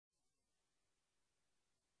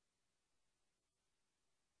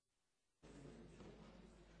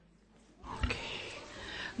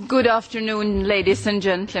Good afternoon, ladies and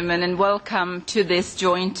gentlemen, and welcome to this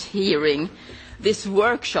joint hearing, this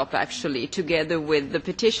workshop actually, together with the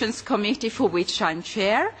Petitions Committee, for which I'm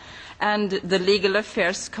chair, and the Legal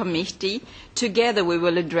Affairs Committee. Together we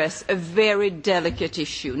will address a very delicate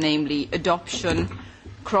issue, namely adoption,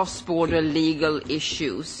 cross-border legal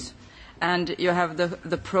issues. And you have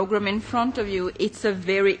the program in front of you. It's a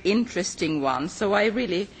very interesting one, so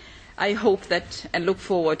I hope that and look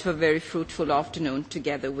forward to a very fruitful afternoon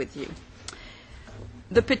together with you.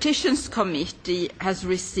 The Petitions Committee has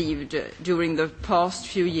received, during the past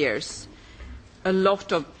few years, a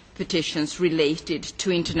lot of petitions related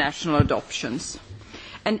to international adoptions.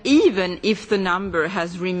 And even if the number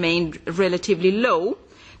has remained relatively low,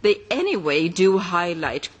 they anyway do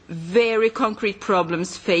highlight very concrete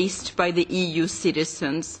problems faced by the EU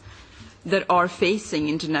citizens that are facing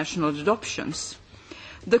international adoptions.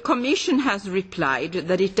 The Commission has replied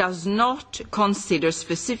that it does not consider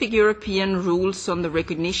specific European rules on the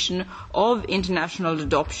recognition of international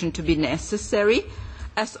adoption to be necessary,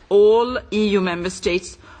 as all EU member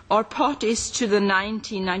states are parties to the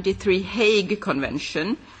 1993 Hague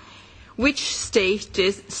Convention, which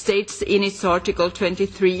states in its Article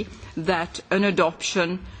 23 that an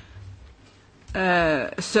adoption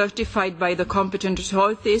certified by the competent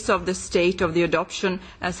authorities of the state of the adoption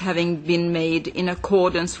as having been made in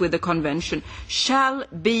accordance with the Convention shall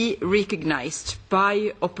be recognised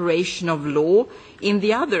by operation of law in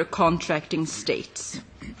the other contracting states.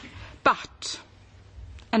 But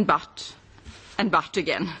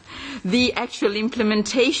again, the actual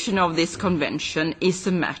implementation of this convention is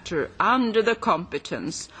a matter under the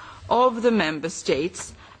competence of the member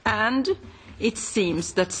states, and it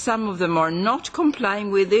seems that some of them are not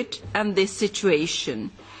complying with it, and this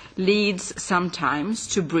situation leads sometimes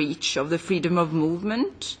to breach of the freedom of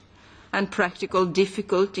movement and practical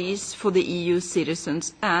difficulties for the EU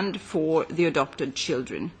citizens and for the adopted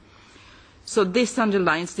children. So this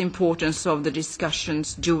underlines the importance of the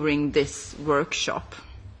discussions during this workshop.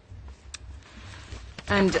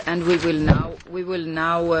 And we will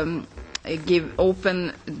now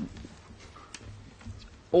open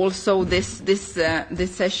also this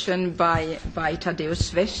session by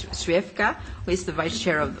Tadeusz Zwiefka, who is the Vice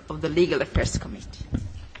Chair of the Legal Affairs Committee.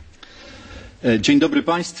 Dzień dobry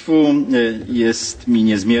Państwu. Jest mi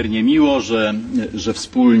niezmiernie miło, że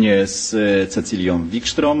wspólnie z Cecilią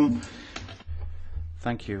Wikström.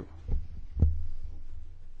 Thank you.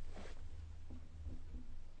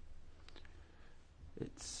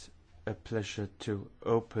 It's a pleasure to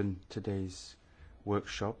open today's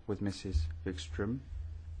workshop with Mrs. Wikström.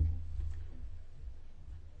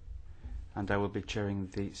 And I will be chairing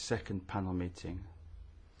the second panel meeting.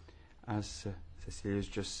 As Cecilia has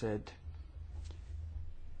just said,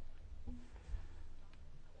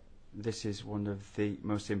 this is one of the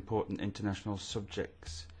most important international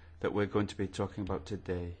subjects that we're going to be talking about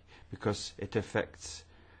today, because it affects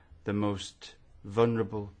the most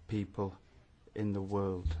vulnerable people in the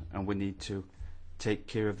world, and we need to take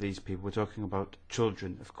care of these people. We're talking about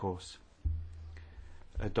children, of course.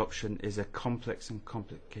 Adoption is a complex and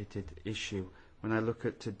complicated issue. When I look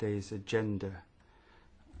at today's agenda,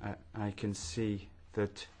 I can see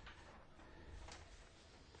that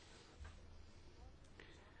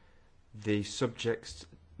the subjects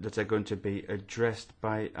that are going to be addressed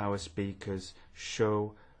by our speakers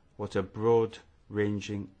show what a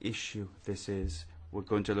broad-ranging issue this is. We're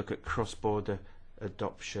going to look at cross-border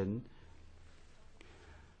adoption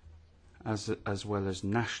as well as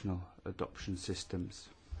national adoption systems.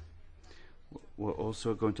 We're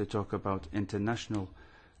also going to talk about international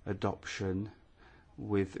adoption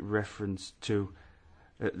with reference to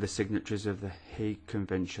the signatories of the Hague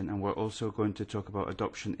Convention, and we're also going to talk about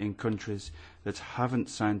adoption in countries that haven't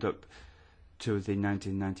signed up to the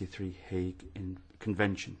 1993 Hague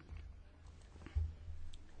Convention.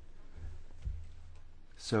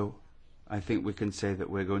 So I think we can say that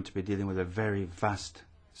we're going to be dealing with a very vast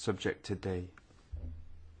subject today.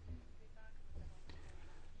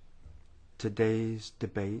 Today's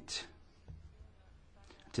debate,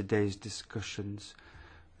 today's discussions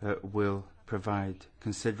will provide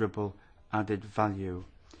considerable added value.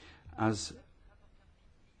 As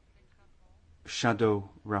shadow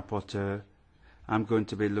rapporteur, I'm going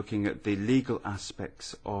to be looking at the legal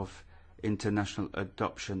aspects of international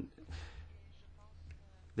adoption.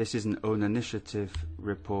 This is an own initiative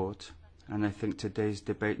report, and I think today's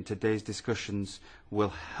debate and today's discussions will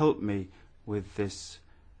help me with this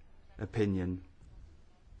opinion.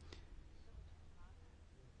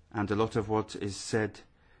 And a lot of what is said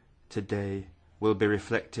today will be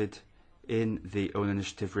reflected in the own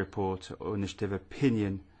initiative report, own initiative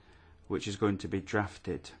opinion, which is going to be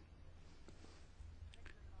drafted.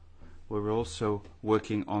 We're also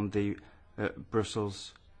working on the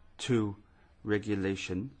Brussels II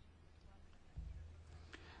regulation.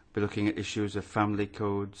 We're looking at issues of family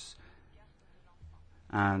codes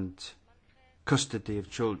and custody of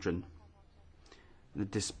children.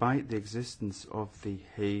 Despite the existence of the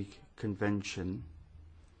Hague Convention,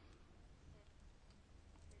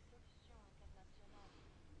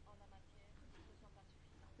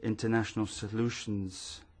 international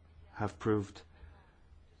solutions have proved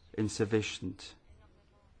insufficient.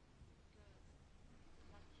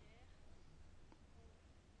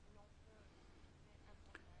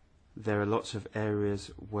 There are lots of areas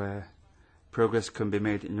where progress can be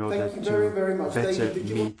made in order to better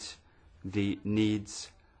meet the needs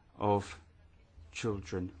of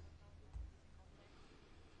children.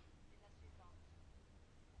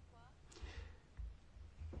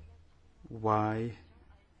 Why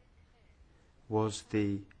was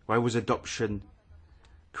adoption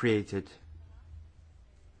created?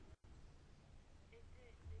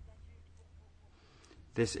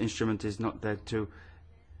 This instrument is not there to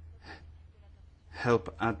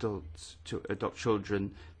help adults to adopt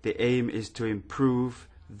children. The aim is to improve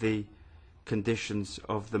the conditions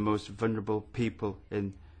of the most vulnerable people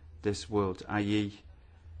in this world, i.e.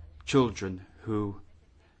 children who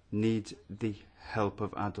need the help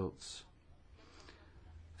of adults.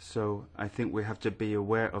 So I think we have to be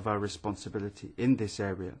aware of our responsibility in this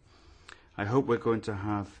area. I hope we're going to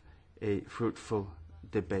have a fruitful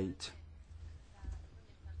debate.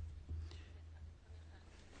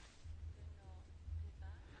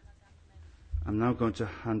 I'm now going to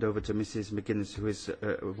hand over to Mrs. McGuinness, who is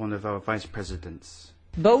one of our vice presidents.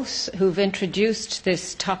 Both who've introduced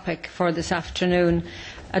this topic for this afternoon,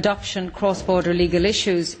 adoption, cross-border legal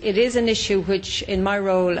issues. It is an issue which, in my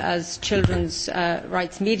role as children's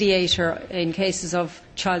rights mediator in cases of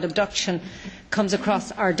child abduction, comes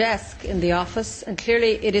across our desk in the office, and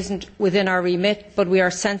clearly it isn't within our remit, but we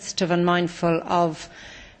are sensitive and mindful of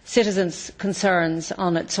citizens' concerns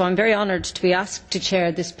on it. So I am very honoured to be asked to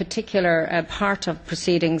chair this particular part of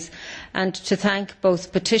proceedings and to thank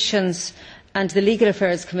both Petitions and the Legal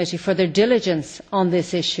Affairs Committee for their diligence on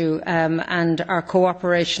this issue, and our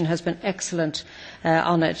cooperation has been excellent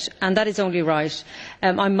on it, and that is only right. I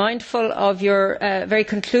am mindful of your very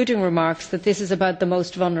concluding remarks that this is about the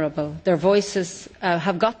most vulnerable. Their voices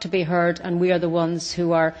have got to be heard, and we are the ones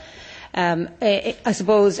who are I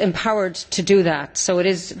suppose empowered to do that, so it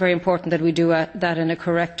is very important that we do that in a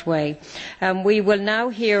correct way. We will now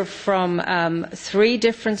hear from three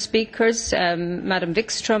different speakers, Madam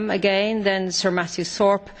Wikström again, then Sir Matthew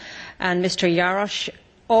Thorpe and Mr Jarosz,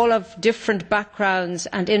 all of different backgrounds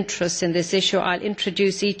and interests in this issue. I will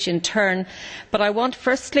introduce each in turn, but I want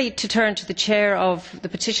firstly to turn to the chair of the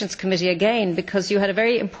Petitions Committee again, because you had a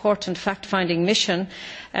very important fact-finding mission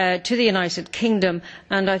to the United Kingdom,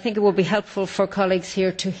 and I think it will be helpful for colleagues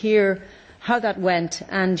here to hear how that went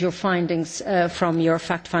and your findings from your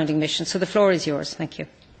fact-finding mission. So the floor is yours. Thank you.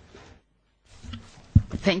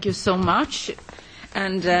 Thank you so much.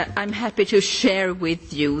 And I'm happy to share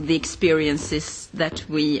with you the experiences that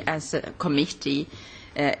we as a committee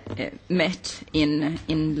met in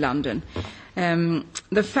London.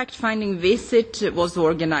 The fact-finding visit was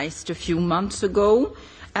organised a few months ago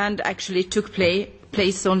and actually took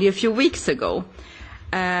place only a few weeks ago.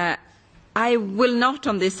 I will not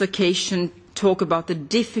on this occasion talk about the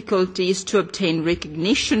difficulties to obtain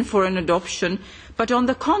recognition for an adoption, but on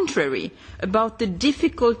the contrary, about the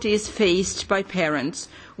difficulties faced by parents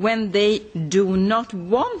when they do not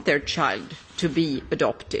want their child to be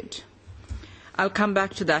adopted. I'll come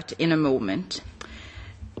back to that in a moment.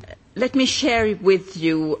 Let me share with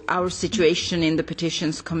you our situation in the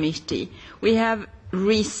Petitions Committee. We have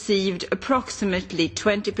received approximately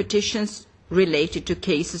 20 petitions related to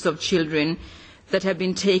cases of children that have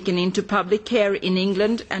been taken into public care in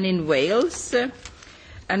England and in Wales,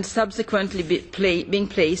 and subsequently being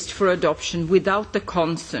placed for adoption without the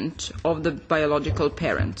consent of the biological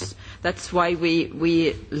parents. That's why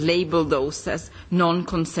we label those as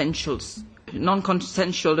non-consensual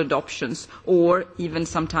adoptions, or even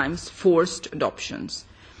sometimes forced adoptions.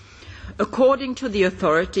 According to the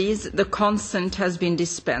authorities, the consent has been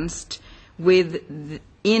dispensed with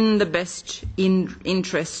in the best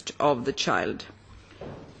interest of the child.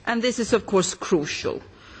 And this is of course crucial.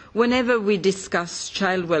 Whenever we discuss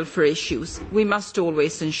child welfare issues, we must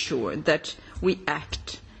always ensure that we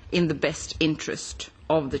act in the best interest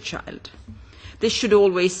of the child. This should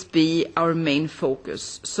always be our main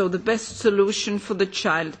focus, so the best solution for the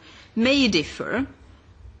child may differ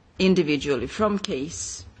individually from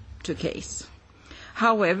case to case.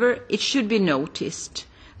 However, it should be noticed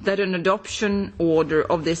that an adoption order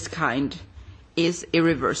of this kind is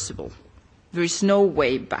irreversible. There is no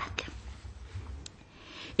way back.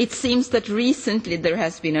 It seems that recently there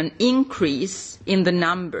has been an increase in the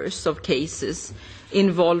numbers of cases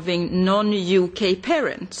involving non-UK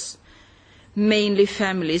parents, mainly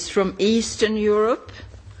families from Eastern Europe,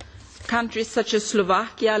 countries such as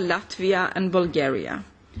Slovakia, Latvia and Bulgaria.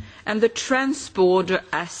 And the trans-border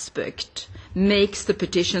aspect makes the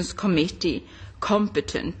Petitions Committee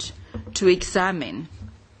competent to examine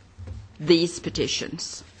these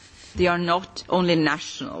petitions. They are not only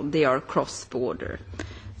national, they are cross-border.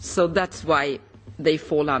 So that's why they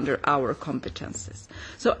fall under our competences.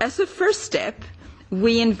 So as a first step,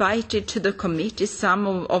 we invited to the committee some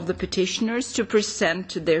of the petitioners to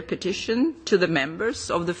present their petition to the members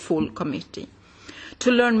of the full committee. To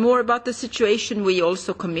learn more about the situation, we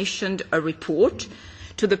also commissioned a report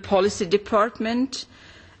to the policy department,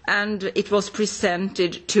 and it was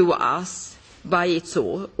presented to us by its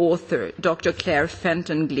author, Dr. Claire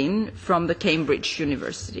Fenton Glynn from the Cambridge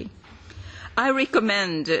University. I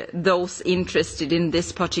recommend those interested in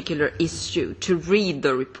this particular issue to read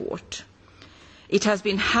the report. It has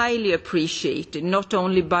been highly appreciated, not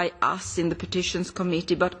only by us in the Petitions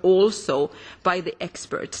Committee, but also by the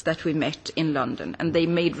experts that we met in London, and they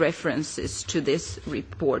made references to this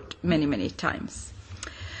report many, many times.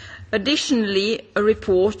 Additionally, a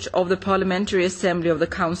report of the Parliamentary Assembly of the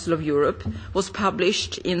Council of Europe was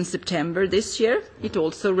published in September this year. It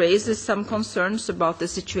also raises some concerns about the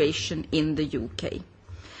situation in the UK.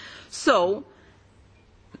 So,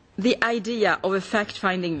 the idea of a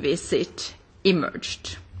fact-finding visit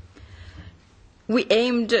emerged. We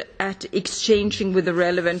aimed at exchanging with the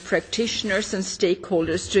relevant practitioners and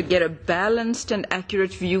stakeholders to get a balanced and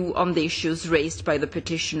accurate view on the issues raised by the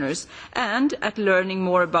petitioners, and at learning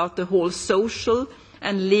more about the whole social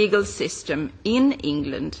and legal system in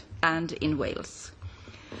England and in Wales.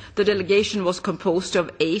 The delegation was composed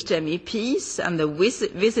of 8 MEPs, and the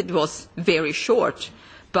visit was very short,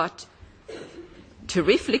 but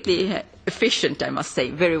terrifically efficient, I must say,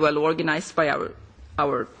 very well organized by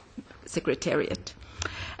our Secretariat.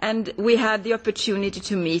 And we had the opportunity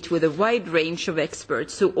to meet with a wide range of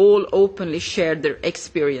experts who all openly shared their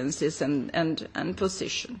experiences and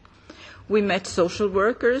position. We met social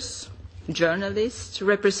workers, journalists,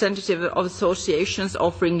 representatives of associations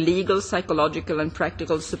offering legal, psychological and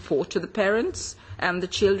practical support to the parents and the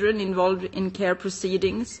children involved in care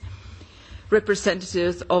proceedings,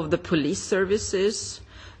 representatives of the police services,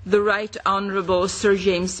 the Right Honourable Sir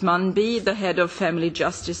James Munby, the head of family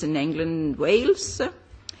justice in England and Wales,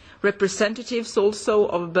 representatives also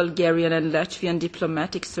of Bulgarian and Latvian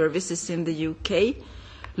diplomatic services in the UK,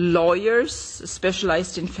 lawyers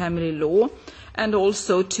specialised in family law, and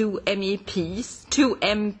also two MPs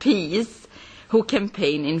who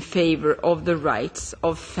campaign in favour of the rights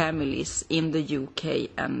of families in the UK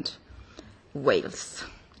and Wales,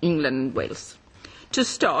 England and Wales. To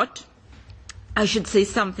start, I should say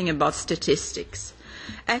something about statistics.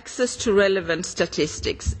 Access to relevant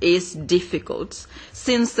statistics is difficult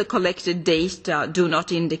since the collected data do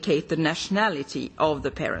not indicate the nationality of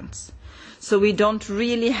the parents. So we don't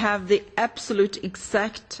really have the absolute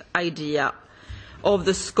exact idea of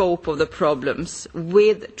the scope of the problems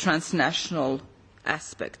with transnational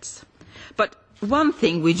aspects. But one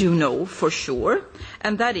thing we do know for sure,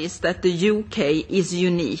 and that is that the UK is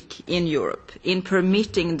unique in Europe in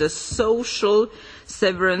permitting the social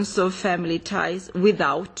severance of family ties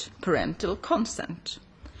without parental consent.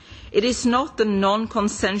 It is not the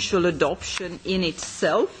non-consensual adoption in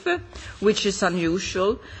itself which is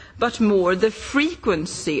unusual, but more the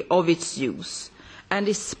frequency of its use, and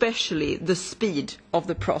especially the speed of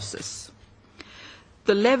the process.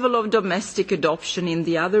 The level of domestic adoption in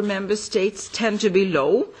the other member states tend to be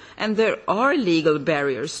low, and there are legal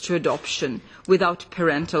barriers to adoption without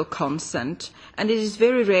parental consent, and it is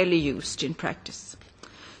very rarely used in practice.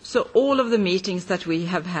 So all of the meetings that we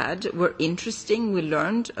have had were interesting. We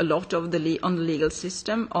learned a lot on the legal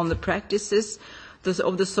system, on the practices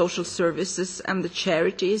of the social services and the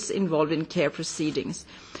charities involved in care proceedings.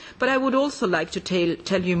 But I would also like to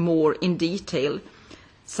tell you more in detail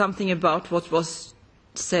something about what was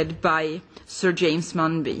said by Sir James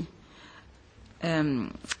Munby.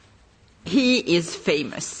 He is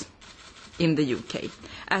famous in the UK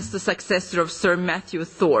as the successor of Sir Matthew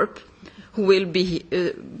Thorpe, who we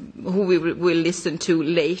will listen to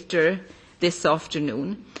later this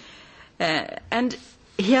afternoon. And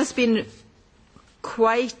he has been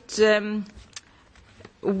quite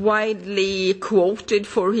widely quoted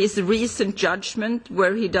for his recent judgment,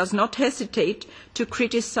 where he does not hesitate to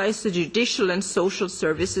criticise the judicial and social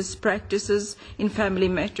services practices in family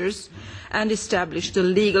matters and establish the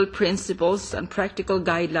legal principles and practical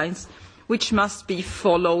guidelines which must be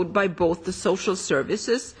followed by both the social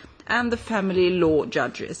services and the family law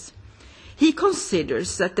judges. He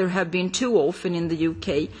considers that there have been too often in the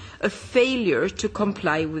UK a failure to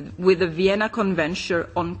comply with the Vienna Convention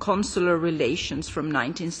on Consular Relations from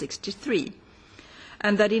 1963,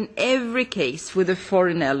 and that in every case with a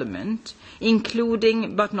foreign element,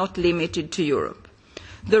 including but not limited to Europe,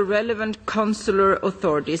 the relevant consular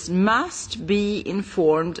authorities must be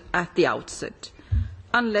informed at the outset,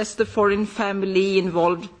 unless the foreign family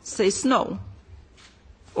involved says no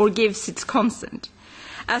or gives its consent.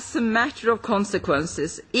 As a matter of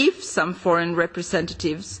consequences, if some foreign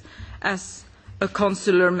representatives, as a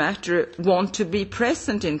consular matter, want to be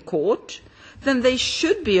present in court, then they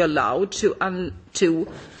should be allowed to,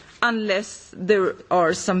 unless there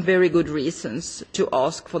are some very good reasons to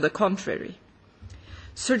ask for the contrary.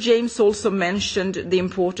 Sir James also mentioned the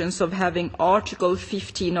importance of having Article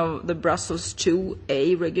 15 of the Brussels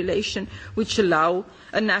IIa regulation, which allow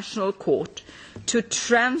a national court to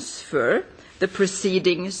transfer the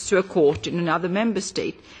proceedings to a court in another member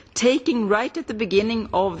state, taking right at the beginning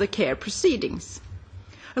of the care proceedings.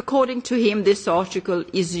 According to him, this article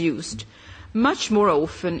is used much more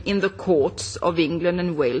often in the courts of England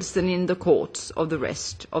and Wales than in the courts of the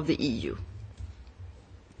rest of the EU.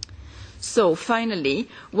 So, finally,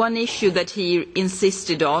 one issue that he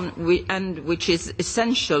insisted on, and which is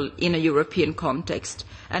essential in a European context,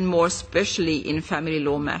 and more especially in family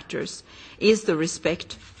law matters, is the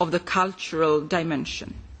respect of the cultural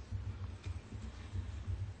dimension.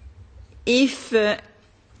 If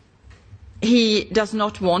he does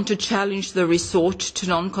not want to challenge the resort to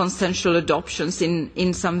non-consensual adoptions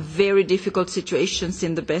in some very difficult situations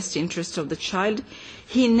in the best interest of the child,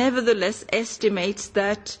 he nevertheless estimates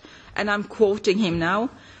that, and I'm quoting him now,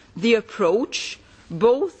 the approach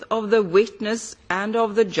both of the witness and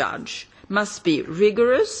of the judge must be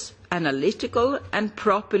rigorous, analytical and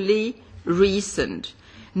properly reasoned,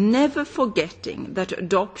 never forgetting that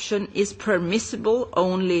adoption is permissible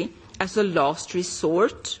only as a last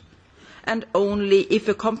resort and only if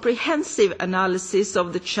a comprehensive analysis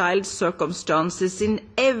of the child's circumstances in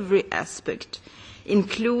every aspect,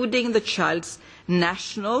 including the child's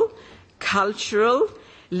national, cultural,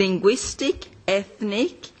 linguistic,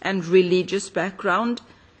 ethnic and religious background,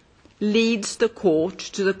 leads the court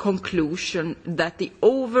to the conclusion that the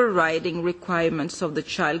overriding requirements of the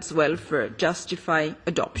child's welfare justify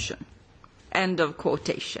adoption. End of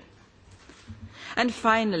quotation. And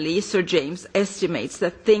finally, Sir James estimates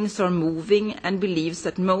that things are moving and believes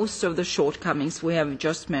that most of the shortcomings we have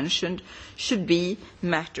just mentioned should be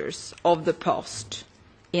matters of the past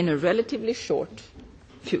in a relatively short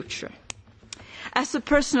future. As a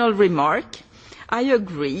personal remark, I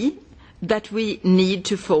agree that we need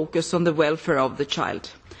to focus on the welfare of the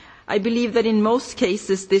child. I believe that in most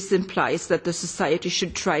cases this implies that the society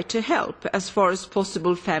should try to help, as far as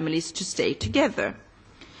possible, families to stay together.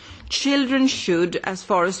 Children should, as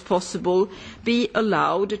far as possible, be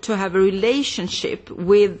allowed to have a relationship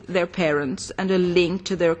with their parents and a link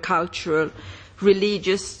to their cultural,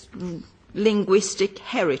 religious, linguistic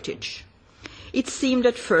heritage. It seemed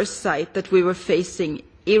at first sight that we were facing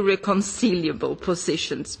irreconcilable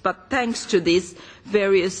positions, but thanks to these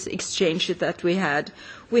various exchanges that we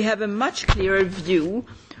have a much clearer view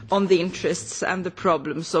on the interests and the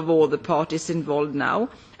problems of all the parties involved now,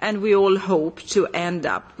 and we all hope to end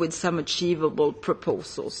up with some achievable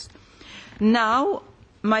proposals. Now,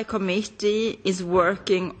 my committee is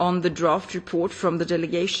working on the draft report from the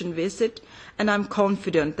delegation visit, and I'm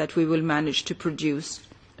confident that we will manage to produce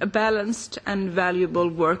a balanced and valuable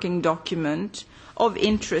working document of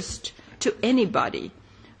interest to anybody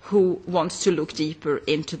who wants to look deeper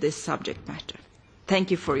into this subject matter.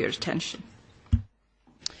 Thank you for your attention.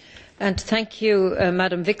 And thank you,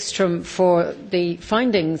 Madam Wikström, for the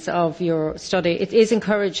findings of your study. It is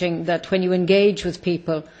encouraging that when you engage with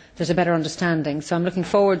people, there is a better understanding. So I am looking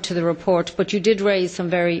forward to the report. But you did raise some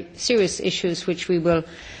very serious issues which we will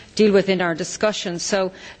deal with in our discussion.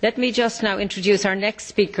 So let me just now introduce our next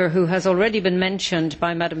speaker, who has already been mentioned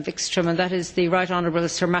by Madam Wikström, and that is the Right Honourable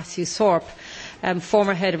Sir Matthew Thorpe.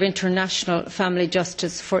 former head of international family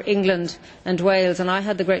justice for England and Wales, and I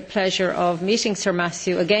had the great pleasure of meeting Sir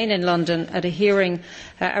Matthew again in London at a hearing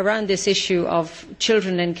around this issue of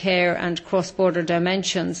children in care and cross-border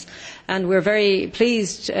dimensions. And we are very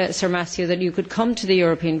pleased, Sir Matthew, that you could come to the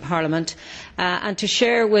European Parliament and to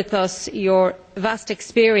share with us your vast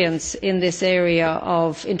experience in this area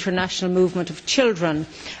of international movement of children,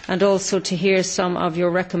 and also to hear some of your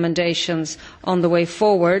recommendations on the way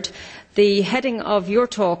forward. The heading of your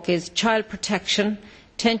talk is Child Protection: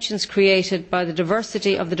 Tensions Created by the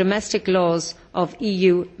Diversity of the Domestic Laws of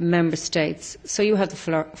EU Member States. So you have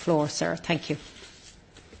the floor, sir. Thank you.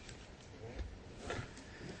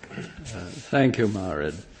 Thank you,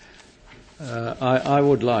 Marid. I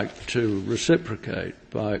would like to reciprocate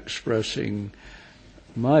by expressing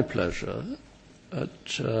my pleasure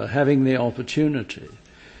at having the opportunity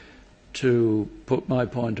to put my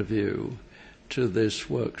point of view to this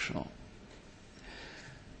workshop.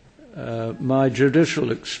 My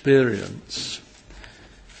judicial experience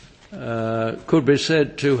could be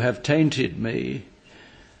said to have tainted me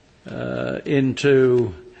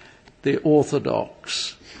into the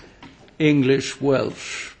orthodox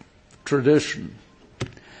English-Welsh tradition.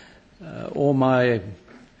 All my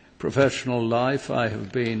professional life I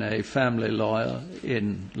have been a family lawyer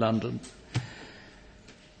in London,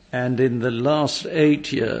 and in the last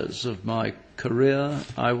 8 years of my career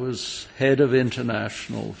I was head of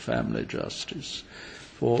international family justice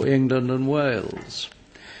for England and Wales.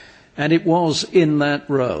 And it was in that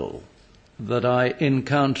role that I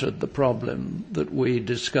encountered the problem that we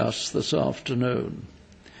discussed this afternoon,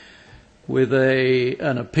 with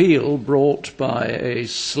an appeal brought by a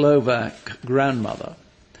Slovak grandmother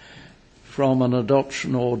from an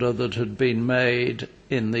adoption order that had been made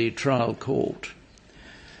in the trial court.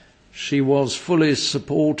 She was fully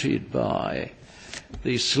supported by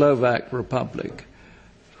the Slovak Republic,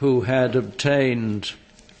 who had obtained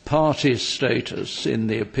party status in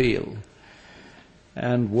the appeal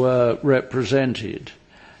and were represented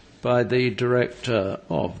by the director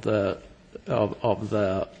of the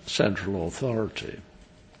central authority.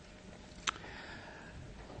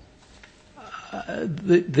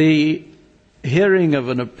 The hearing of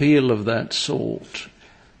an appeal of that sort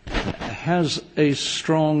has a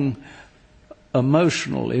strong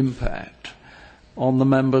emotional impact on the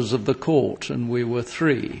members of the court, and we were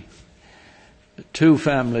three. 2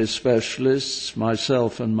 family specialists,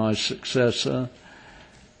 myself and my successor,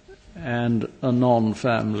 and a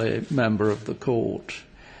non-family member of the court.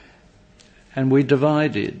 And we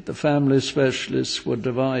divided. The family specialists were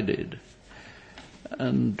divided.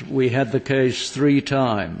 And we had the case 3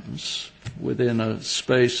 times within a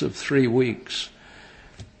space of 3 weeks,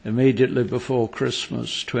 immediately before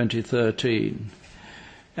Christmas 2013.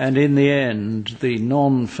 And in the end, the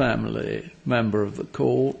non-family member of the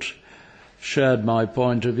court shared my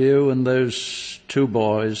point of view, and those 2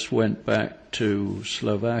 boys went back to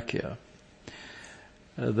Slovakia.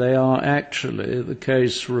 They are actually the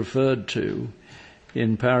case referred to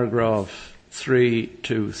in paragraph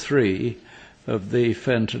 323 of the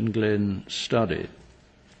Fenton Glynn study.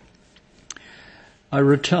 I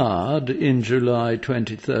retired in July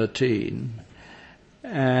 2013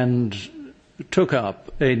 and took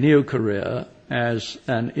up a new career as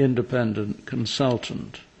an independent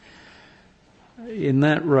consultant. In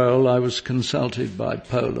that role, I was consulted by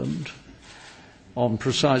Poland on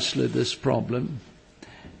precisely this problem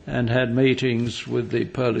and had meetings with the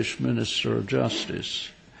Polish Minister of Justice.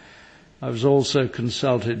 I was also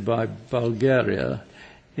consulted by Bulgaria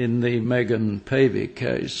in the Megan Pavey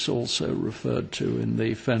case, also referred to in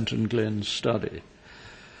the Fenton Glynn study.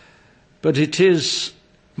 But it is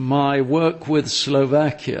my work with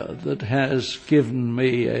Slovakia that has given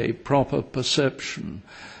me a proper perception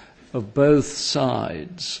of both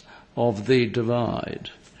sides of the divide.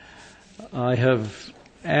 I have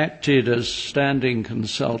acted as standing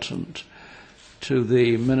consultant to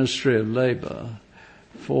the Ministry of Labour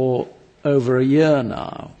for over a year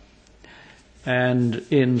now, and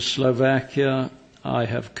in Slovakia I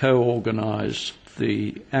have co-organised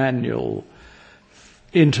the annual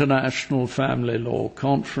international family law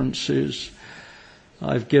conferences.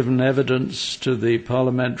 I've given evidence to the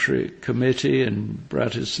parliamentary committee in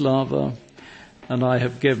Bratislava, and I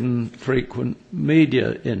have given frequent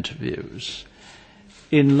media interviews.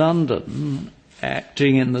 In London,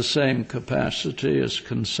 acting in the same capacity as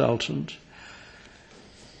consultant,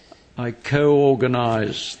 I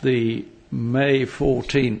co-organised the May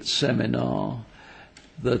 14th seminar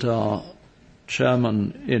that our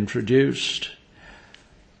chairman introduced,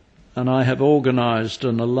 and I have organised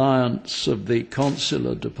an alliance of the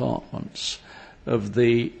consular departments of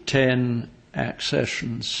the 10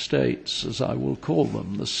 accession states, as I will call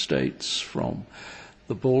them, the states from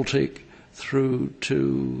the Baltic through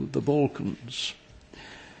to the Balkans.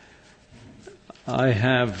 I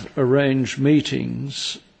have arranged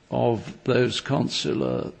meetings of those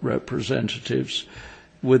consular representatives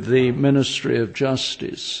with the Ministry of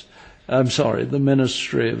Justice, the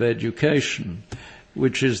Ministry of Education,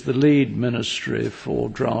 which is the lead ministry for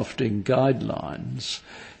drafting guidelines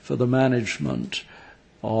for the management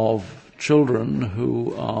of children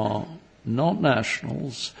who are not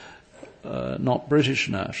nationals, not British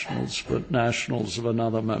nationals, but nationals of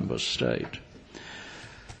another member state.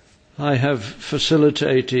 I have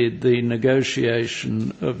facilitated the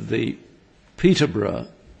negotiation of the Peterborough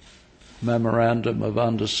Memorandum of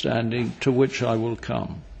Understanding, to which I will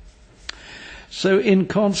come. So in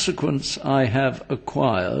consequence, I have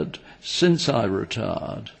acquired, since I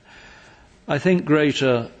retired, I think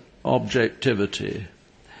greater objectivity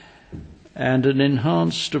and an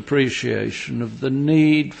enhanced appreciation of the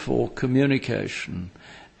need for communication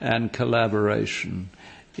and collaboration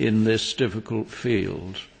in this difficult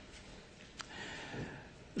field.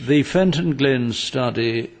 The Fenton Glynn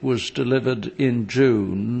study was delivered in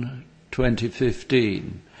June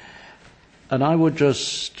 2015, and I would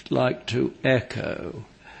just like to echo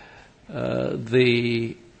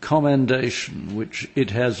the commendation which it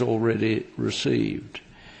has already received.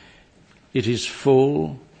 It is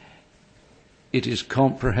full, it is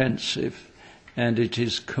comprehensive, and it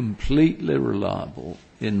is completely reliable,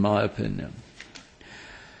 in my opinion.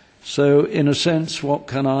 So, in a sense, what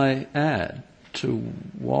can I add to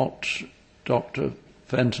what Dr.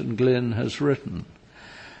 Fenton Glynn has written?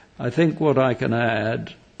 I think what I can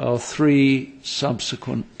add are three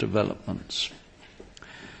subsequent developments.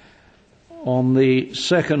 On the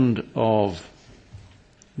 2nd of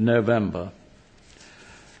November,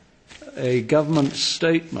 a government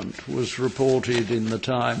statement was reported in the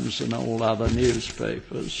Times and all other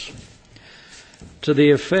newspapers to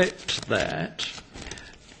the effect that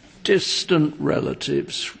distant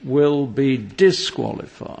relatives will be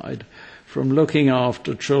disqualified from looking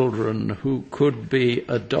after children who could be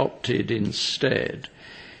adopted instead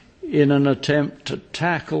in an attempt to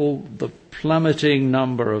tackle the plummeting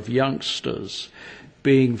number of youngsters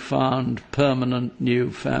being found permanent new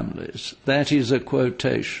families. That is a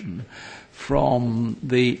quotation from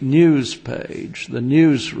the news page, the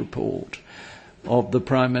news report of the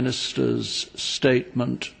Prime Minister's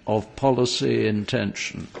statement of policy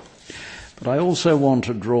intention. But I also want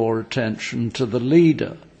to draw attention to the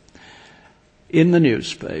leader in the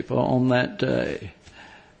newspaper on that day.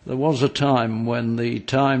 There was a time when the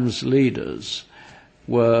Times leaders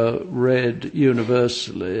were read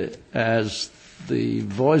universally as the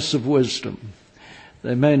voice of wisdom.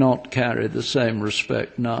 They may not carry the same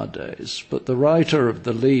respect nowadays, but the writer of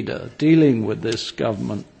the leader dealing with this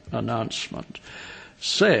government announcement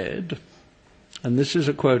said, and this is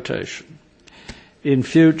a quotation, "In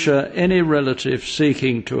future, any relative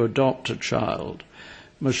seeking to adopt a child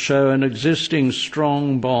must show an existing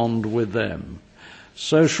strong bond with them.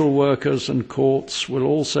 Social workers and courts will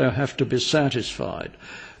also have to be satisfied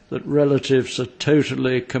that relatives are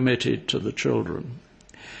totally committed to the children."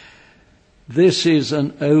 This is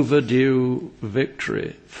an overdue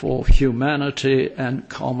victory for humanity and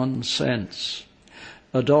common sense.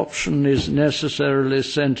 Adoption is necessarily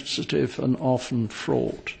sensitive and often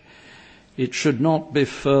fraught. It should not be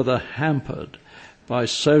further hampered by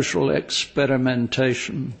social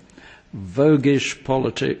experimentation, voguish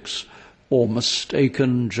politics, or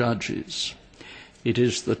mistaken judges. It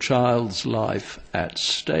is the child's life at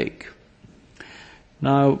stake.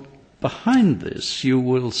 Now, behind this you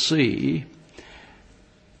will see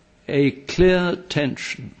a clear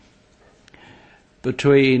tension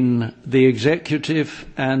between the executive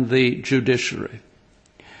and the judiciary.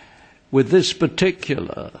 With this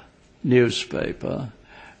particular newspaper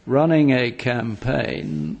running a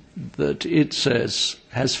campaign that it says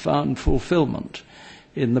has found fulfilment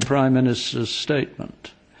in the Prime Minister's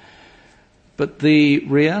statement. But the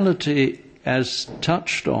reality, as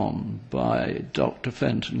touched on by Dr.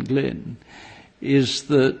 Fenton Glynn, is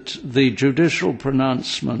that the judicial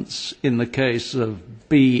pronouncements in the case of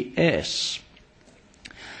BS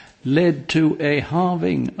led to a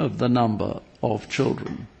halving of the number of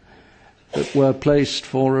children that were placed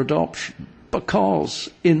for adoption, because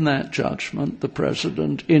in that judgment the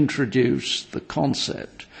President introduced the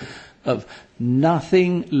concept of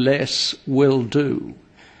nothing less will do.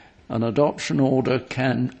 An adoption order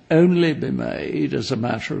can only be made as a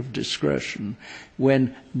matter of discretion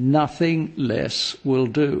when nothing less will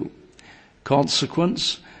do.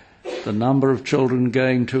 Consequence, the number of children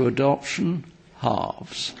going to adoption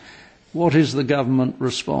halves. what is the government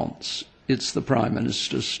response? It's the Prime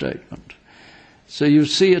Minister's statement. So you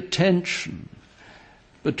see a tension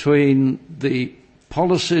between the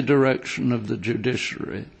policy direction of the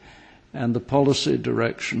judiciary and the policy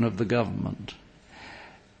direction of the government.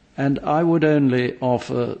 And I would only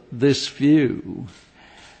offer this view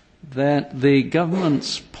that the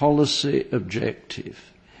government's policy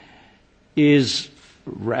objective is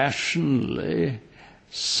rationally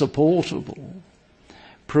supportable,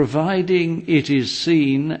 providing it is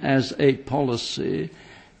seen as a policy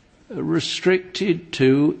restricted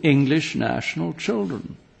to English national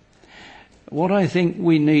children. What I think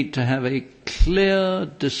we need to have a clear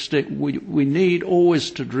we need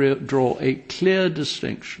always to draw a clear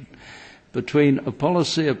distinction between a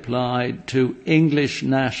policy applied to English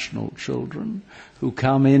national children who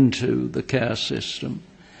come into the care system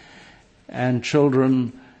and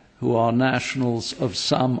children who are nationals of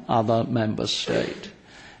some other member state.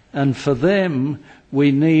 And for them,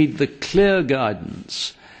 we need the clear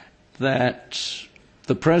guidance that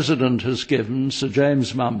the President has given, Sir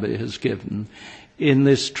James Mumby has given, in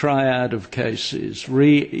this triad of cases.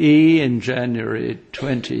 Re-E in January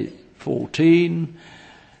 2014,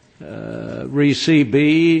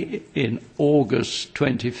 Re-CB in August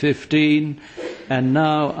 2015, and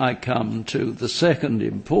now I come to the second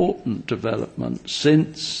important development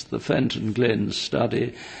since the Fenton Glynn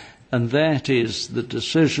study, and that is the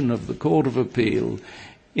decision of the Court of Appeal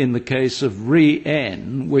in the case of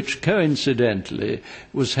Re-N, which coincidentally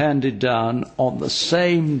was handed down on the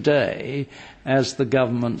same day as the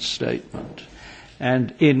government statement.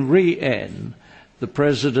 And in Re-N, the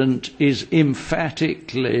President is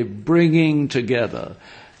emphatically bringing together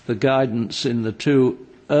the guidance in the two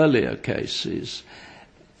earlier cases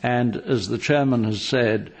and, as the Chairman has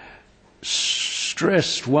said,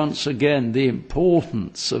 stressed once again the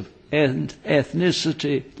importance of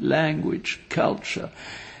ethnicity, language, culture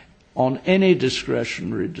on any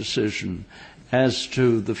discretionary decision as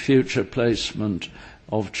to the future placement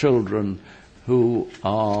of children who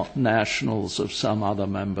are nationals of some other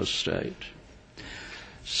member state.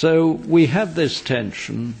 So we have this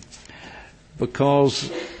tension because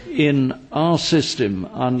in our system,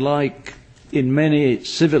 unlike in many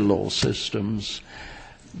civil law systems,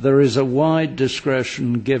 there is a wide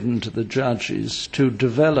discretion given to the judges to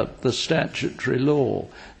develop the statutory law.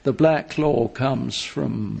 The black law comes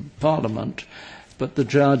from Parliament, but the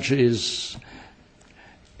judges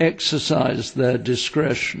exercise their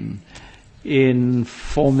discretion in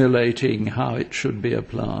formulating how it should be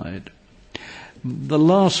applied. The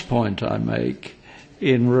last point I make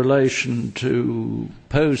in relation to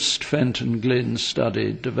post-Fenton Glynn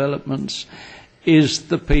study developments is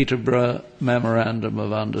the Peterborough Memorandum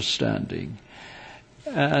of Understanding.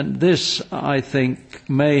 And this, I think,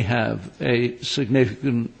 may have a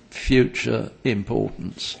significant future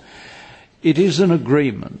importance. It is an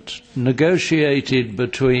agreement negotiated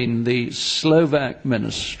between the Slovak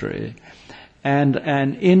Ministry and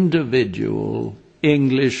an individual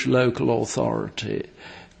English local authority,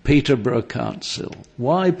 Peterborough Council.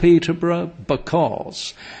 Why Peterborough?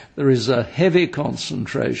 Because there is a heavy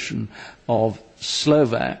concentration of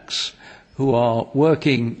Slovaks who are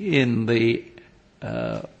working in the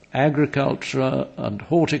agriculture and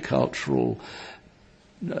horticultural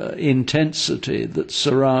intensity that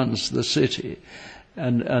surrounds the city.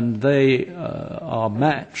 And they are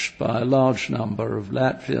matched by a large number of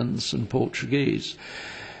Latvians and Portuguese.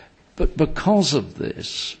 But because of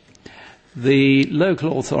this, the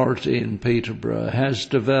local authority in Peterborough has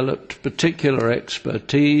developed particular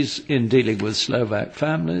expertise in dealing with Slovak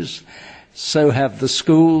families. So have the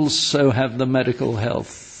schools, so have the medical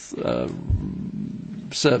health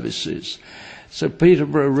services. So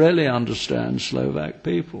Peterborough really understands Slovak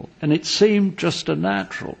people. And it seemed just a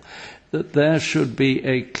natural that there should be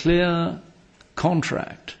a clear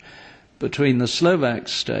contract between the Slovak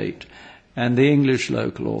state and the English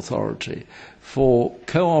local authority for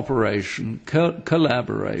cooperation,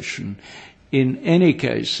 collaboration in any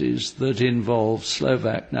cases that involve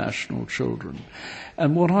Slovak national children.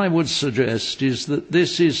 And what I would suggest is that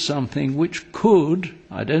this is something which could,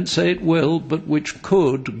 I don't say it will, but which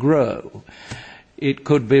could grow. It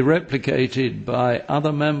could be replicated by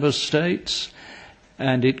other member states,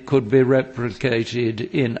 and it could be replicated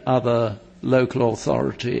in other local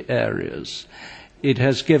authority areas. It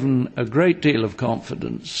has given a great deal of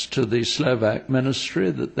confidence to the Slovak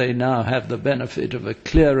Ministry that they now have the benefit of a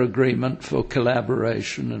clear agreement for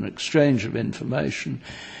collaboration and exchange of information,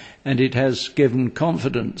 and it has given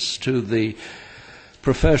confidence to the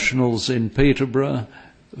professionals in Peterborough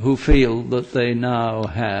who feel that they now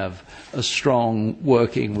have a strong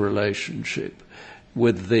working relationship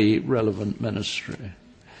with the relevant ministry.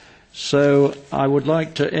 So I would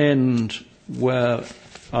like to end where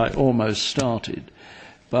I almost started,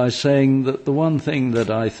 by saying that the one thing that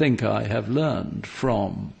I think I have learned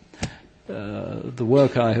from the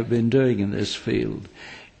work I have been doing in this field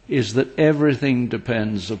is that everything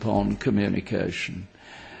depends upon communication.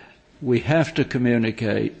 We have to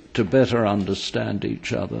communicate to better understand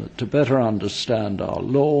each other, to better understand our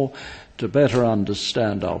law, to better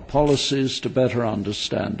understand our policies, to better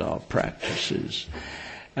understand our practices.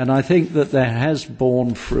 And I think that that has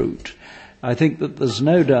borne fruit. I think that there's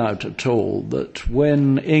no doubt at all that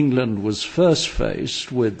when England was first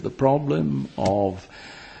faced with the problem of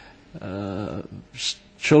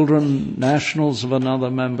children, nationals of another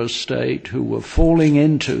member state who were falling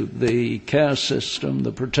into the care system,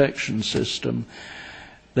 the protection system,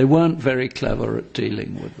 they weren't very clever at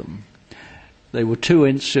dealing with them. They were too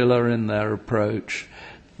insular in their approach.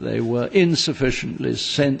 They were insufficiently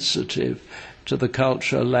sensitive to the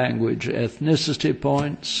culture, language, ethnicity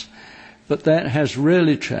points. But that has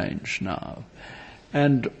really changed now.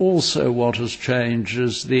 And also what has changed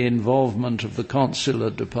is the involvement of the consular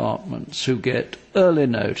departments who get early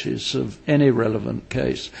notice of any relevant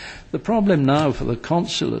case. The problem now for the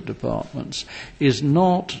consular departments is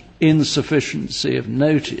not insufficiency of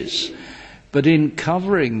notice, but in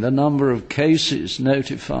covering the number of cases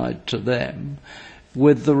notified to them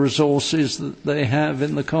with the resources that they have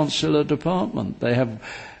in the consular department. They have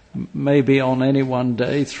maybe on any one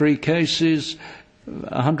day 3 cases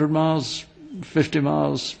 100 miles, 50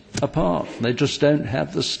 miles apart. They just don't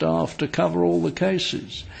have the staff to cover all the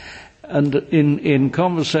cases. And in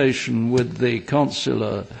conversation with the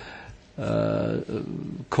consular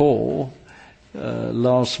corps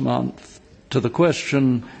last month to the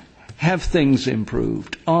question, have things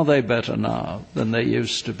improved? Are they better now than they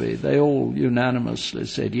used to be? They all unanimously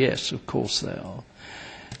said, yes, of course they are.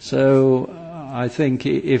 So I think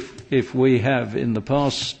if we have in the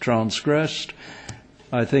past transgressed,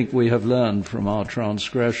 I think we have learned from our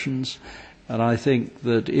transgressions, and I think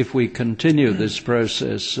that if we continue this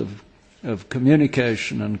process of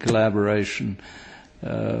communication and collaboration,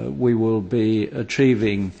 we will be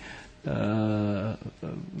achieving, we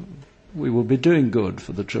will be doing good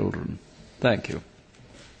for the children. Thank you.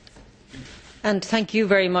 And thank you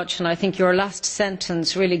very much, and I think your last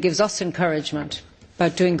sentence really gives us encouragement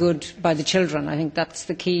about doing good by the children. I think that's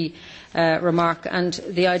the key remark, and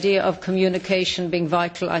the idea of communication being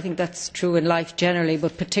vital, I think that's true in life generally,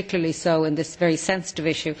 but particularly so in this very sensitive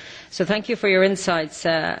issue. So thank you for your insights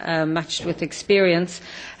matched with experience.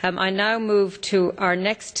 I now move to our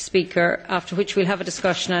next speaker, after which we'll have a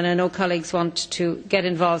discussion, and I know colleagues want to get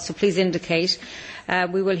involved, so please indicate.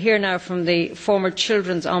 We will hear now from the former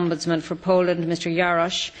Children's Ombudsman for Poland, Mr.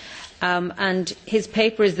 Jarosz. And his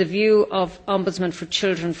paper is the view of Ombudsman for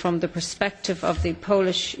Children from the perspective of the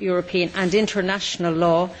Polish, European and international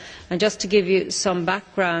law. And just to give you some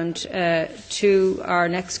background to our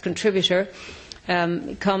next contributor,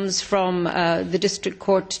 comes from the District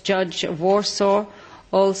Court Judge of Warsaw,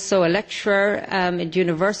 also a lecturer at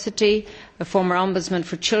university, a former Ombudsman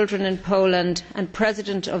for Children in Poland and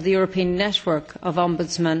President of the European Network of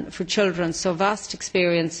Ombudsmen for Children. So vast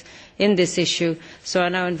experience in this issue. So I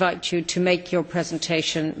now invite you to make your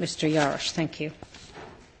presentation, Mr. Jarosz. Thank you.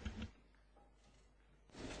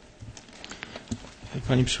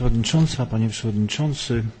 Pani Przewodnicząca, Panie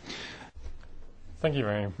Przewodniczący. Thank you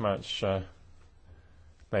very much,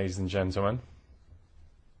 ladies and gentlemen,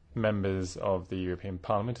 members of the European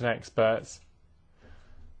Parliament and experts.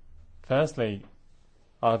 Firstly,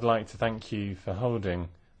 I'd like to thank you for holding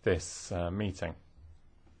this meeting.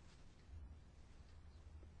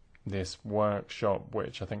 This workshop,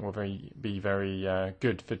 which I think will be very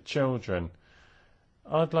good for children.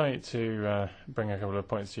 I'd like to bring a couple of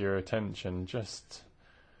points to your attention. Just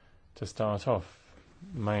to start off,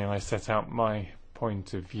 may I set out my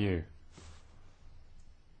point of view?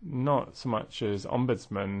 Not so much as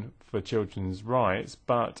Ombudsman for children's rights,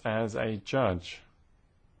 but as a judge,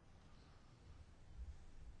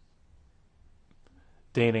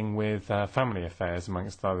 dealing with family affairs,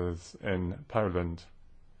 amongst others, in Poland.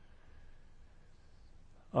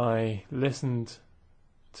 I listened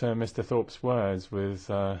to Mr. Thorpe's words with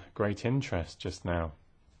great interest just now.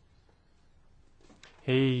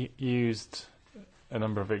 He used a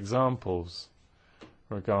number of examples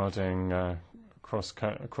regarding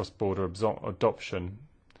cross-border adoption,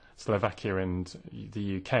 Slovakia and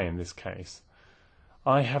the UK in this case.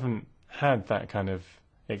 I haven't had that kind of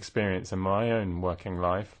experience in my own working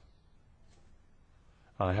life.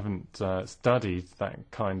 I haven't studied that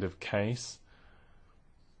kind of case.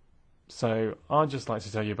 So I'd just like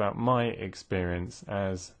to tell you about my experience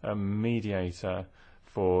as a mediator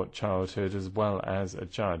for childhood as well as a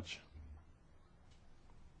judge.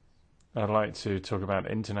 I'd like to talk about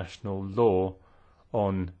international law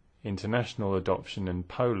on international adoption in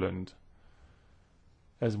Poland,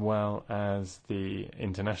 as well as the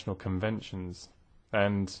international conventions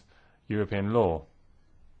and European law.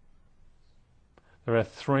 There are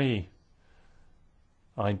three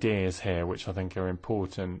ideas here which I think are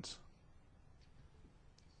important,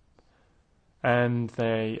 and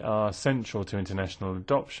they are central to international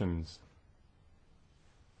adoptions.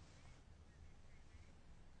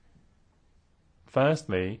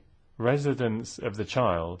 Firstly, residence of the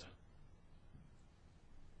child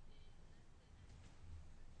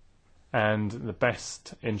and the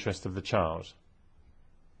best interest of the child.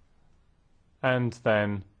 And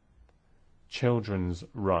then children's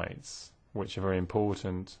rights, which are very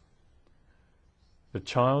important. The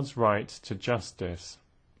child's right to justice.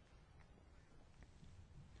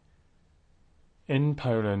 In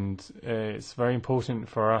Poland, it's very important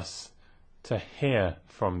for us to hear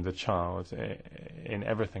from the child in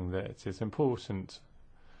everything that is important.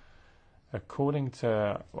 According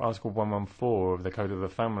to Article 114 of the Code of the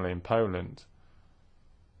Family in Poland,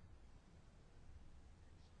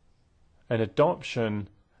 an adoption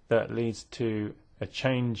that leads to a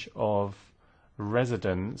change of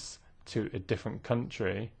residence to a different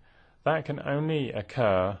country, that can only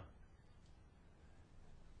occur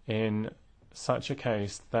in such a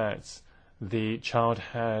case that the child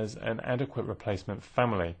has an adequate replacement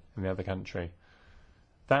family in the other country.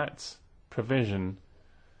 That provision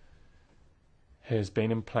has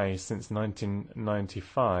been in place since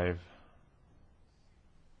 1995,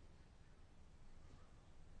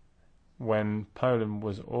 when Poland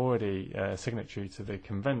was already a signatory to the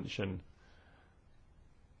convention.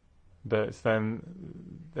 But then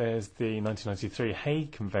there's the 1993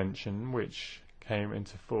 Hague Convention, which came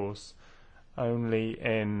into force only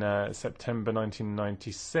in September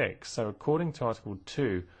 1996. So according to Article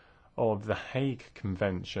 2 of the Hague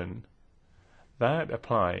Convention, that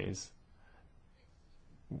applies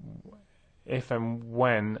if and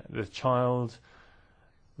when the child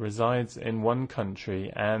resides in one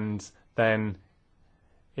country and then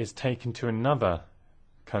is taken to another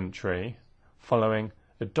country following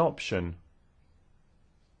adoption,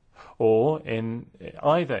 or in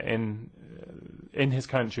either in his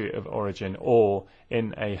country of origin or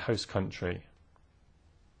in a host country.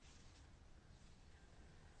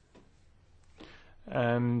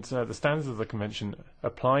 And the standards of the convention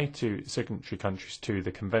apply to signatory countries to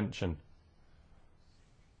the convention.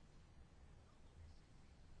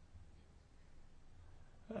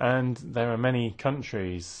 And there are many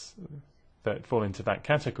countries that fall into that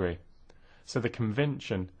category. So the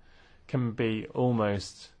convention can be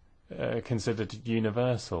almost considered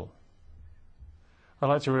universal. I'd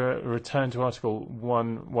like to return to Article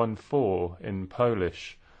 114 in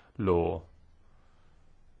Polish law,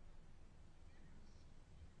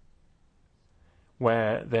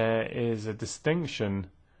 where there is a distinction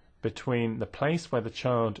between the place where the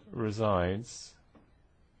child resides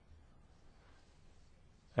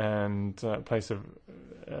and place of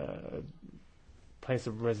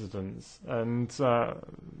residence, and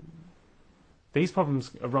these problems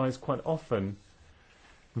arise quite often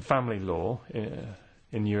in family law,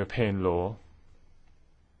 in European law.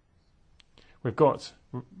 We've got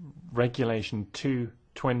Regulation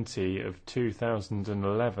 220 of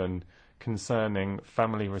 2011 concerning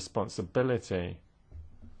family responsibility.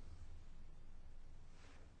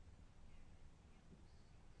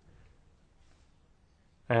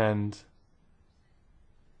 And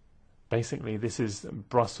basically this is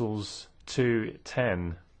Brussels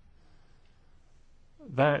 210.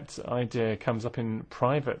 That idea comes up in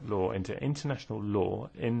private law, into international law,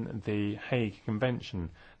 in the Hague Convention.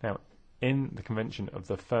 Now, in the Convention of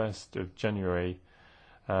the 1st of January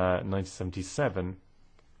 1977,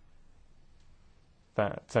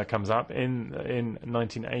 that comes up in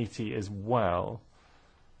 1980 as well.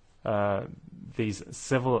 These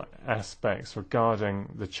civil aspects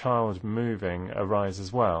regarding the child moving arise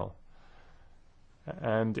as well.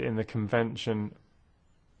 And in the Convention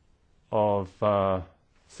of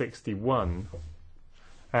 61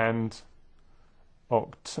 and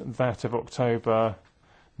that of October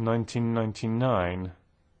 1999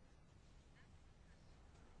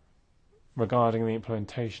 regarding the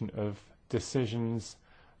implementation of decisions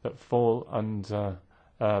that fall under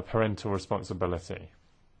parental responsibility.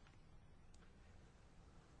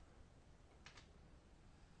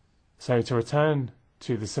 So to return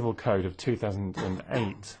to the Civil Code of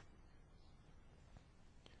 2008,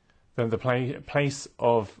 then the place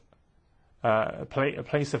of a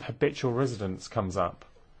place of habitual residence comes up.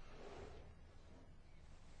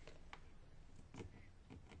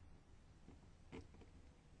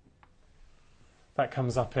 That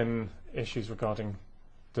comes up in issues regarding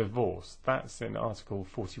divorce. That's in Article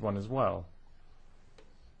 41 as well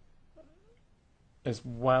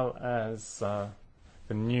as the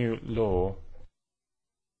new law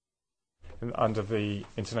under the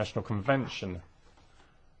International Convention.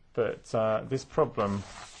 But this problem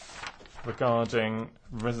regarding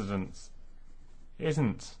residence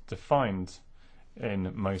isn't defined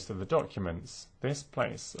in most of the documents. This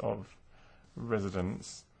place of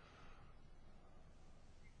residence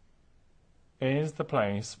is the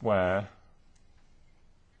place where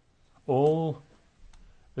all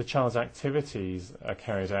the child's activities are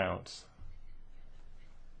carried out.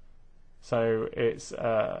 So it's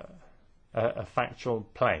a factual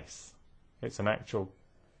place. It's an actual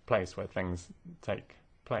place where things take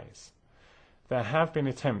place. There have been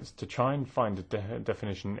attempts to try and find a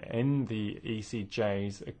definition in the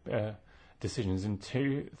ECJ's decisions in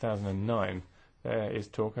 2009. There is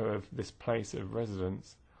talk of this place of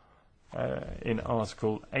residence in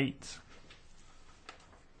Article 8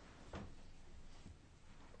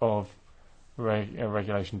 of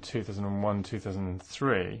Regulation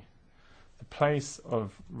 2001-2003. The place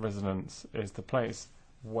of residence is the place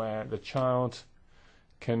where the child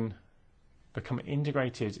can become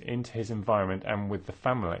integrated into his environment and with the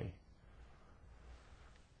family.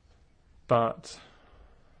 But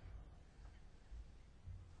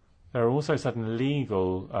there are also certain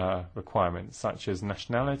legal requirements, such as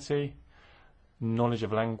nationality, knowledge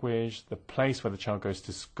of language, the place where the child goes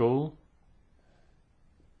to school,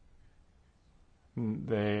 and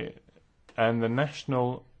the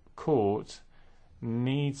national court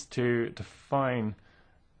needs to define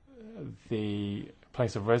the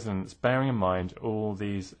place of residence, bearing in mind all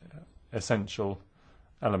these essential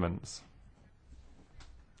elements.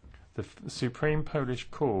 The Supreme Polish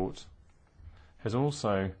Court has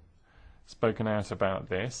also spoken out about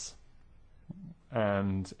this,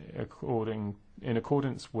 and in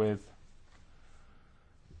accordance with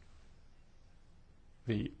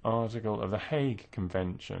the article of the Hague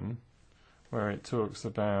Convention, where it talks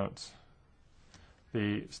about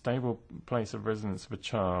the stable place of residence of a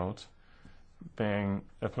child being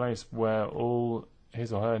a place where all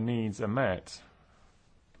his or her needs are met,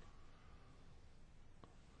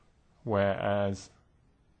 whereas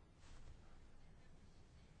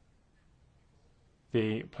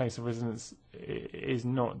the place of residence is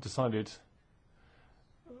not decided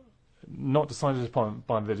upon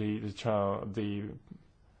by the child, the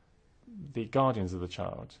guardians of the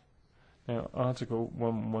child. Now, Article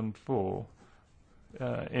 114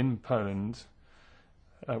 in Poland,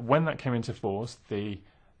 when that came into force, the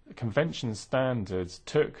convention standards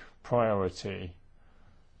took priority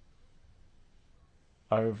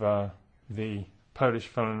over the Polish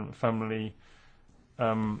family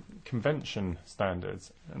convention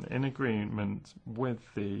standards, and in agreement with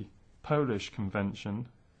the Polish convention,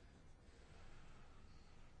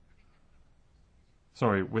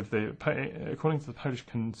 according to the Polish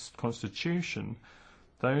constitution,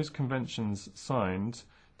 those conventions signed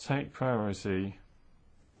take priority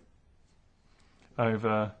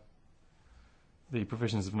over the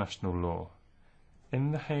provisions of national law.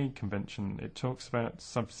 In the Hague Convention, it talks about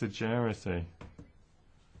subsidiarity,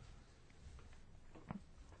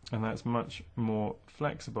 and that's much more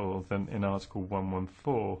flexible than in Article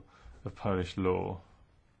 114 of Polish law.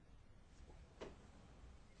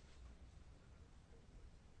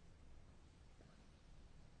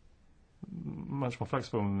 Much more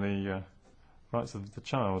flexible than the rights of the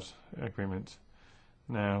child agreement.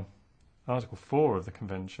 Now, Article 4 of the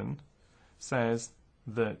Convention says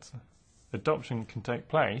that adoption can take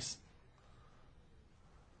place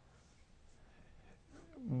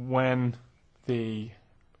when the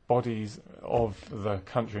bodies of the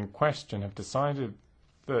country in question have decided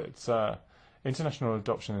that international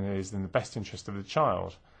adoption is in the best interest of the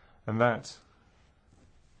child, and that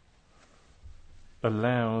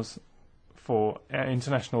allows for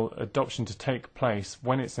international adoption to take place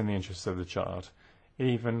when it's in the interest of the child,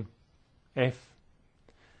 even if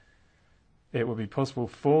it would be possible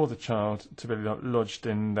for the child to be lodged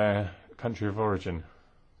in their country of origin.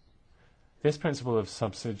 This principle of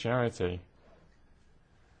subsidiarity,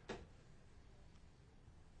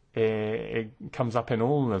 it comes up in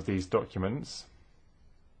all of these documents.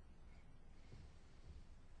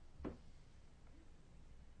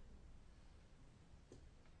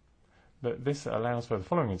 But this allows for the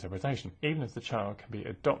following interpretation: even if the child can be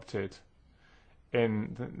adopted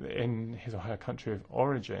in his or her country of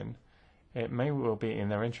origin, it may well be in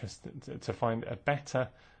their interest to find a better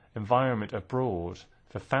environment abroad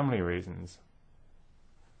for family reasons.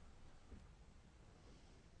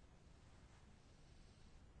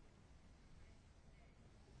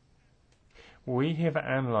 We have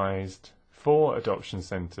analysed 4 adoption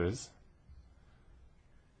centres.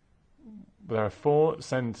 There are 4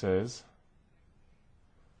 centres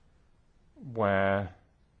where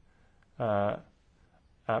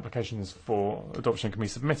applications for adoption can be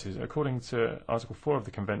submitted. According to Article 4 of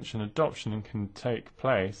the Convention, adoption can take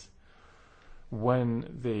place when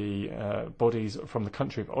the bodies from the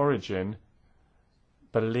country of origin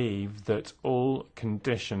believe that all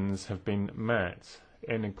conditions have been met.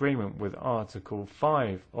 In agreement with Article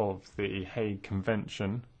 5 of the Hague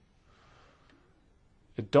Convention,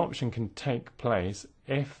 adoption can take place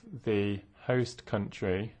if the host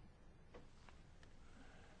country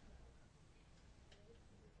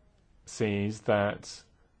sees that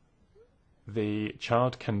the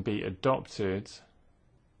child can be adopted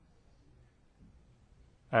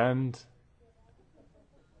and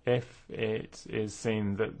if it is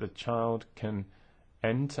seen that the child can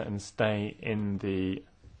enter and stay in the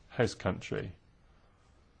host country.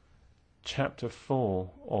 Chapter 4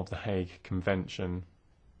 of the Hague Convention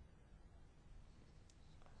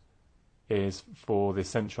is for the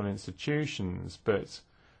central institutions, but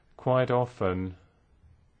quite often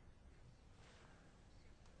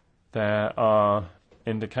there are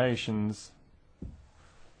indications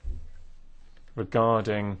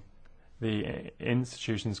regarding the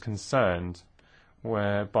institutions concerned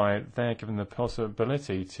whereby they're given the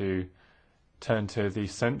possibility to turn to the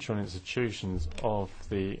central institutions of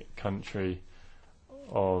the country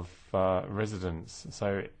of residence.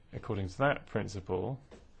 So according to that principle,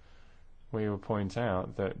 we will point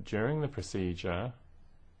out that during the procedure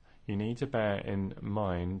you need to bear in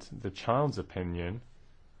mind the child's opinion,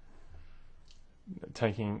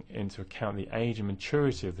 taking into account the age and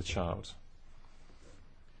maturity of the child.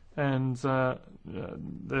 And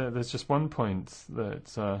there's just one point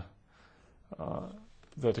that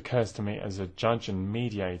that occurs to me as a judge and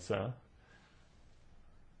mediator.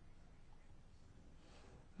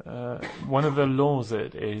 One of the laws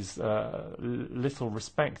that is little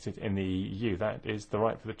respected in the EU, that is the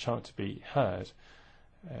right for the child to be heard.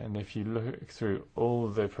 And if you look through all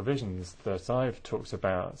the provisions that I've talked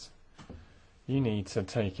about, you need to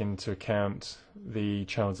take into account the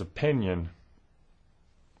child's opinion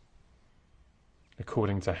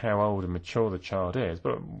according to how old and mature the child is.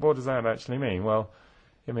 But what does that actually mean? Well,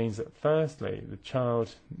 it means that firstly, the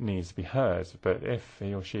child needs to be heard, but if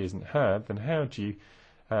he or she isn't heard, then how do you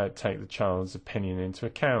take the child's opinion into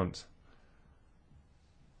account?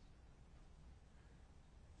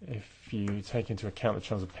 If you take into account the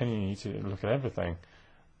child's opinion, you need to look at everything,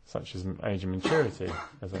 such as age and maturity,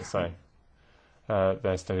 as I say,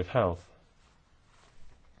 their state of health.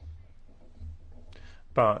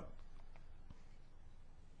 But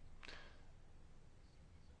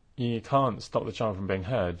you can't stop the child from being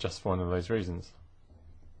heard just for one of those reasons.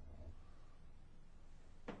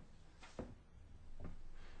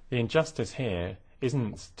 The injustice here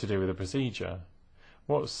isn't to do with the procedure.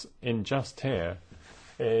 What's unjust here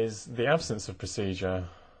is the absence of procedure.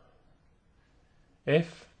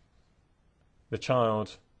 If the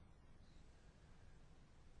child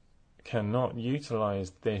cannot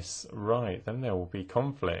utilise this right, then there will be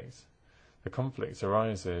conflict. The conflict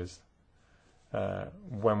arises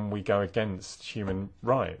when we go against human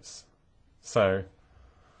rights. So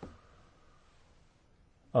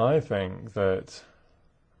I think that,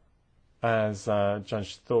 as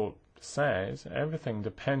Judge Thorpe said, everything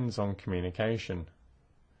depends on communication.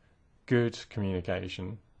 Good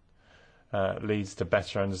communication leads to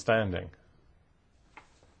better understanding.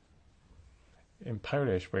 In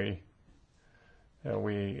Polish, we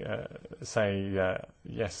say,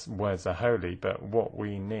 yes, words are holy, but what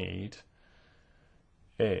we need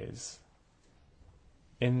is,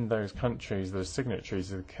 in those countries that are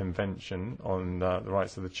signatories of the Convention on the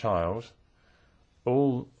Rights of the Child,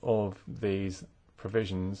 all of these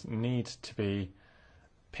provisions need to be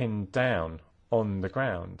pinned down on the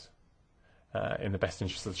ground in the best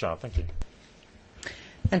interest of the child. Thank you.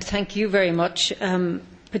 And thank you very much,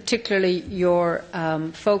 particularly your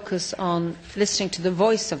focus on listening to the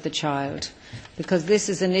voice of the child, because this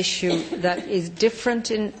is an issue that is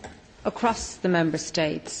different across the member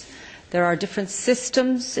states. There are different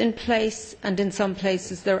systems in place, and in some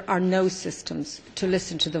places there are no systems to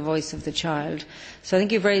listen to the voice of the child. So I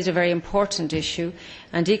think you've raised a very important issue,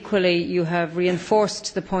 and equally you have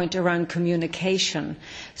reinforced the point around communication.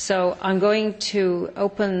 So I'm going to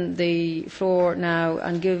open the floor now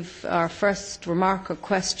and give our first remark or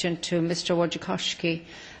question to Mr. Wojciechowski,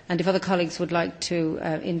 and if other colleagues would like to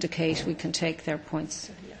indicate, we can take their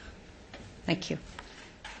points. Thank you.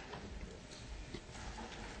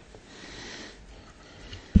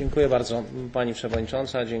 Dziękuję bardzo, Pani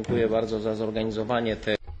Przewodnicząca. Dziękuję bardzo za zorganizowanie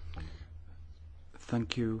tej.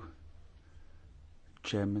 Thank you,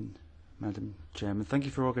 Chairman, Madam Chairman. Thank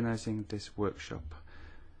you for organising this workshop.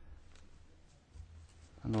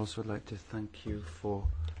 And also I'd like to thank you for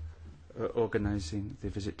organising the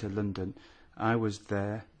visit to London. I was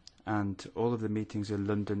there, and all of the meetings in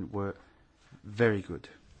London were very good.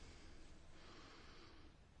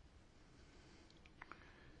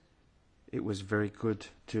 It was very good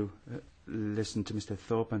to listen to Mr.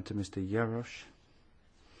 Thorpe and to Mr. Yarosh.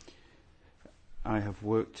 I have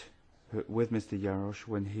worked with Mr. Yarosh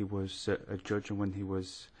when he was a judge and when he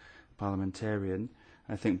was parliamentarian.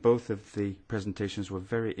 I think both of the presentations were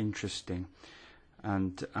very interesting,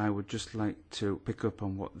 and I would just like to pick up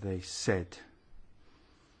on what they said.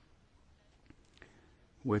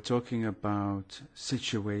 We're talking about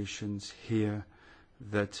situations here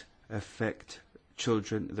that affect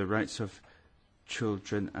children, the rights of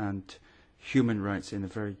children and human rights in a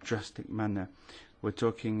very drastic manner. We're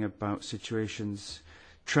talking about situations,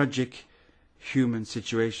 tragic human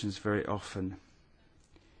situations very often.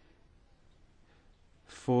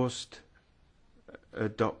 Forced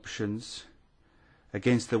adoptions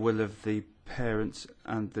against the will of the parents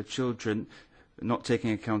and the children, not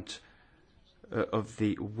taking account of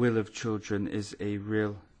the will of children, is a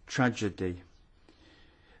real tragedy.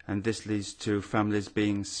 And this leads to families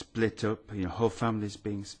being split up, whole families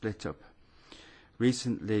being split up.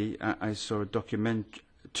 Recently, I saw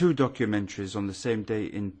two documentaries on the same day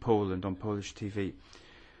in Poland, on Polish TV.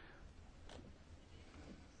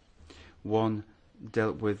 One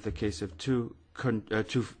dealt with the case of two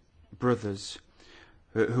brothers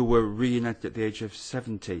who were reunited at the age of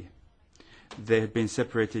 70. They had been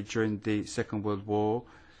separated during the Second World War.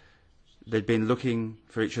 They'd been looking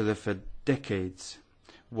for each other for decades.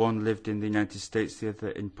 One lived in the United States, the other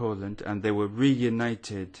in Poland, and they were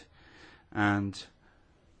reunited, and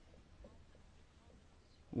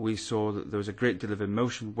we saw that there was a great deal of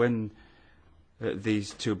emotion when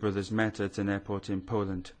these two brothers met at an airport in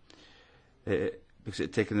Poland, because it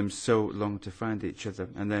had taken them so long to find each other.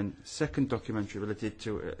 And then second documentary related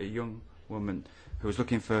to a young woman who was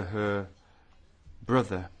looking for her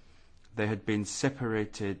brother. They had been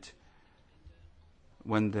separated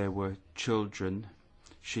when they were children.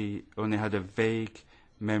 She only had a vague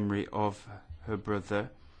memory of her brother,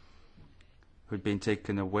 who had been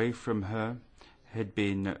taken away from her, had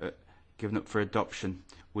been given up for adoption.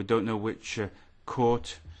 We don't know which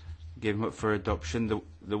court gave him up for adoption.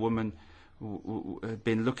 The woman had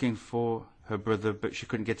been looking for her brother, but she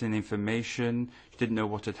couldn't get any information. She didn't know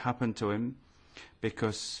what had happened to him,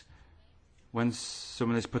 because when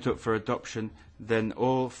someone is put up for adoption, then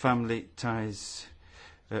all family ties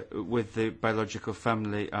with the biological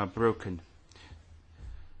family are broken.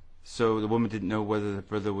 So the woman didn't know whether the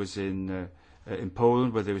brother was in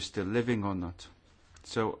Poland, whether he was still living or not.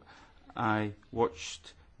 So I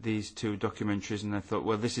watched these two documentaries and I thought,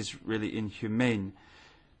 well, this is really inhumane.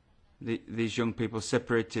 These young people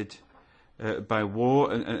separated by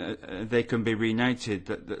war, and they can be reunited.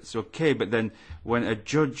 That's okay. But then when a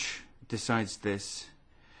judge decides this,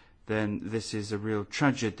 then this is a real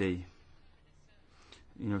tragedy.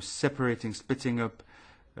 Separating, splitting up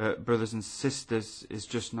brothers and sisters is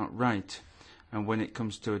just not right. And when it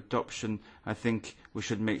comes to adoption, I think we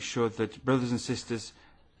should make sure that brothers and sisters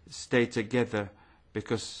stay together,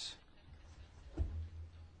 because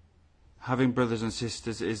having brothers and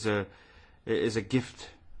sisters is a gift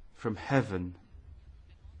from heaven.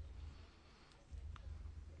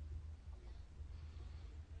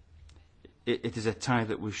 It is a tie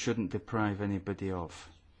that we shouldn't deprive anybody of.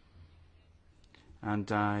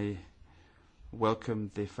 And I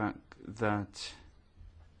welcome the fact that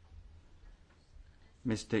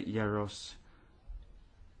Mr. Yaros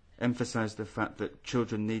emphasised the fact that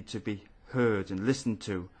children need to be heard and listened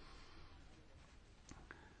to.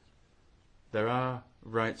 There are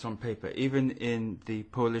rights on paper. Even in the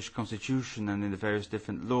Polish constitution and in the various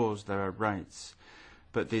different laws there are rights.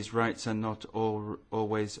 But these rights are not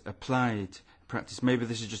always applied in practice. Maybe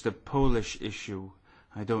this is just a Polish issue.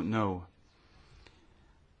 I don't know.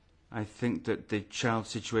 I think that the child's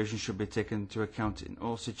situation should be taken into account in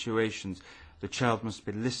all situations. The child must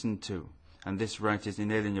be listened to, and this right is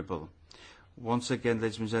inalienable. Once again,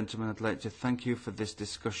 ladies and gentlemen, I'd like to thank you for this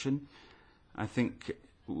discussion. I think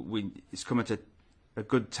it's come at a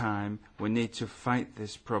good time. We need to fight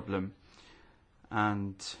this problem,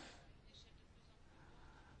 and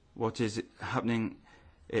what is happening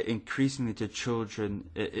increasingly to children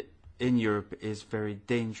in Europe is very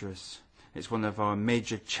dangerous. It's one of our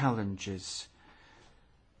major challenges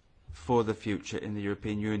for the future in the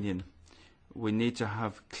European Union. We need to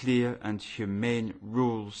have clear and humane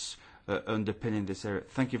rules underpinning this area.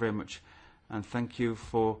 Thank you very much, and thank you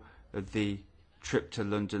for the trip to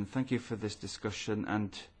London. Thank you for this discussion,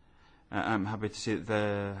 and I'm happy to see that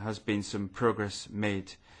there has been some progress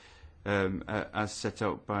made as set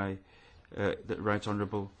out by the Right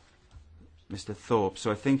Honourable Mr. Thorpe.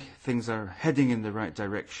 So I think things are heading in the right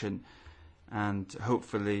direction, and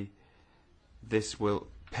hopefully this will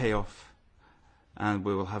pay off and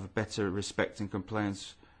we will have better respect and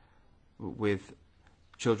compliance with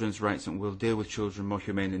children's rights, and we'll deal with children more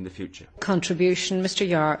humanely in the future. Contribution. Mr.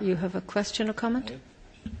 Yar, you have a question or comment?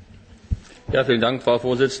 Ja, vielen Dank, Frau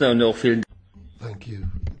Vorsitzende, und auch vielen Thank you,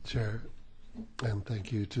 Chair, and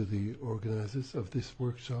thank you to the organisers of this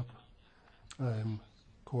workshop. I'm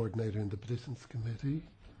coordinator in the Petitions Committee,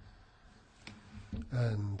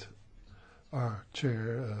 and our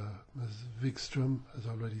chair, Ms. Wikström, has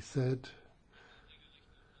already said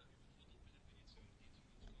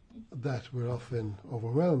that we're often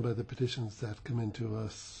overwhelmed by the petitions that come into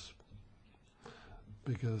us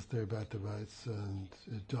because they're about the rights and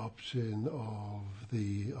adoption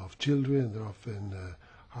of children. They're often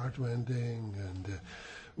heartrending, and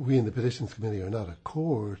we in the Petitions Committee are not a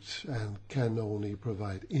court and can only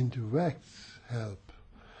provide indirect help,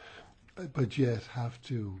 but yet have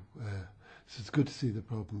to. So it's good to see the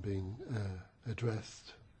problem being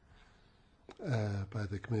addressed by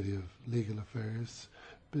the Committee of Legal Affairs,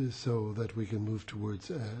 so that we can move towards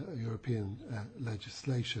European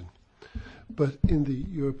legislation. But in the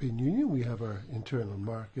European Union, we have our internal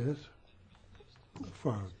market,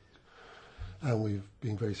 and we've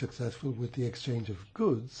been very successful with the exchange of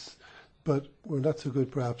goods, but we're not so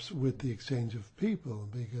good perhaps with the exchange of people,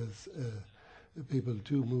 because people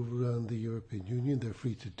do move around the European Union. They're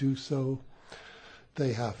free to do so.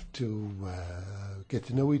 They have to get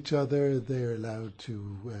to know each other. They're allowed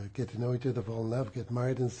to get to know each other, fall in love, get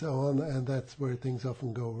married, and so on. And that's where things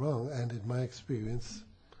often go wrong. And in my experience,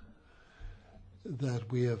 that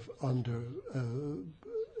we have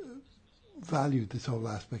valued this whole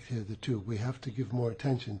aspect here, the two. We have to give more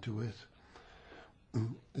attention to it.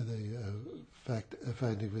 The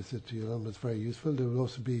finding visit to London was very useful. There will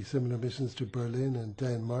also be similar missions to Berlin and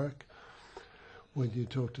Denmark. When you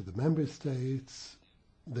talk to the member states,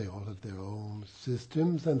 they all have their own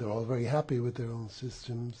systems, and they're all very happy with their own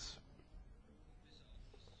systems.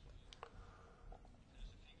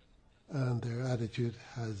 And their attitude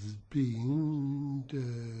has been,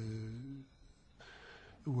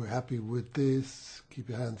 we're happy with this, keep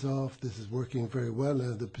your hands off, this is working very well.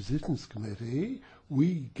 And the Petitions Committee,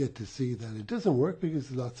 we get to see that it doesn't work because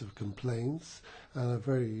there's lots of complaints, and I'm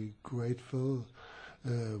very grateful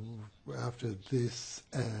after this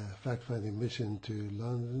fact-finding mission to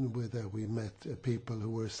London, where we met people who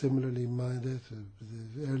were similarly minded.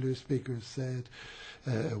 The earlier speakers said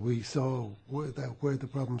we saw where the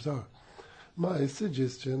problems are. My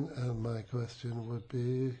suggestion and my question would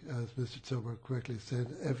be, as Mr. Zober correctly said,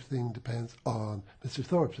 everything depends on, Mr.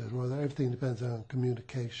 Thorpe said, rather, everything depends on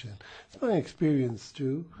communication. It's my experience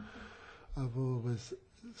too. I've always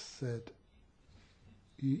said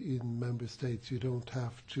in member states you don't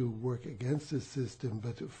have to work against the system,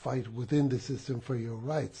 but to fight within the system for your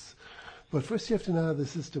rights. But first you have to know how the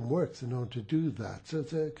system works in order to do that. So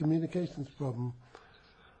it's a communications problem,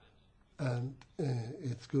 and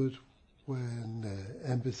it's good when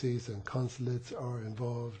embassies and consulates are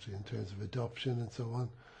involved in terms of adoption and so on,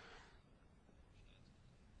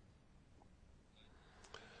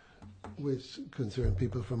 which concern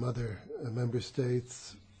people from other member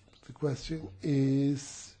states. The question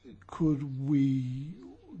is, could we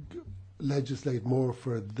legislate more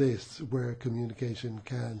for this, where communication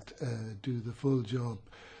can't do the full job?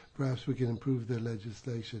 Perhaps we can improve the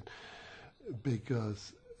legislation,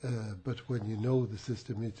 because but when you know the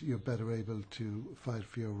system, you're better able to fight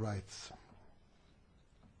for your rights.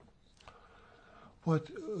 What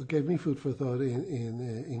gave me food for thought in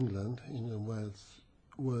England and Wales,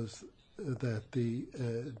 was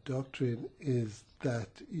doctrine is that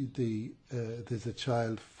there's a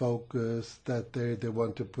child focus, that they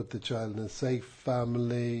want to put the child in a safe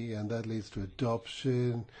family, and that leads to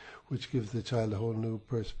adoption, which gives the child a whole new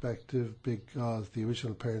perspective because the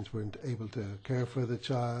original parents weren't able to care for the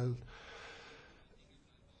child.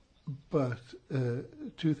 But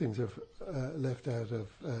two things are left out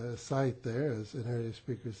of sight there, as an earlier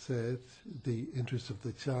speaker said: the interest of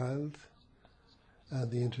the child. And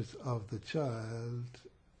the interest of the child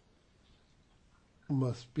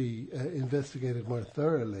must be investigated more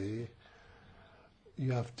thoroughly.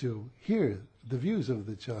 You have to hear the views of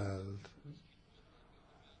the child.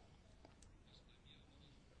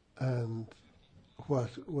 And what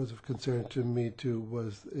was of concern to me too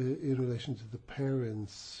was in relation to the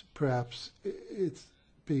parents. Perhaps it's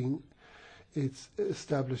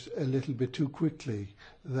established a little bit too quickly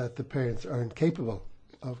that the parents aren't capable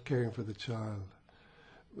of caring for the child.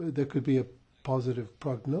 There could be a positive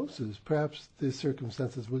prognosis. Perhaps the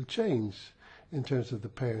circumstances will change in terms of the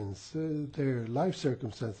parents. Their life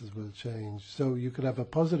circumstances will change. So you could have a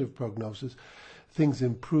positive prognosis. Things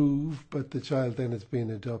improve, but the child then is being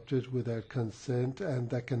adopted without consent, and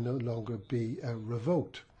that can no longer be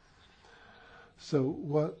revoked. So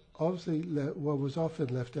what was often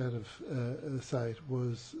left out of sight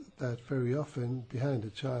was that very often behind a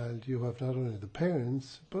child you have not only the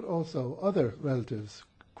parents, but also other relatives,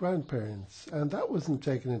 grandparents, and that wasn't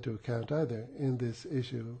taken into account either in this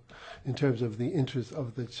issue in terms of the interests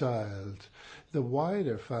of the child. The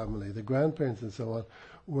wider family, the grandparents and so on,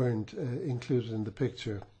 weren't included in the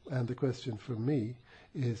picture, and the question for me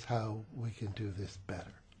is how we can do this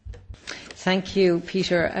better. Thank you,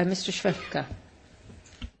 Peter. Mr. Schwefka.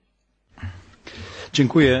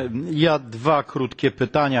 Dziękuję. Ja dwa krótkie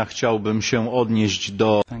pytania chciałbym się odnieść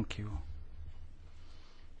do. Thank you.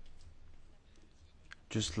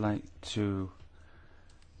 Just like to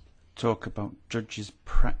talk about judges'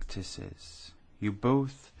 practices. You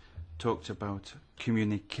both talked about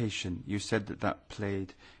communication. You said that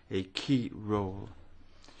played a key role.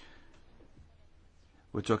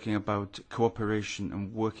 We're talking about cooperation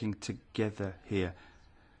and working together here.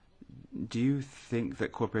 Do you think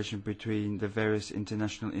that cooperation between the various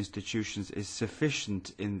international institutions is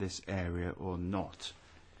sufficient in this area or not?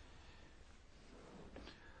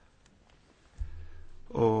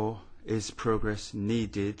 Or is progress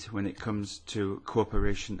needed when it comes to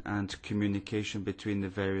cooperation and communication between the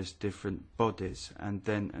various different bodies? And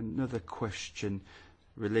then another question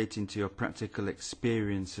relating to your practical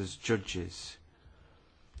experience as judges.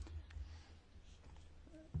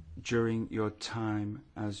 During your time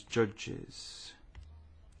as judges,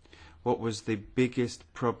 what was the biggest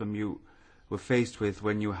problem you were faced with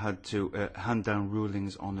when you had to hand down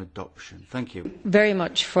rulings on adoption? Thank you. Very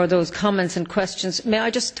much for those comments and questions. May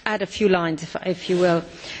I just add a few lines, if you will?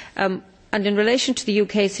 And in relation to the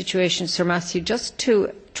UK situation, Sir Matthew, just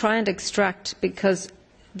to try and extract, because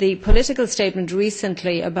the political statement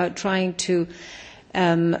recently about trying to,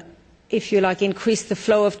 if you like, increase the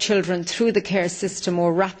flow of children through the care system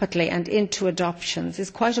more rapidly and into adoptions is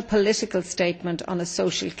quite a political statement on a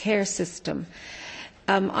social care system.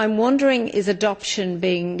 I'm wondering, is adoption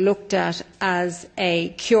being looked at as a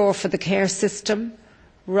cure for the care system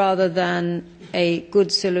rather than a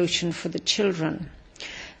good solution for the children?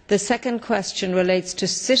 The second question relates to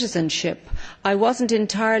citizenship. I wasn't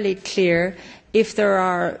entirely clear if there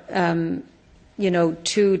are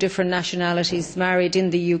two different nationalities married in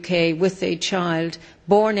the UK with a child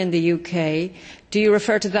born in the UK. Do you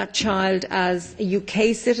refer to that child as a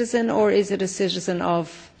UK citizen, or is it a citizen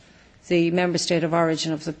of the member state of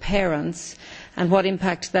origin of the parents, and what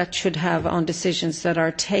impact that should have on decisions that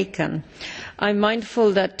are taken? I'm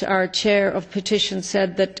mindful that our chair of petitions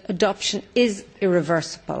said that adoption is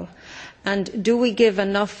irreversible, and do we give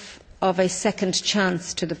enough of a second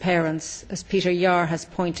chance to the parents, as Peter Jahr has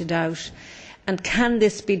pointed out, and can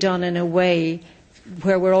this be done in a way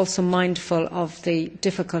where we're also mindful of the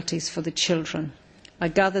difficulties for the children? I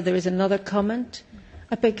gather there is another comment.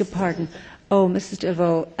 I beg your pardon. Oh, Mrs.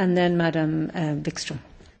 Deveau, and then Madame Wikström.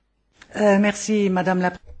 Merci, Madame la.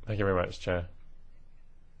 Thank you very much, Chair.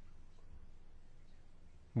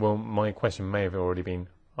 Well, my question may have already been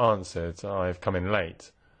answered. I've come in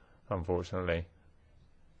late, unfortunately.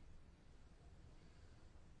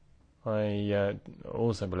 I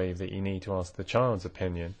also believe that you need to ask the child's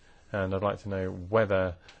opinion, and I'd like to know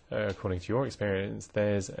whether, according to your experience,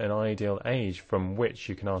 there's an ideal age from which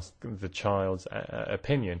you can ask the child's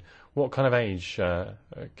opinion. What kind of age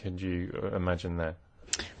could you imagine there?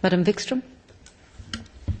 Madam Wikström.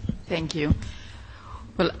 Thank you.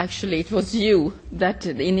 Well, actually, it was you that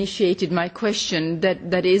initiated my question.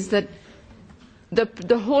 That is that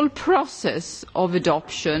the whole process of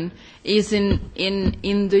adoption is in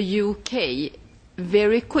the UK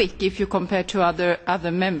very quick if you compare to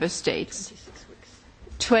other member states.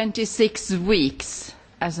 26 weeks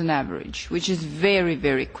as an average, which is very,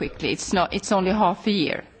 very quickly. It's only half a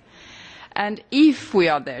year. And if we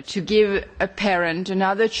are there to give a parent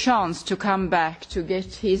another chance to come back to get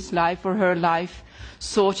his life or her life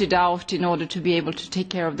sorted out in order to be able to take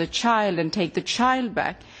care of the child and take the child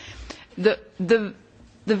back, the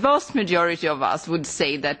vast majority of us would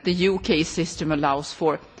say that the UK system allows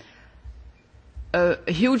for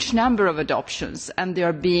a huge number of adoptions, and they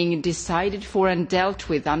are being decided for and dealt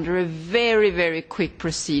with under a very, very quick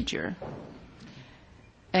procedure.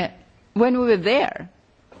 When we were there,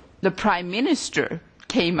 the Prime Minister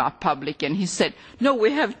came up public and he said, no,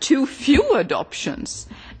 we have too few adoptions,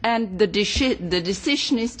 and the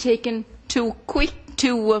decision is taken too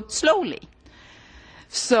slowly.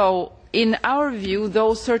 So in our view,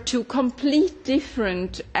 those are two complete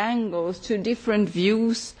different angles, two different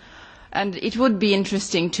views, and it would be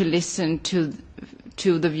interesting to listen to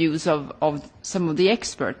the views of some of the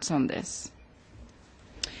experts on this.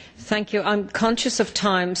 Thank you. I'm conscious of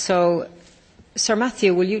time, so Sir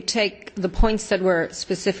Matthew, will you take the points that were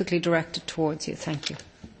specifically directed towards you? Thank you.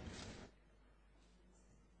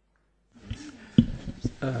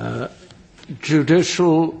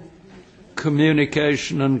 Judicial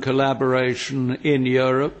communication and collaboration in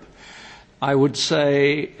Europe, I would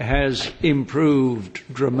say, has improved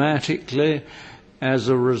dramatically as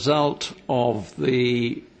a result of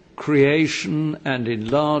the creation and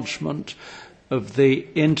enlargement of the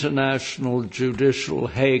International Judicial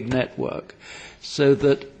Hague Network, so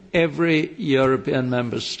that every European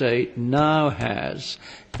member state now has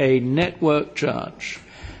a network judge,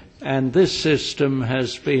 and this system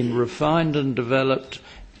has been refined and developed.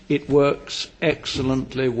 It works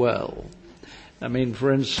excellently well. I mean,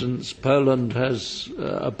 for instance, Poland has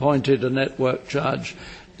appointed a network judge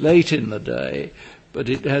late in the day, but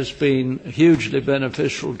it has been hugely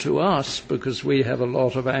beneficial to us because we have a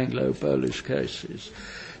lot of Anglo-Polish cases.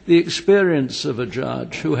 The experience of a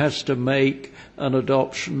judge who has to make an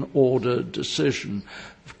adoption order decision,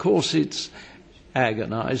 of course it's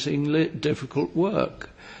agonizingly difficult work,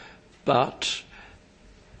 but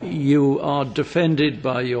you are defended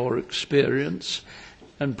by your experience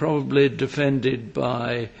and probably defended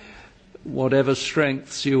by whatever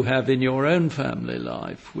strengths you have in your own family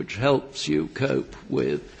life, which helps you cope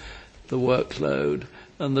with the workload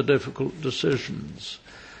and the difficult decisions.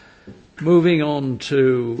 Moving on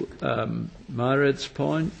to Myred's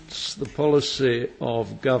points, the policy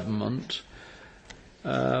of government,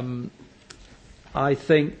 I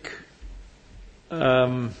think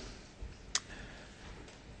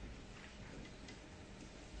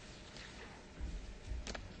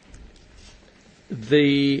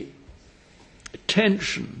the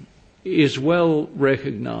tension is well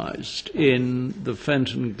recognised in the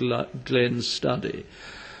Fenton Glen study.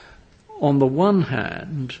 On the one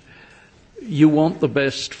hand, you want the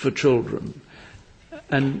best for children,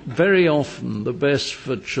 and very often the best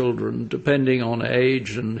for children, depending on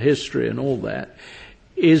age and history and all that,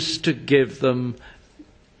 is to give them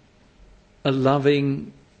a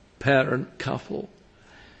loving parent couple.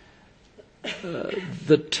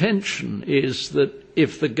 The tension is that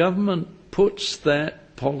if the government puts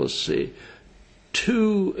that policy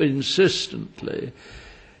too insistently,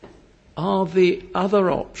 are the other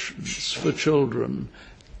options for children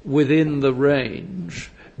within the range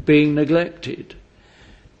being neglected?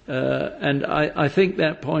 And I think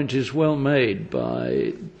that point is well made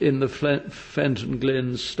in the Fenton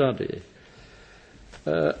Glen study.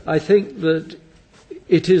 I think that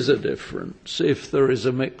it is a difference if there is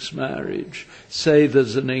a mixed marriage. Say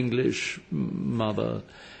there's an English mother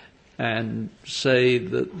and say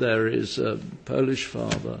that there is a Polish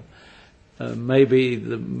father. Maybe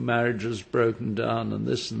the marriage has broken down and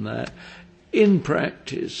this and that. In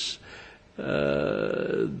practice,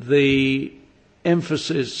 the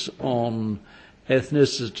emphasis on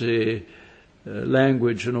ethnicity,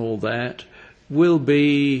 language and all that will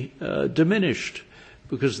be diminished,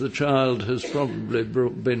 because the child has probably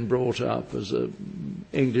been brought up as an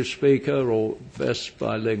English speaker or best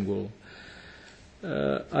bilingual.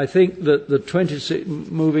 I think that the 26,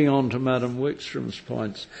 moving on to Madam Wickstrom's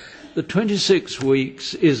points, the 26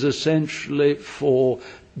 weeks is essentially for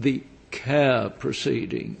the care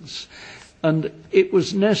proceedings, and it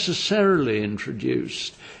was necessarily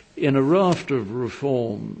introduced in a raft of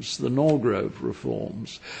reforms, the Norgrove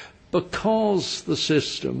reforms, because the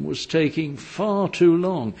system was taking far too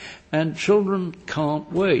long, and children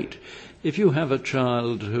can't wait. if you have a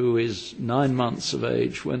child who is 9 months of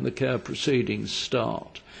age when the care proceedings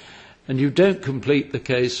start, and you don't complete the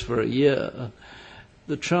case for a year,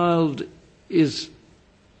 the child is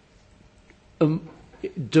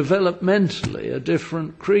developmentally a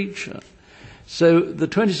different creature. So the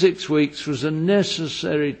 26 weeks was a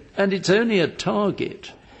necessary, and it's only a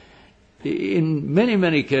target. In many,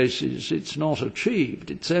 many cases, it's not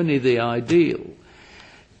achieved. It's only the ideal.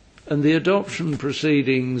 And the adoption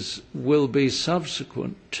proceedings will be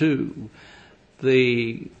subsequent to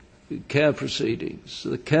the care proceedings.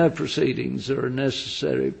 The care proceedings are a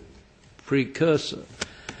necessary precursor.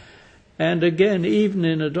 And again, even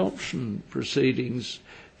in adoption proceedings,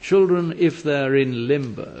 children, if they're in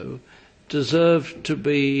limbo, deserve to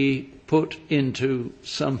be put into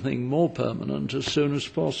something more permanent as soon as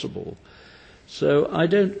possible. So I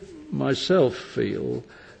don't myself feel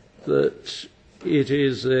that it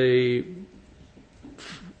is a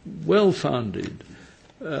well-founded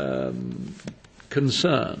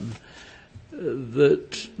concern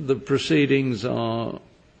that the proceedings are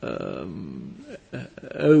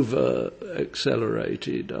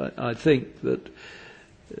over-accelerated. I think that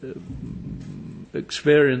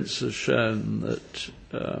experience has shown that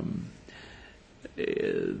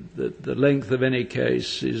the length of any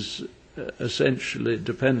case is essentially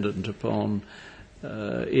dependent upon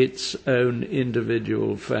its own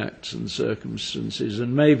individual facts and circumstances,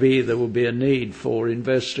 and maybe there will be a need for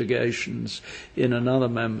investigations in another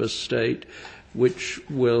member state which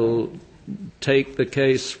will take the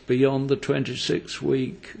case beyond the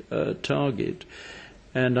 26-week target.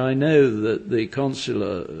 And I know that the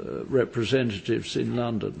consular representatives in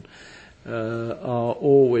London are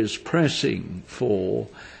always pressing for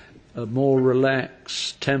a more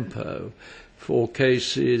relaxed tempo for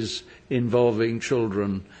cases involving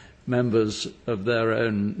children, members of their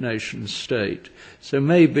own nation state. So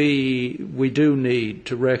maybe we do need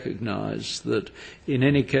to recognise that in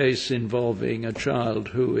any case involving a child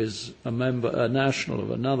who is a national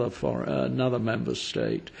of another member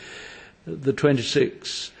state, the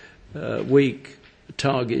 26-week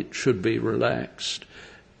target should be relaxed,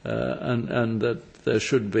 and that there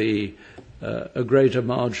should be a greater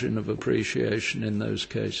margin of appreciation in those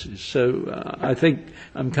cases. So I think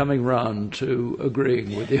I'm coming round to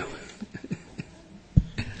agreeing with you.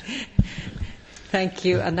 Thank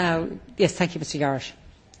you. And now, yes, thank you, Mr. Yarish.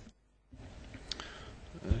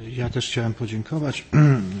 Ja też chciałem podziękować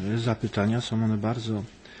za pytania. Są one bardzo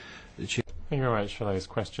ciekawe. Thank you very much for those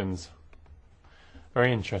questions.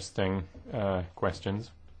 Very interesting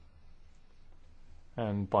questions.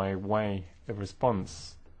 And by way of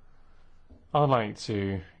response, I'd like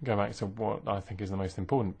to go back to what I think is the most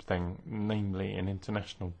important thing, namely an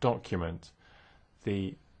international document,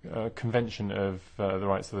 the Convention of the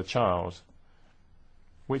Rights of the Child,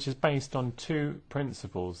 which is based on two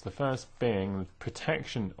principles. The first being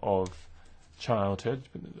protection of childhood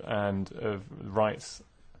and of rights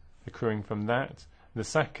accruing from that. The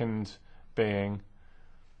second being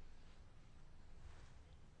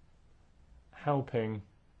helping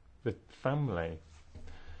the family,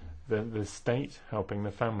 the state helping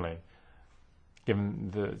the family, given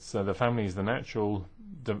that so the family is the natural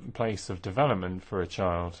place of development for a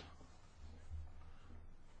child.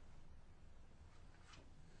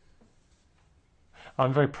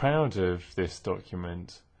 I'm very proud of this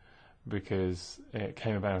document because it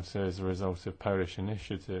came about as a result of Polish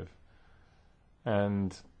initiative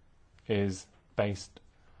and is based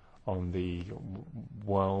on the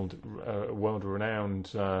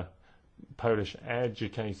world-renowned Polish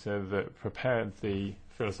educator that prepared the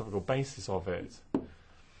philosophical basis of it.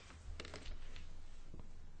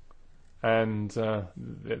 And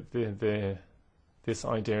this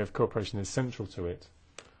idea of cooperation is central to it.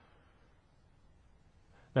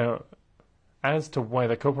 Now, as to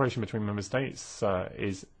whether cooperation between member states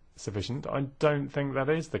is sufficient, I don't think that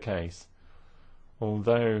is the case.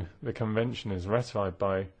 Although the convention is ratified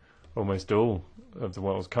by almost all of the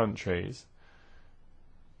world's countries,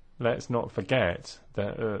 let's not forget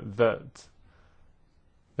that that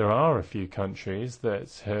there are a few countries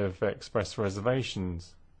that have expressed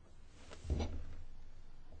reservations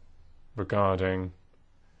regarding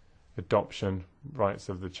adoption, rights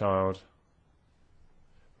of the child,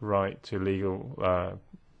 right to legal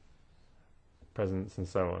presence, and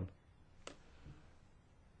so on.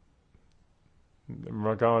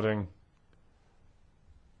 Regarding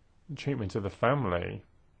treatment of the family,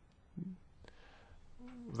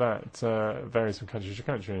 that varies from country to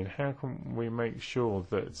country. And how can we make sure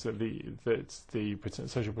that the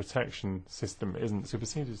social protection system isn't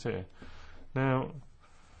superseded here? Now,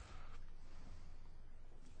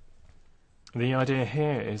 The idea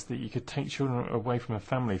here is that you could take children away from a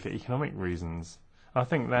family for economic reasons. I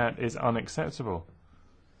think that is unacceptable.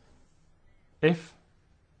 If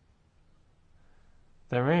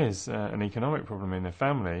there is an economic problem in a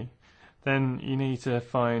family, then you need to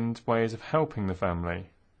find ways of helping the family.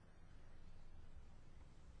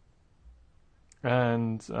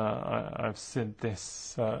 And I've said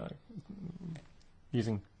this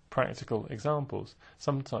using practical examples.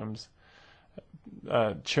 Sometimes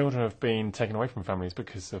children have been taken away from families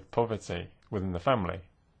because of poverty within the family,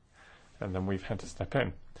 and then we've had to step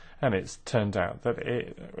in. And it's turned out that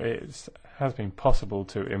it has been possible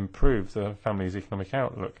to improve the family's economic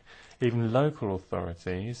outlook. Even local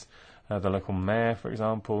authorities, the local mayor, for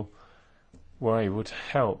example, were able to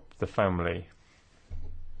help the family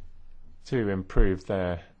to improve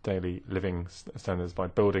their daily living standards by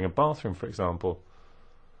building a bathroom, for example.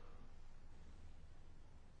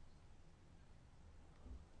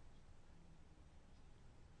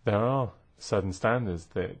 There are certain standards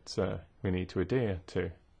that we need to adhere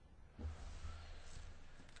to.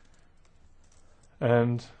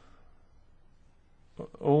 And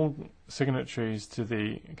all signatories to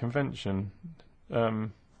the convention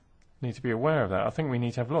need to be aware of that. I think we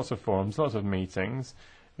need to have lots of forums, lots of meetings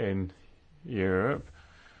in Europe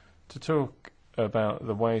to talk about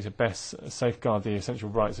the way to best safeguard the essential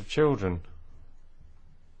rights of children.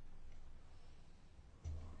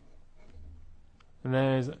 And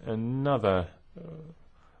there's another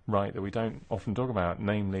right that we don't often talk about,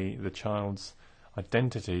 namely the child's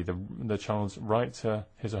identity, the child's right to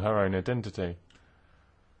his or her own identity.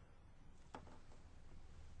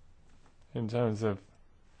 In terms of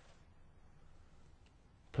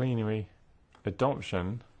plenary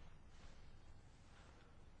adoption,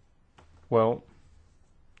 well,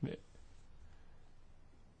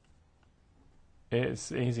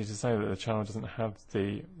 it's easy to say that the child doesn't have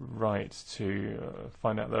the right to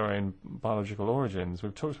find out their own biological origins.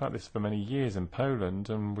 We've talked about this for many years in Poland,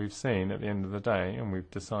 and we've seen at the end of the day, and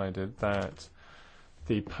we've decided that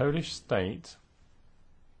the Polish state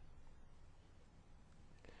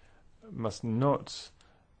must not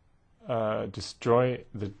destroy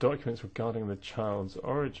the documents regarding the child's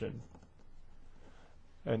origin.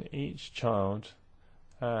 And each child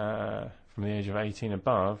from the age of 18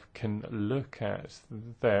 above can look at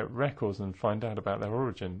their records and find out about their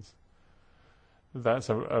origins. That's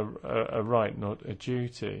a right, not a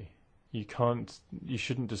duty. You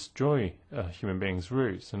shouldn't destroy a human being's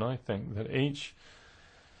roots, and I think that each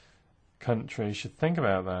country should think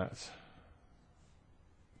about that.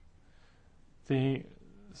 The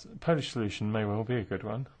Polish solution may well be a good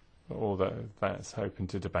one, although that's open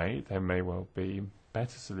to debate. There may well be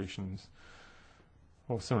better solutions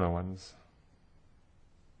or similar ones.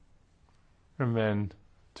 And then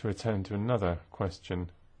to return to another question,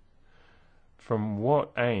 from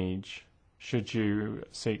what age should you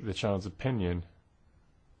seek the child's opinion?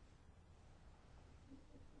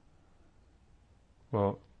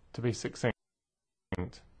 Well, to be succinct,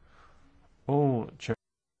 all children,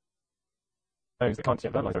 those that can't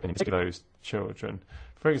yet verbalize their opinion, particularly those children.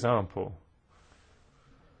 For example,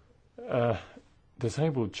 a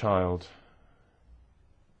disabled child.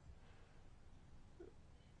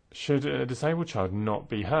 Should a disabled child not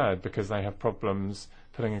be heard because they have problems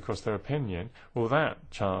putting across their opinion? Well, that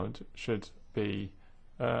child should be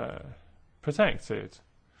protected.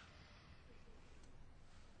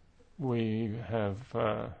 We have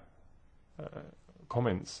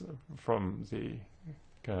comments from the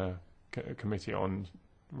Committee on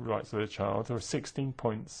Rights of the Child. There are 16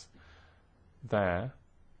 points there.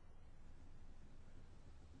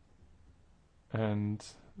 And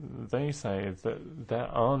they say that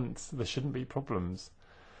there shouldn't be problems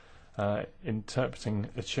interpreting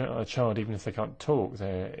a child even if they can't talk.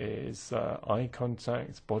 There is eye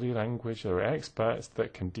contact, body language. There are experts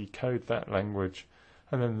that can decode that language.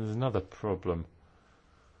 And then there's another problem.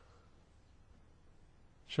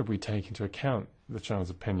 Should we take into account the child's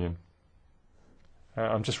opinion?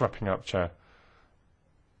 I'm just wrapping up, Chair.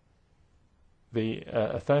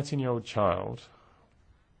 A 13-year-old child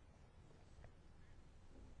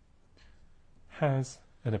has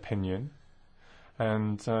an opinion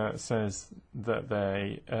and says that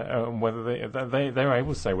they're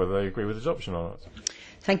able to say whether they agree with adoption or not.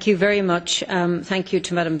 Thank you very much. Thank you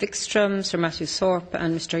to Madam Wikström, Sir Matthew Thorpe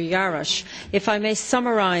and Mr Jarosz. If I may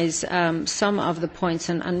summarise some of the points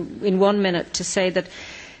and in 1 minute to say that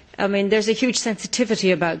there's a huge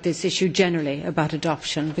sensitivity about this issue generally, about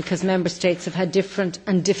adoption, because Member States have had different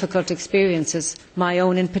and difficult experiences, my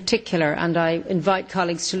own in particular, and I invite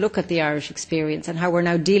colleagues to look at the Irish experience and how we're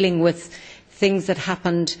now dealing with things that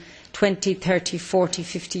happened 20, 30, 40,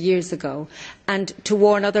 50 years ago, and to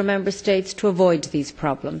warn other Member States to avoid these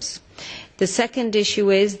problems. The second issue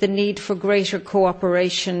is the need for greater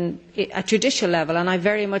cooperation at judicial level, and I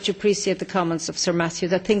very much appreciate the comments of Sir Matthew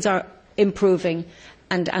that things are improving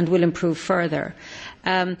and will improve further.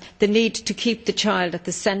 The need to keep the child at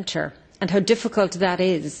the centre and how difficult that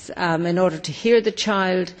is in order to hear the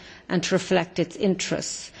child and to reflect its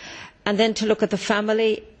interests. And then to look at the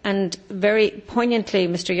family and very poignantly,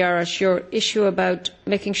 Mr Yarosh, your issue about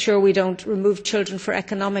making sure we do not remove children for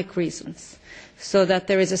economic reasons, so that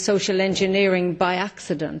there is a social engineering by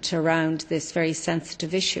accident around this very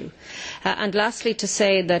sensitive issue. And lastly, to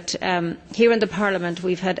say that here in the Parliament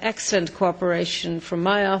we have had excellent cooperation from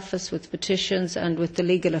my office with petitions and with the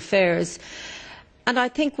legal affairs, and I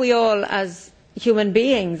think we all as human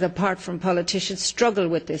beings, apart from politicians, struggle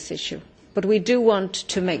with this issue. But we do want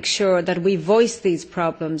to make sure that we voice these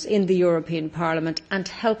problems in the European Parliament and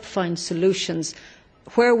help find solutions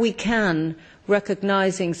where we can,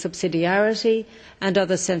 recognising subsidiarity and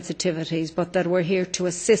other sensitivities, but that we are here to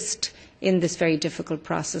assist in this very difficult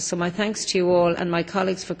process. So my thanks to you all and my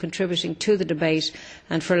colleagues for contributing to the debate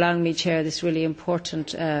and for allowing me to chair this really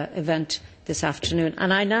important event this afternoon.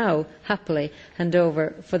 And I now happily hand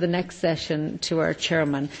over for the next session to our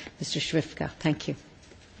chairman, Mr Schwifka. Thank you.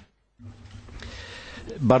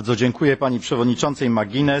 Bardzo dziękuję pani przewodniczącej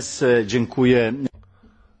McGuinness. Dziękuję.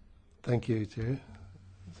 Thank you, Chair.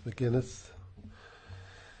 Ms. McGuinness.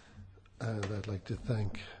 And I'd like to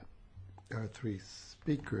thank our three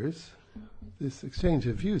speakers. This exchange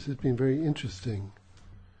of views has been very interesting.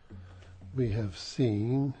 We have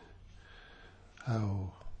seen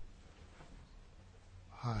how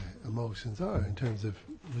high emotions are in terms of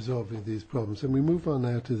resolving these problems. And we move on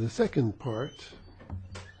now to the second part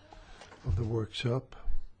of the workshop.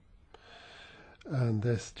 And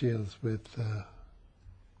this deals with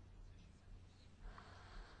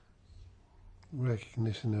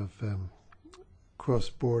recognition of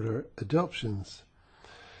cross-border adoptions.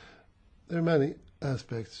 There are many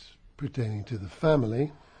aspects pertaining to the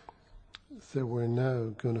family, so we're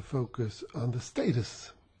now going to focus on the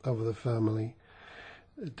status of the family,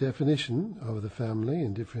 definition of the family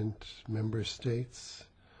in different member states,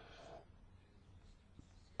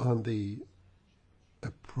 on the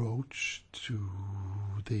approach to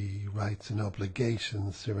the rights and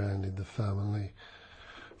obligations surrounding the family.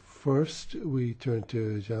 First, we turn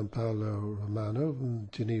to Gianpaolo Romano from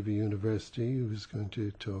Geneva University, who is going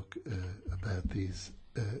to talk about these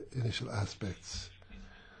initial aspects.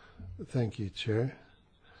 Thank you, Chair.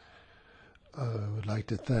 I would like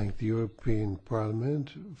to thank the European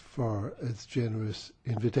Parliament for its generous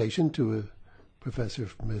invitation to a professor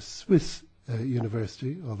from a Swiss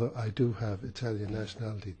university, although I do have Italian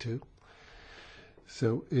nationality too.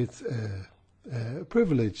 So it's a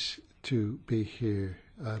privilege to be here.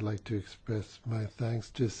 I'd like to express my thanks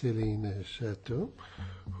to Céline Chateau,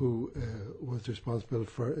 who was responsible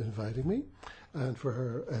for inviting me, and for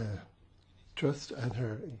her trust and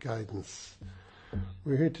her guidance.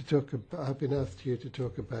 We're here to talk about, I've been asked here to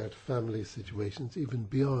talk about family situations, even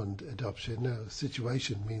beyond adoption. Now,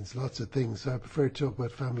 situation means lots of things, so I prefer to talk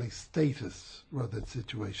about family status rather than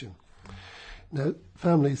situation. Now,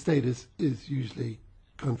 family status is usually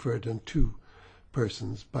conferred on two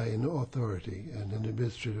persons by an authority, an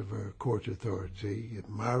administrative or court authority,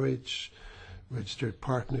 marriage, registered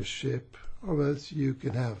partnership, or else you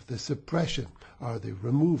can have the suppression or the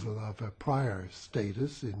removal of a prior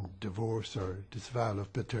status in divorce or disavowal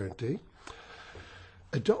of paternity.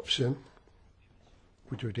 Adoption,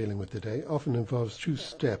 which we're dealing with today, often involves two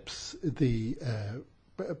steps. The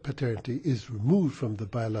paternity is removed from the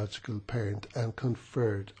biological parent and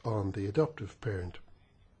conferred on the adoptive parent.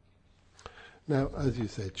 Now, as you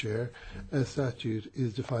say, Chair, a statute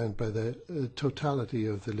is defined by the totality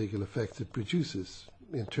of the legal effects it produces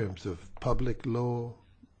in terms of public law,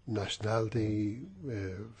 nationality,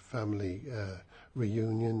 family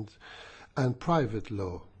reunions, and private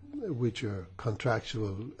law, which are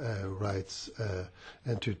contractual rights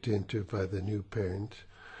entered into by the new parent,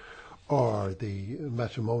 or the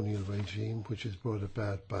matrimonial regime, which is brought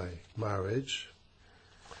about by marriage,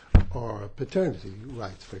 or paternity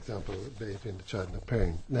rights, for example, between the child and the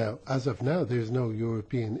parent. Now, as of now, there is no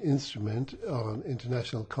European instrument on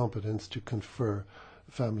international competence to confer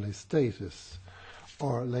family status,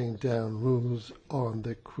 or laying down rules on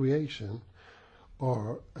the creation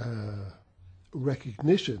or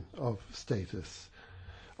recognition of status.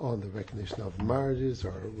 on the recognition of marriages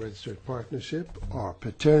or registered partnership, or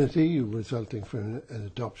paternity resulting from an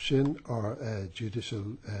adoption, or judicial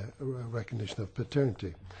recognition of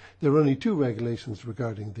paternity. There are only two regulations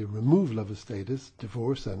regarding the removal of a status,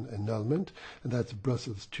 divorce and annulment, and that's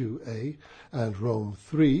Brussels 2A and Rome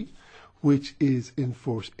 3, which is in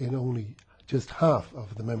force in only just half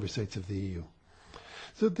of the member states of the EU.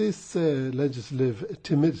 So this legislative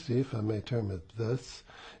timidity, if I may term it thus,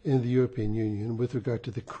 in the European Union with regard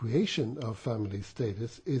to the creation of family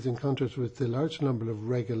status is in contrast with the large number of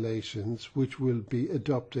regulations which will be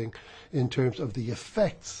adopting in terms of the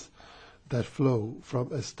effects that flow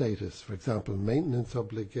from a status. For example, maintenance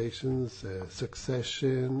obligations,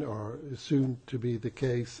 succession, or soon to be the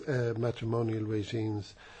case, matrimonial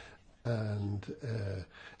regimes, and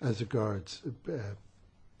as regards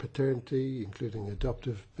paternity, including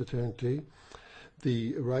adoptive paternity.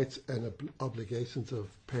 The rights and obligations of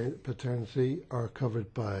paternity are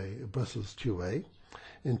covered by Brussels 2A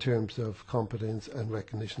in terms of competence and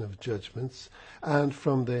recognition of judgments, and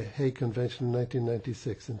from the Hague Convention in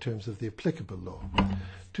 1996 in terms of the applicable law.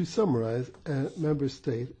 To summarize, a member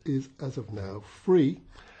state is, as of now, free,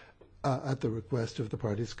 at the request of the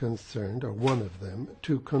parties concerned, or one of them,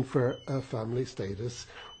 to confer a family status,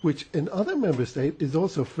 which another member state is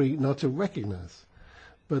also free not to recognize.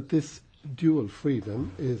 But this dual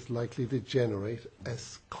freedom is likely to generate a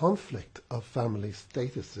conflict of family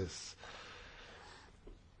statuses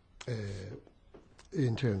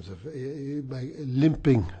in terms of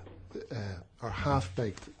limping or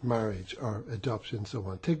half-baked marriage or adoption and so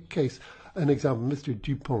on. Take case, an example, Mr.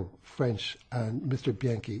 Dupont, French, and Mr.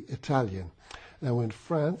 Bianchi, Italian. Now in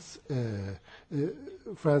France,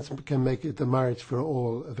 France can make it the marriage for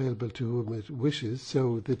all available to whom it wishes,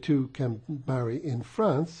 so the two can marry in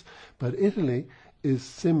France, but Italy is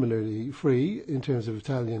similarly free in terms of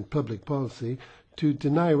Italian public policy to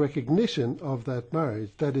deny recognition of that marriage,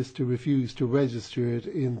 that is to refuse to register it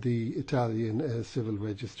in the Italian civil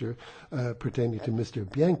register pertaining to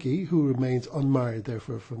Mr. Bianchi, who remains unmarried,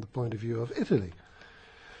 therefore, from the point of view of Italy.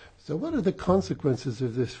 So what are the consequences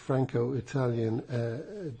of this Franco-Italian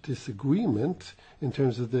disagreement in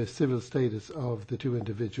terms of the civil status of the two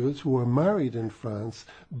individuals who are married in France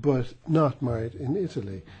but not married in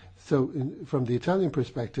Italy? So from the Italian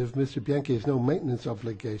perspective, Mr. Bianchi has no maintenance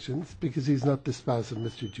obligations because he's not the spouse of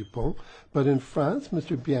Mr. Dupont. But in France,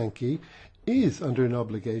 Mr. Bianchi is under an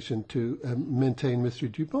obligation to maintain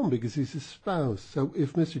Mr. Dupont because he's his spouse. So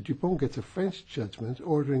if Mr. Dupont gets a French judgment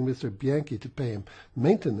ordering Mr. Bianchi to pay him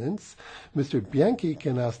maintenance, Mr. Bianchi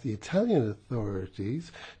can ask the Italian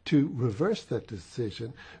authorities to reverse that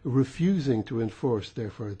decision, refusing to enforce,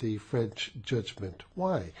 therefore, the French judgment.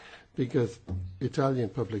 Why? Because Italian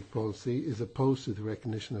public policy is opposed to the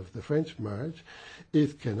recognition of the French marriage.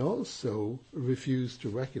 It can also refuse to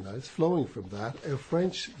recognize, flowing from that, a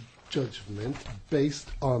French judgment based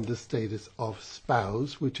on the status of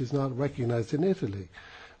spouse, which is not recognized in Italy.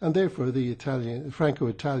 And therefore the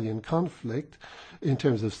Franco-Italian conflict in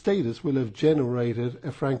terms of status will have generated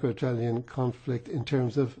a Franco-Italian conflict in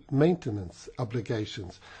terms of maintenance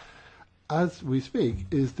obligations. As we speak,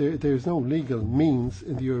 there's no legal means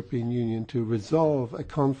in the European Union to resolve a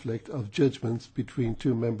conflict of judgments between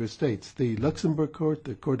two member states. The Luxembourg Court,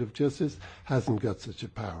 the Court of Justice, hasn't got such a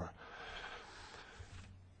power.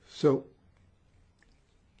 So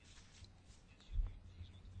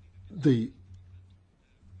the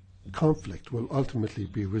conflict will ultimately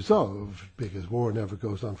be resolved because war never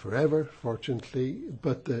goes on forever, fortunately,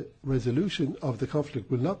 but the resolution of the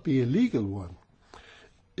conflict will not be a legal one.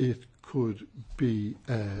 It could be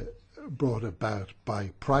brought about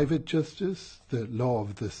by private justice, the law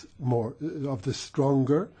of the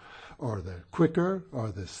stronger, or the quicker,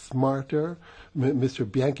 or the smarter.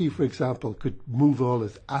 Mr. Bianchi, for example, could move all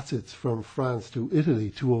his assets from France to Italy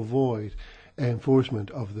to avoid enforcement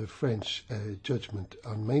of the French judgment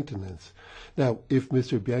on maintenance. Now, if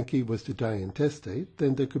Mr. Bianchi was to die intestate,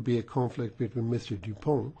 then there could be a conflict between Mr.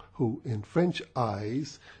 Dupont, who in French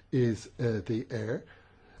eyes is the heir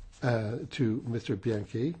to Mr.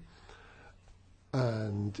 Bianchi,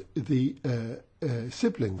 and the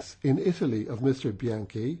siblings in Italy of Mr.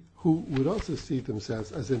 Bianchi, who would also see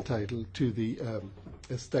themselves as entitled to the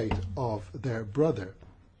estate of their brother,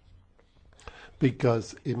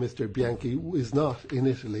 because Mr. Bianchi is not in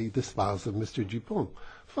Italy the spouse of Mr. Dupont.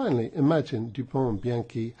 Finally, imagine Dupont and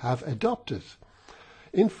Bianchi have adopted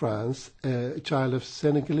in France a child of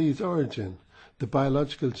Senegalese origin, the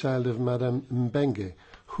biological child of Madame Mbengue,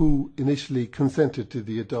 who initially consented to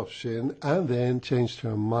the adoption and then changed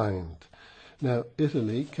her mind. Now,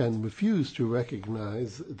 Italy can refuse to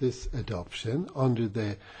recognize this adoption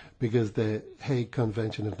because the Hague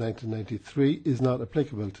Convention of 1993 is not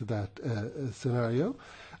applicable to that scenario.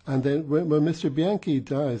 And then when Mr. Bianchi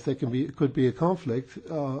dies, there could be a conflict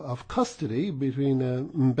of custody between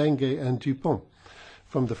Mbengue and Dupont.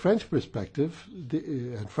 From the French perspective,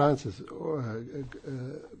 and France has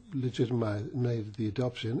legitimated the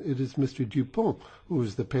adoption, it is Mr. Dupont who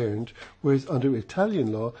is the parent, whereas under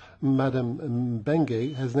Italian law, Madame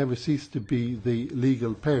Mbengue has never ceased to be the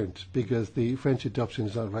legal parent because the French adoption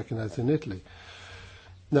is not recognized in Italy.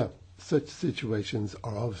 Now, such situations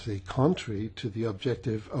are obviously contrary to the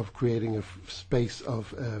objective of creating a space of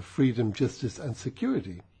freedom, justice and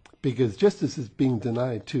security, because justice is being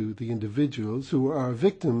denied to the individuals who are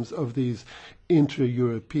victims of these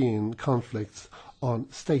intra-European conflicts on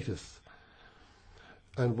status.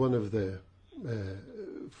 And one of the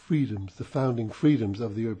freedoms, the founding freedoms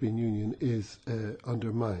of the European Union is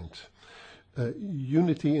undermined.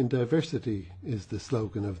 Unity in diversity is the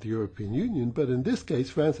slogan of the European Union, but in this case,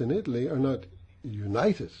 France and Italy are not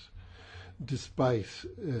united, despite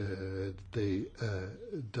the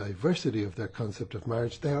diversity of their concept of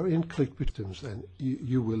marriage. They are incorrect victims, and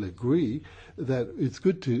you will agree that it's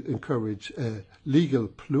good to encourage legal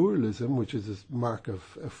pluralism, which is a mark of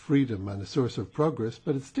freedom and a source of progress,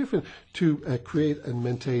 but it's different to create and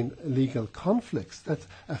maintain legal conflicts. That's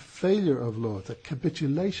a failure of law, it's a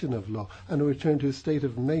capitulation of law, and a return to a state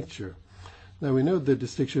of nature. Now, we know the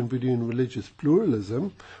distinction between religious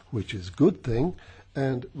pluralism, which is a good thing,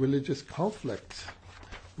 and religious conflict,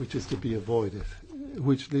 which is to be avoided,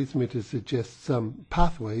 which leads me to suggest some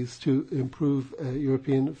pathways to improve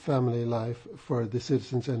European family life for the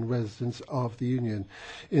citizens and residents of the Union.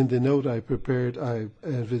 In the note I prepared, I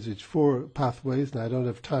envisaged 4 pathways, and I don't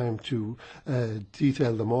have time to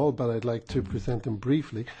detail them all, but I'd like to present them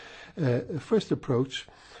briefly. First approach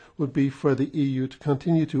would be for the EU to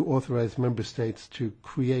continue to authorize member states to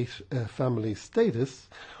create a family status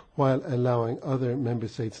while allowing other member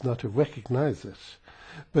states not to recognize it.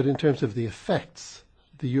 But in terms of the effects,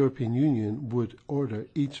 the European Union would order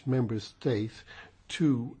each member state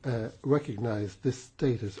to recognize this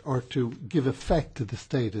status or to give effect to the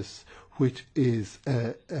status which is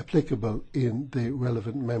applicable in the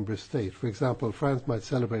relevant member state. For example, France might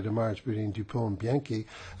celebrate a marriage between Dupont and Bianchi,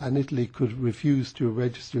 and Italy could refuse to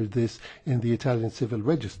register this in the Italian civil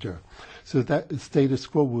register. So that status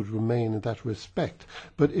quo would remain in that respect.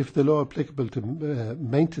 But if the law applicable to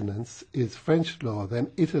maintenance is French law,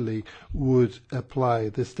 then Italy would apply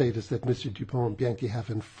the status that Mr. Dupont and Bianchi have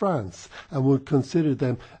in France and would consider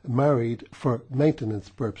them married for maintenance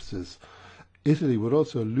purposes. Italy would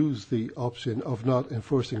also lose the option of not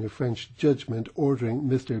enforcing a French judgment ordering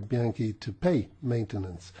Mr. Bianchi to pay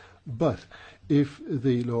maintenance. But if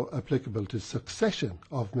the law applicable to succession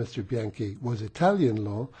of Mr. Bianchi was Italian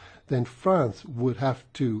law, then France would have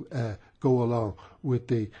to go along with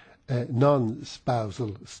the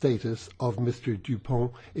non-spousal status of Mr.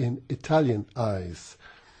 Dupont in Italian eyes.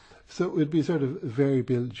 So it would be sort of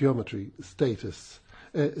variable geometry status,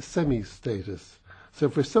 semi-status. So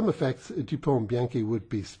for some effects, Dupont and Bianchi would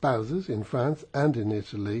be spouses in France and in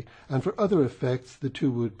Italy, and for other effects, the two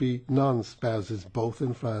would be non-spouses both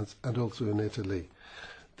in France and also in Italy.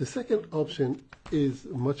 The second option is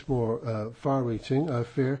much more far-reaching, I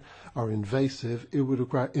fear, or invasive. It would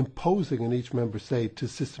require imposing on each member state to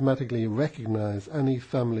systematically recognize any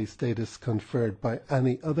family status conferred by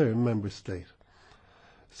any other member state.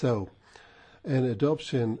 So, an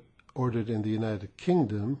adoption ordered in the United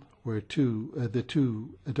Kingdom where the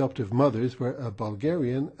two adoptive mothers were a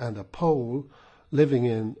Bulgarian and a Pole living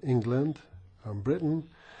in England or Britain,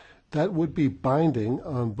 that would be binding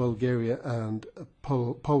on Bulgaria and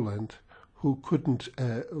Poland, who couldn't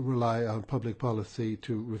rely on public policy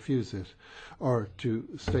to refuse it. Or to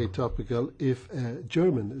stay topical, if a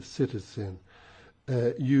German citizen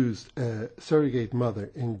used a surrogate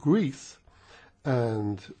mother in Greece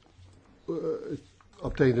and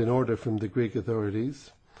obtained an order from the Greek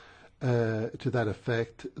authorities to that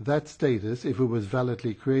effect, that status, if it was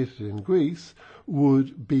validly created in Greece,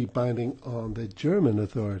 would be binding on the German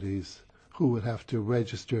authorities, who would have to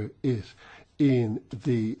register it in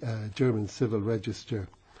the German civil register.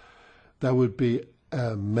 That would be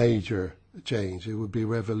a major change. It would be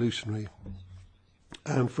revolutionary.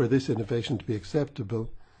 And for this innovation to be acceptable,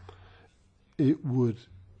 it would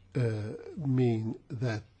mean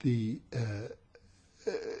that the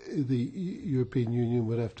European Union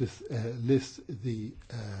would have to list the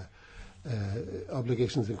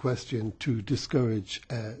obligations in question to discourage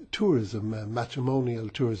tourism, matrimonial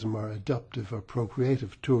tourism or adoptive or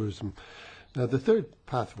procreative tourism. Now, the third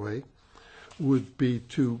pathway would be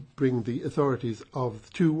to bring the authorities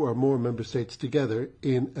of 2 or more member states together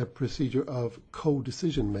in a procedure of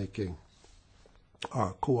co-decision making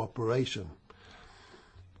or cooperation.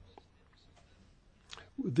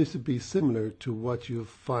 This would be similar to what you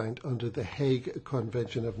find under the Hague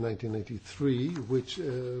Convention of 1983, which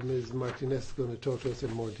Ms. Martinez is going to talk to us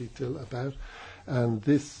in more detail about. And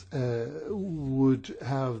this would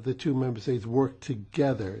have the 2 member states work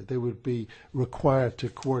together. They would be required to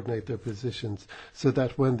coordinate their positions so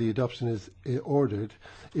that when the adoption is ordered,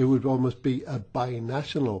 it would almost be a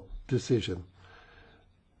binational decision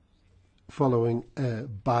following a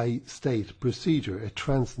bi-state procedure, a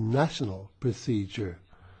transnational procedure,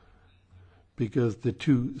 because the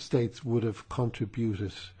 2 states would have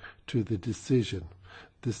contributed to the decision,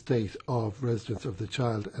 the state of residence of the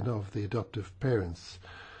child and of the adoptive parents.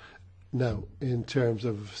 Now, in terms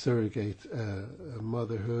of surrogate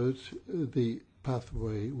motherhood, the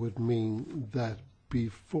pathway would mean that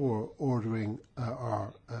before ordering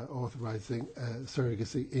or authorizing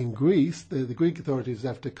surrogacy in Greece, the Greek authorities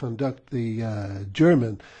have to conduct the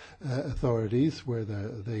German authorities where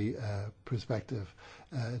the prospective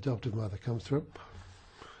adoptive mother comes from.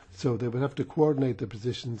 So they would have to coordinate the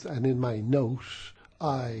positions, and in my note,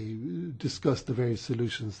 I discussed the various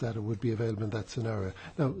solutions that would be available in that scenario.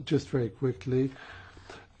 Now, just very quickly,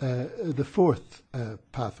 the 4th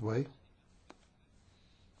pathway,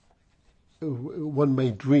 one may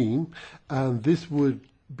dream, and this would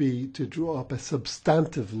be to draw up a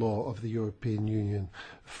substantive law of the European Union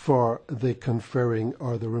for the conferring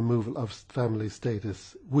or the removal of family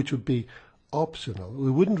status, which would be optional. We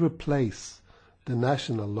wouldn't replace the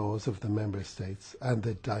national laws of the member states and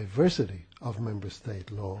the diversity of member state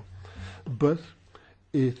law, but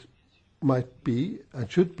it might be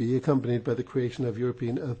and should be accompanied by the creation of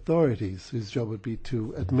European authorities whose job would be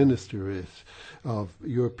to administer it, of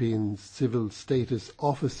European civil status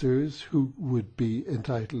officers who would be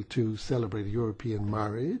entitled to celebrate a European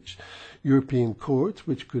marriage, European courts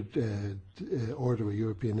which could order a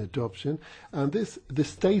European adoption, and the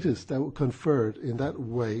status that would conferred in that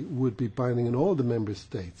way would be binding in all the member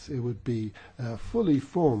states. It would be fully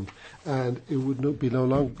formed, and it would be no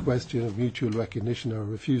longer a question of mutual recognition or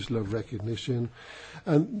refusal of recognition.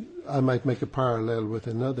 And I might make a parallel with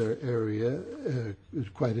another area,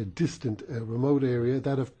 quite a distant, remote area,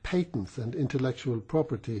 that of patents and intellectual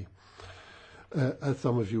property. As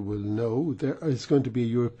some of you will know, there is going to be a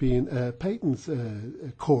European patents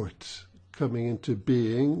court coming into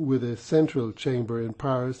being with a central chamber in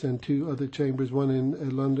Paris and 2 other chambers, one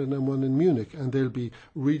in London and one in Munich. And there'll be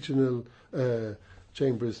regional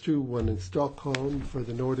chambers too, one in Stockholm for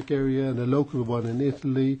the Nordic area and a local one in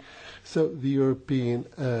Italy. So the European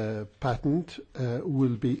patent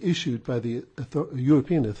will be issued by the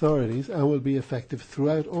European authorities and will be effective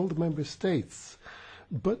throughout all the member states.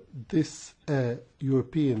 But this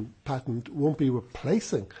European patent won't be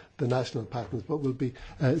replacing the national patents, but will be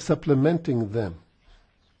supplementing them.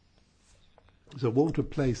 So it won't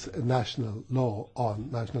replace a national law on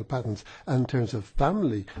national patents. And in terms of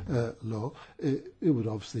family law, it would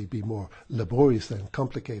obviously be more laborious and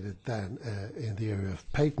complicated than in the area of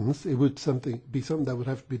patents. It would be something that would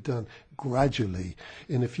have to be done gradually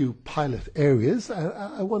in a few pilot areas.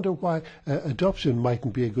 I wonder why adoption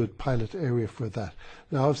mightn't be a good pilot area for that.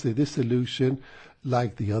 Now, obviously, this solution,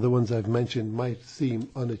 like the other ones I've mentioned, might seem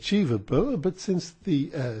unachievable, but since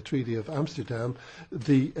the Treaty of Amsterdam,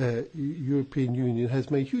 the European Union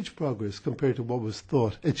has made huge progress compared to what was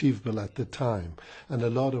thought achievable at the time. And a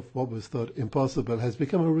lot of what was thought impossible has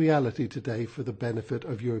become a reality today for the benefit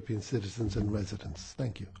of European citizens and residents.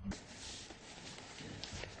 Thank you.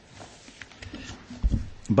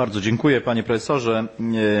 Bardzo dziękuję, panie profesorze.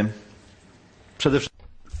 Przede wszystkim...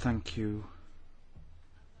 Thank you,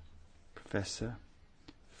 Professor.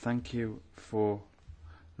 Thank you for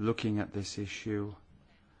looking at this issue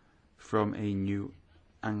from a new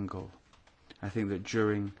angle. I think that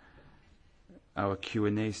during our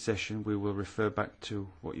Q&A session we will refer back to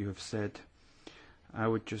what you have said. I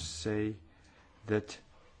would just say that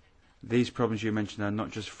these problems you mentioned are not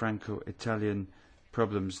just Franco-Italian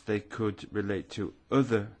problems. They could relate to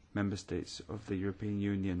other member states of the European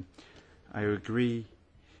Union. I agree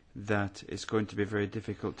that it's going to be very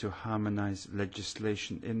difficult to harmonise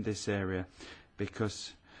legislation in this area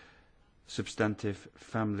because substantive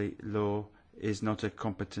family law is not a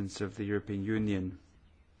competence of the European Union.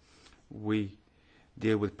 We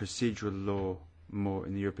deal with procedural law more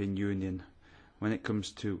in the European Union. When it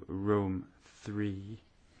comes to Rome III,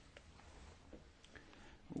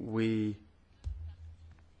 we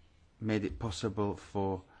made it possible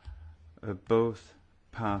for both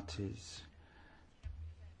parties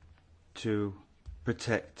to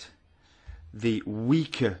protect the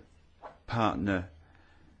weaker partner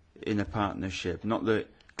in a partnership, not the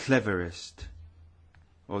cleverest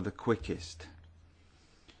or the quickest.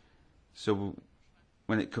 So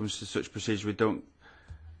when it comes to such procedures, we don't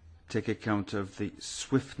take account of the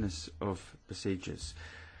swiftness of procedures.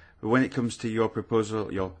 But when it comes to your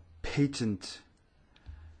proposal, your patent-like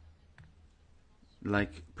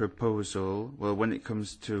proposal, well, when it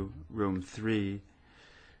comes to Rome 3,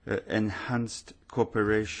 enhanced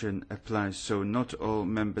cooperation applies, so not all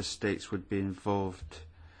member states would be involved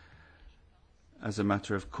as a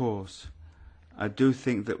matter of course. I do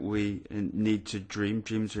think that we need to dream.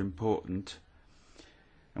 Dreams are important,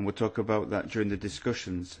 and we'll talk about that during the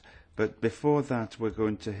discussions. But before that, we're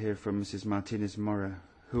going to hear from Mrs. Martinez-Mora,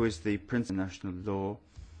 who is the Principal of National Law.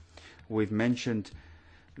 We've mentioned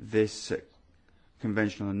this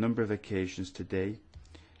convention on a number of occasions today.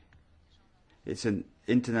 It's an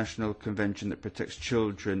international convention that protects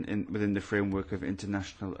children within the framework of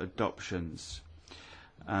international adoptions.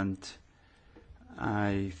 And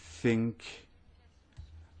I think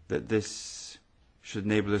that this should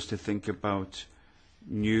enable us to think about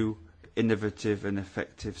new, innovative and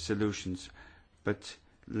effective solutions. But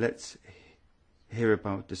let's hear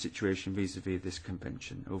about the situation vis-à-vis this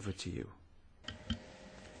convention. Over to you.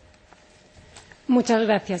 Muchas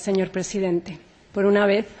gracias, señor presidente. Por una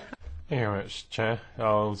vez. Thank you very much, Chair.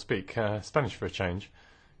 I'll speak Spanish for a change.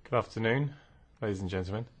 Good afternoon, ladies and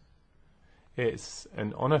gentlemen. It's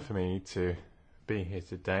an honour for me to be here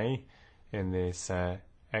today in this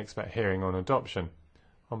expert hearing on adoption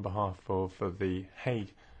on behalf of the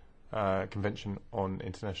Hague Convention on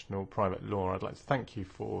International Private Law. I'd like to thank you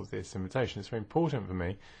for this invitation. It's very important for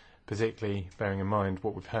me, particularly bearing in mind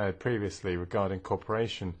what we've heard previously regarding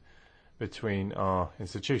cooperation between our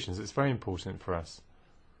institutions. It's very important for us.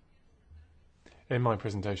 In my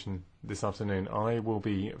presentation this afternoon, I will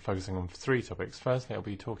be focusing on 3 topics. Firstly, I'll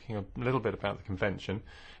be talking a little bit about the Convention,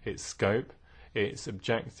 its scope, its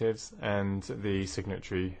objectives, and the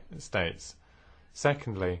signatory states.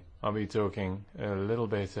 Secondly, I'll be talking a little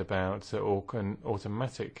bit about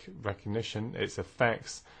automatic recognition, its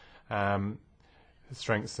effects,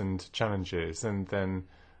 strengths and challenges, and then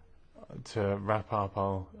to wrap up,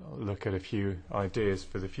 I'll look at a few ideas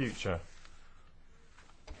for the future.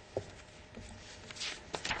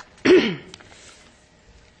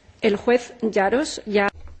 El juez Yaros ya.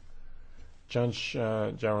 Judge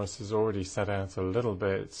Jaros has already set out a little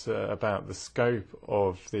bit about the scope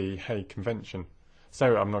of the Hague Convention,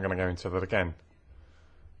 so I'm not going to go into that again.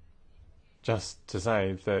 Just to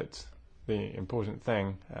say that the important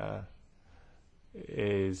thing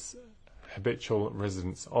is habitual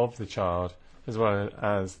residence of the child as well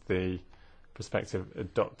as the prospective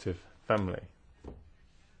adoptive family.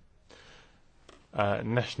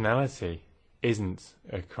 Nationality isn't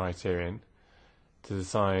a criterion to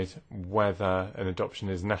decide whether an adoption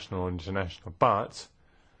is national or international, but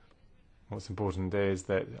what's important is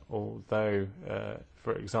that although,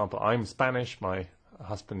 for example, I'm Spanish, my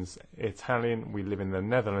husband's Italian, we live in the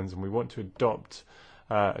Netherlands and we want to adopt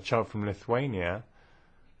a child from Lithuania,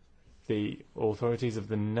 the authorities of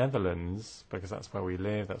the Netherlands, because that's where we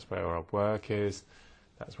live, that's where our work is,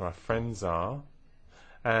 that's where our friends are,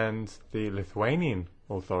 and the Lithuanian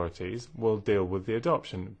authorities will deal with the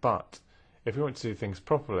adoption. But if we want to do things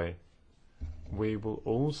properly, we will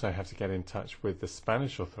also have to get in touch with the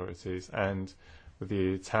Spanish authorities and with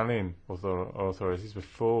the Italian authorities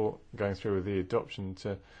before going through with the adoption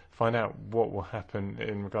to find out what will happen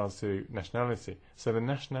in regards to nationality. So the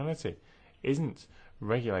nationality isn't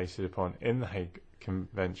regulated upon in the Hague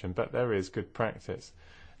Convention, but there is good practice,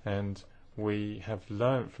 and we have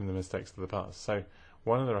learnt from the mistakes of the past. So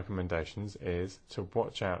one of the recommendations is to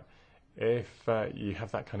watch out. If you have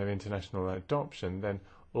that kind of international adoption, then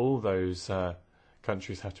all those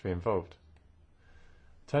countries have to be involved.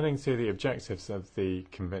 Turning to the objectives of the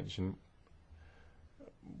Convention,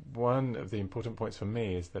 one of the important points for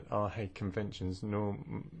me is that our Hague Conventions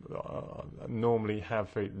normally have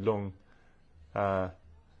very long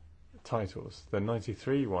titles. The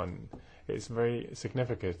 93 one is very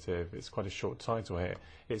significant. It's quite a short title here.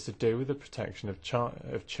 It's to do with the protection of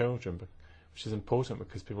children, which is important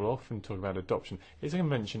because people often talk about adoption. It's a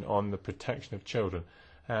convention on the protection of children,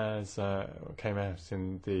 as came out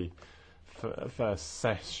in the first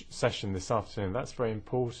session this afternoon. That's very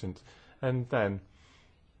important. And then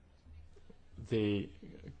the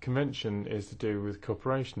convention is to do with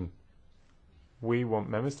cooperation. We want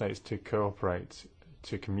member states to cooperate,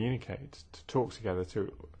 to communicate, to talk together,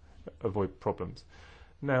 to avoid problems.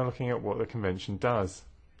 Now looking at what the convention does.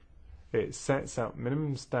 It sets out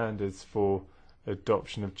minimum standards for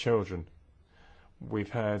adoption of children.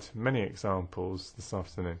 We've had many examples this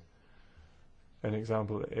afternoon. An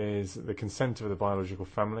example is the consent of the biological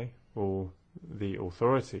family, or the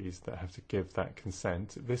authorities that have to give that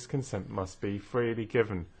consent. This consent must be freely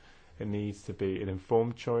given. It needs to be an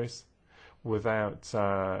informed choice without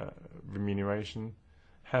remuneration,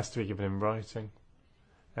 has to be given in writing,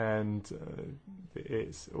 and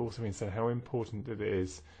it's also been said how important it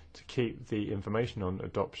is to keep the information on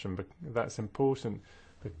adoption. But that's important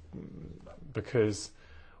because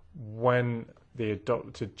when the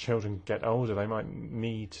adopted children get older, they might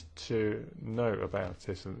need to know about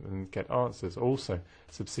it and get answers. Also,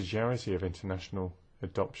 subsidiarity of international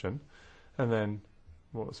adoption. And then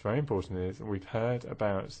what's very important is we've heard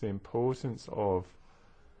about the importance of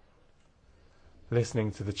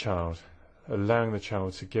listening to the child, allowing the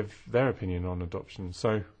child to give their opinion on adoption.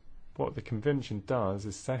 So what the Convention does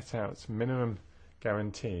is set out minimum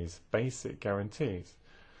guarantees, basic guarantees.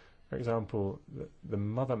 For example, the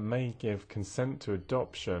mother may give consent to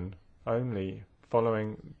adoption only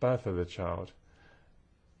following birth of the child.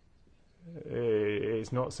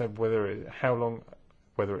 It's not said how long,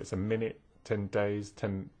 whether it's a minute, 10 days,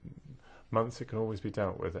 10 months. It can always be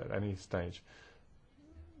dealt with at any stage.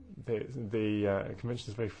 The Convention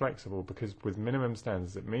is very flexible because with minimum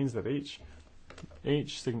standards, it means that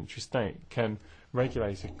each signatory state can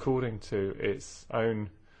regulate according to its own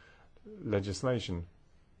legislation.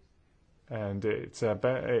 And it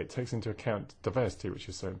takes into account diversity, which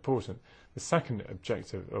is so important. The second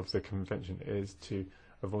objective of the Convention is to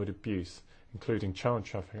avoid abuse, including child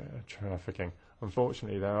trafficking.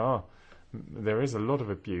 Unfortunately, there is a lot of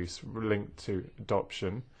abuse linked to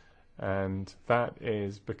adoption, and that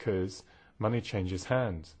is because money changes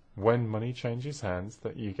hands. When money changes hands,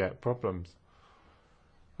 that you get problems.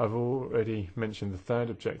 I've already mentioned the third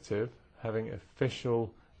objective, having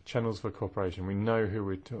official channels for cooperation. We know who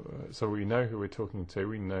we're talking to.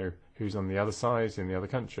 We know who's on the other side in the other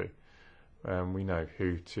country. We know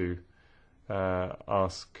who to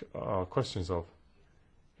ask our questions of.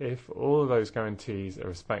 If all of those guarantees are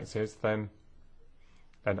respected, then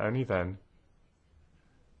and only then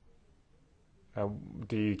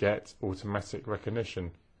do you get automatic recognition.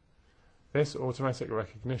 This automatic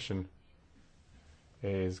recognition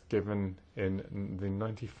is given in the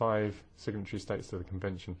 95 signatory states to the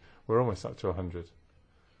Convention. We're almost up to 100.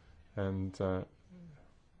 And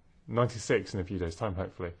 96 in a few days' time,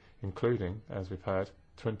 hopefully, including, as we've heard,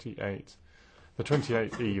 the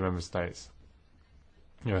 28 EU member states.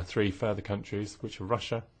 There are 3 further countries, which are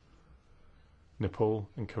Russia, Nepal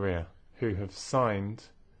and Korea, who have signed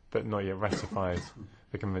but not yet ratified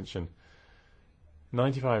the Convention.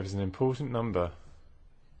 95 is an important number,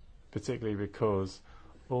 particularly because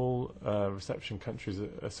all reception countries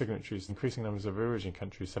are signatories, increasing numbers of origin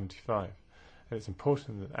countries, 75. And it's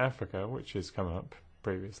important that Africa, which has come up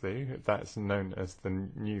previously, that's known as the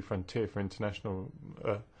new frontier for international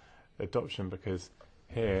adoption, because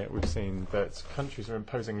here we've seen that countries are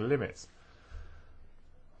imposing limits.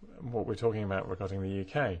 What we're talking about regarding the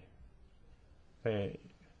UK, they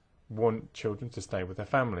want children to stay with their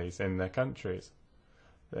families in their countries.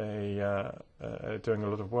 They are doing a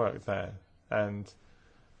lot of work there, and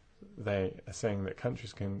they are saying that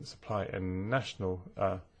countries can supply a national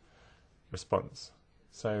response.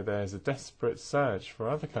 So there's a desperate search for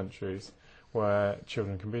other countries where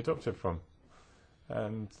children can be adopted from.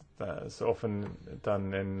 And that's often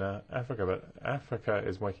done in Africa, but Africa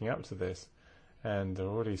is waking up to this, and there are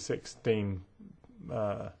already 16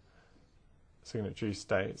 signatory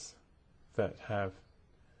states that have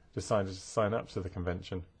decided to sign up to the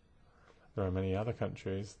Convention. There are many other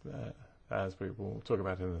countries, as we will talk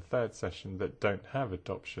about in the third session, that don't have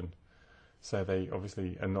adoption, so they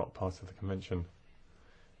obviously are not part of the Convention.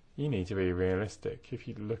 You need to be realistic. If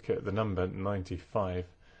you look at the number 95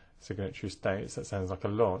 signatory states, that sounds like a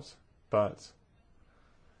lot, but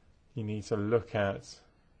you need to look at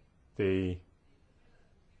the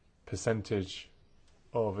percentage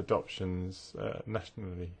of adoptions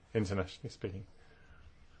internationally speaking.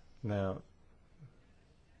 Now,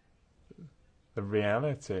 the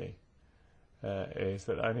reality is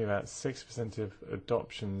that only about 6% of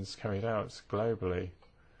adoptions carried out globally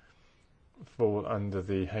fall under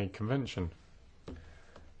the Hague Convention.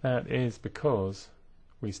 That is because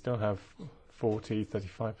we still have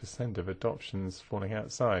 35% of adoptions falling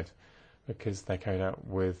outside, because they're carried out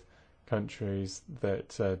with countries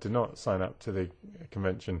that do not sign up to the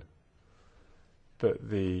Convention. But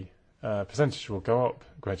the percentage will go up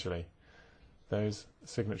gradually. Those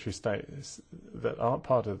signatory states that aren't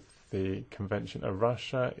part of the Convention are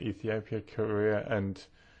Russia, Ethiopia, Korea and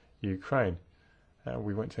Ukraine.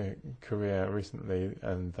 We went to Korea recently,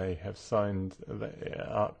 and they have signed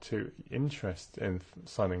up to interest in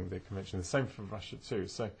signing the convention. The same for Russia too.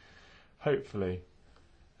 So hopefully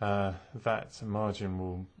that margin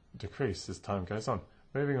will decrease as time goes on.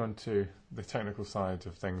 Moving on to the technical side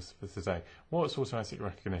of things for today. What's automatic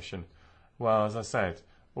recognition? Well, as I said,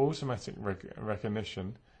 automatic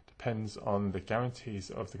recognition depends on the guarantees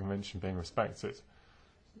of the convention being respected.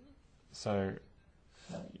 So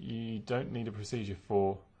you don't need a procedure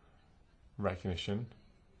for recognition.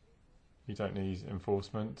 You don't need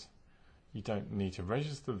enforcement. You don't need to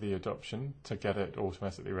register the adoption to get it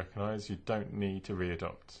automatically recognised. You don't need to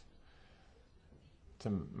re-adopt.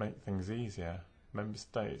 To make things easier, member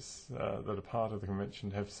states that are part of the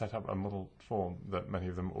convention have set up a model form that many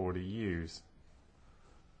of them already use.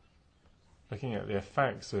 Looking at the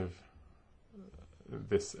effects of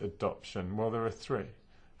this adoption, well, there are three.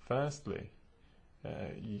 Firstly,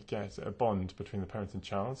 you get a bond between the parent and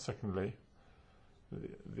child. Secondly,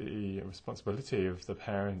 the responsibility of the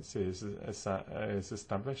parents is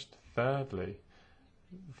established. Thirdly,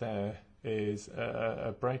 there is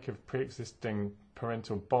a break of pre-existing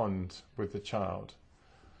parental bond with the child.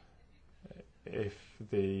 If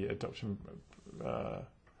the adoption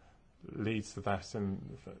leads to that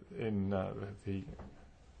in the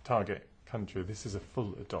target country, this is a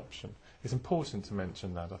full adoption. It's important to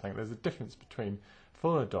mention that. I think there's a difference between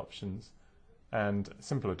full adoptions and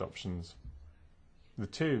simple adoptions. The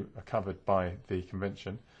two are covered by the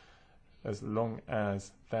convention as long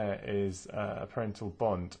as there is a parental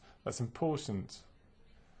bond. That's important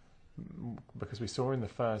because we saw in the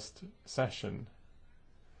first session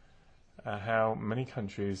how many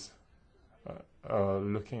countries are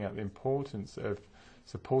looking at the importance of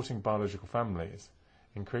supporting biological families.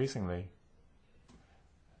 Increasingly,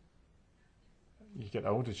 you get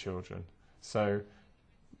older children. So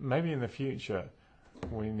maybe in the future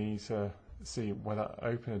we need to see whether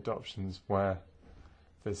open adoptions where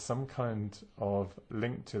there's some kind of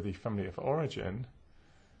link to the family of origin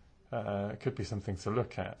could be something to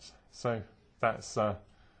look at. So that's an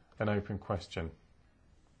open question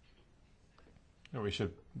that we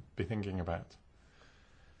should be thinking about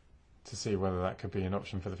to see whether that could be an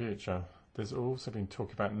option for the future. There's also been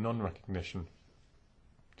talk about non-recognition,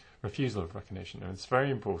 refusal of recognition, and it's very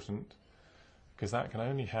important because that can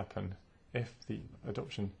only happen if the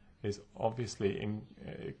adoption is obviously in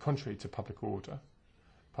contrary to public order,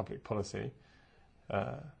 public policy,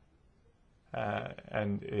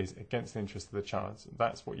 and is against the interest of the child.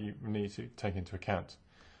 That's what you need to take into account.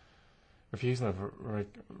 Refusal of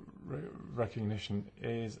recognition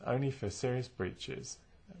is only for serious breaches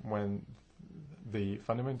when the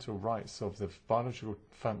fundamental rights of the biological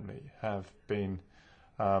family have been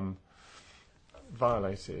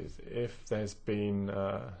violated. If there's been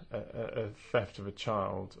a theft of a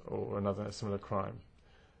child or another similar crime.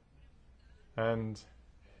 And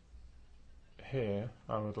here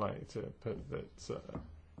I would like to put that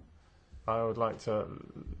I would like to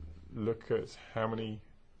look at how many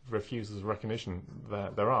refusals of recognition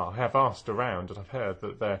there are. I have asked around and I've heard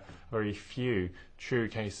that there are very few true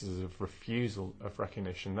cases of refusal of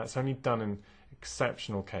recognition. That's only done in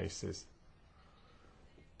exceptional cases.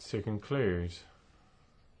 To conclude,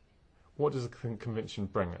 what does the convention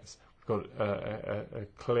bring us? We've got a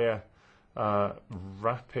clear,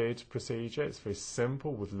 rapid procedure. It's very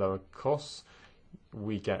simple with lower costs.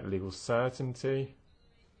 We get legal certainty,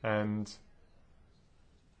 and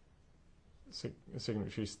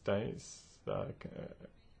signatory states,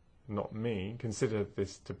 not me, consider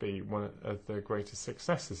this to be one of the greatest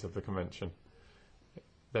successes of the convention.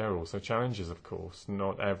 There are also challenges, of course.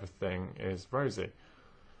 Not everything is rosy.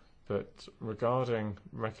 But regarding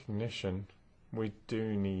recognition, we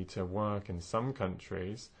do need to work in some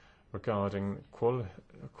countries regarding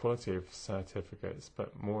quality of certificates,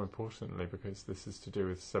 but more importantly, because this is to do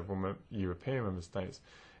with several European member states,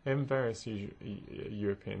 in various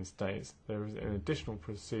European states, there is an additional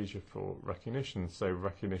procedure for recognition, so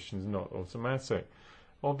recognition is not automatic.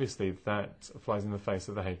 Obviously, that flies in the face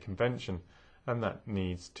of the Hague Convention, and that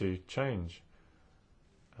needs to change.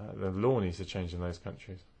 The law needs to change in those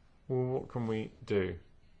countries. Well, what can we do?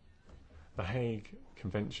 The Hague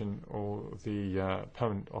Convention or the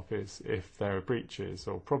Permanent Office, if there are breaches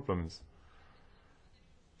or problems.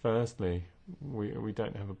 Firstly, we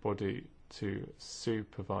don't have a body to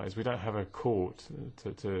supervise. We don't have a court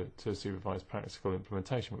to supervise practical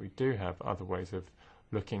implementation, but we do have other ways of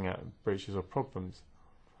looking at breaches or problems.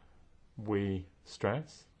 We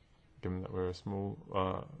stress, given that we're a small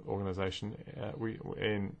organisation,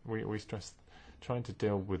 we stress trying to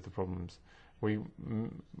deal with the problems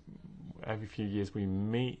Every few years we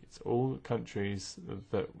meet all countries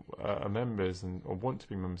that are members or want to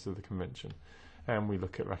be members of the Convention, and we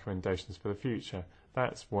look at recommendations for the future.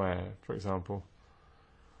 That's where, for example,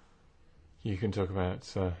 you can talk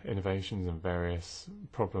about innovations and various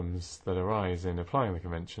problems that arise in applying the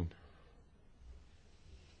Convention.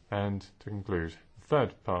 And to conclude, the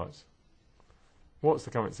third part, what's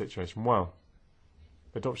the current situation? Well,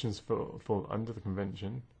 adoptions fall under the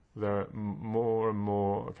Convention. There are more and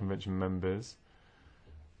more Convention members,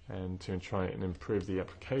 and to try and improve the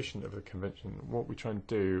application of the Convention, what we try and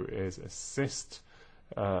do is assist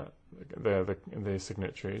the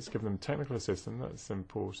signatories, give them technical assistance, that's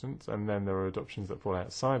important, and then there are adoptions that fall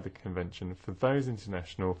outside the Convention. For those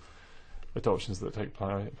international adoptions that take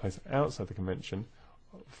place outside the Convention,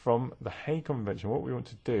 from the Hague Convention, what we want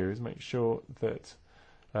to do is make sure that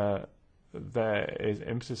there is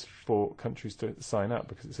impetus for countries to sign up,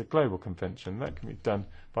 because it's a global convention. That can be done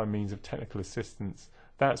by means of technical assistance.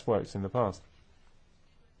 That's worked in the past.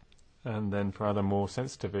 And then for other more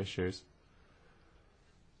sensitive issues,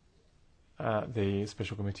 at the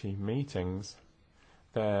special committee meetings,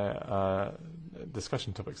 there are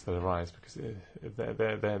discussion topics that arise, because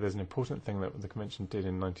there's an important thing that the Convention did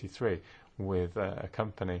in '93 with a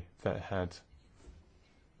company that had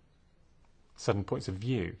certain points of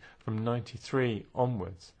view. From '93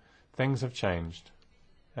 onwards, things have changed,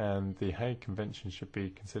 and the Hague Convention should be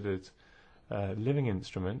considered a living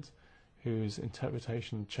instrument whose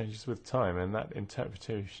interpretation changes with time, and that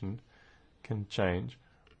interpretation can change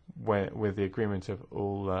with the agreement of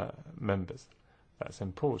all members. That's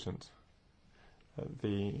important.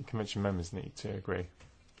 The Convention members need to agree.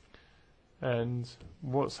 And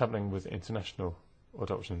what's happening with international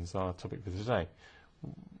adoptions, our topic for today.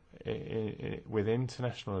 With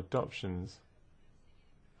international adoptions,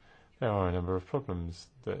 there are a number of problems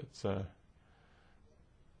that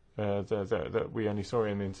we only saw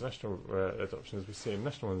in international adoptions. We see in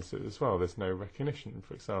national ones as well. There's no recognition,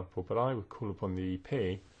 for example. But I would call upon the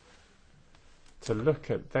EP to look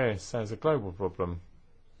at this as a global problem,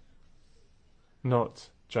 not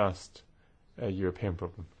just a European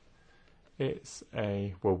problem. It's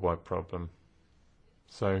a worldwide problem.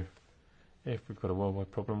 So if we've got a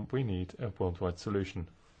worldwide problem, we need a worldwide solution.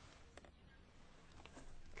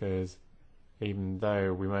 Because even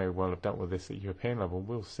though we may well have dealt with this at European level,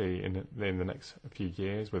 we'll see in the next few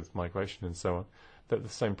years with migration and so on, that the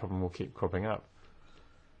same problem will keep cropping up.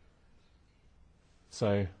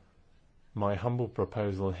 So my humble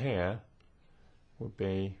proposal here would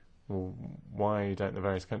be, well, why don't the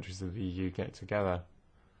various countries of the EU get together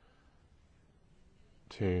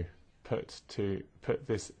to put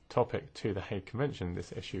this topic to the Hague Convention,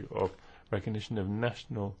 this issue of recognition of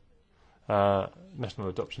national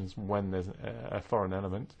adoptions when there's a foreign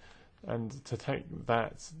element, and to take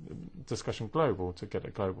that discussion global to get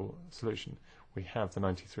a global solution. We have the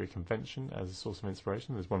 '93 Convention as a source of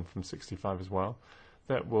inspiration. There's one from '65 as well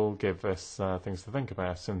that will give us things to think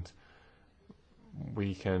about, and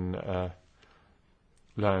we can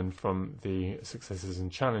learn from the successes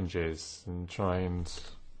and challenges and try and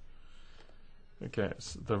get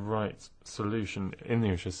the right solution in the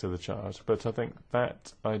interests of the child. But I think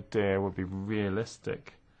that idea would be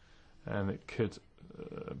realistic, and it could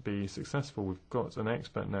be successful. We've got an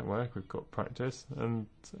expert network, we've got practice, and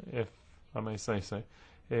if I may say so,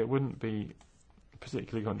 it wouldn't be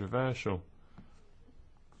particularly controversial.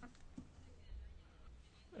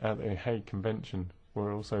 At the Hague Convention,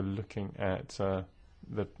 we're also looking at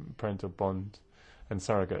the parental bond and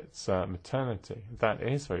surrogates maternity. That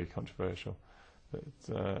is very controversial.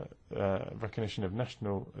 Recognition of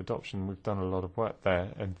national adoption, we've done a lot of work there,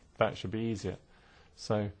 and that should be easier.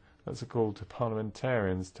 So that's a call to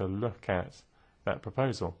parliamentarians to look at that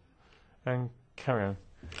proposal and carry on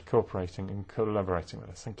cooperating and collaborating with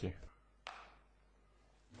us. Thank you.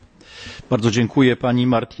 Bardzo dziękuję pani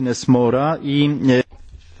Martinez Mora i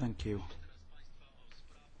Thank you.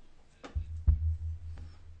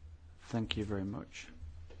 Thank you very much.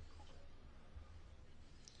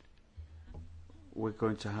 We're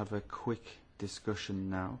going to have a quick discussion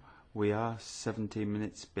now. We are 17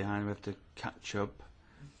 minutes behind. We have to catch up.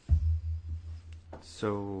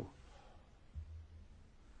 So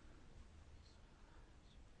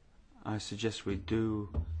I suggest we do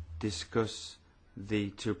discuss the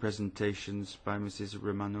two presentations by Mrs.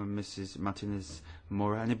 Romano and Mrs. Martinez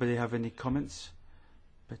Mora. Anybody have any comments?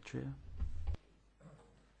 Petria?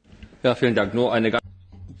 Ja, vielen Dank. Nur eine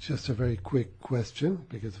Just a very quick question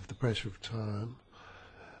because of the pressure of time.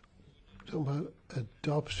 Talking about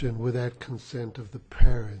adoption without consent of the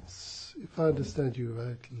parents. If I understand you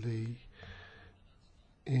rightly,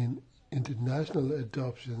 in international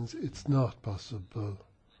adoptions, it's not possible.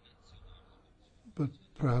 But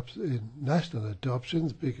perhaps in national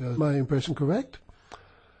adoptions, because my impression correct?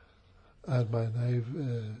 And my naive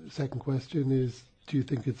second question is, do you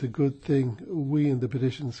think it's a good thing we in the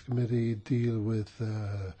Petitions Committee deal with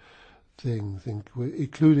things,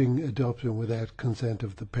 including adoption without consent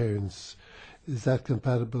of the parents? Is that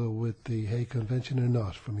compatible with the Hague Convention or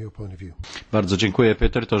not, from your point of view? Bardzo dziękuję,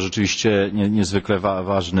 Peter. To rzeczywiście niezwykle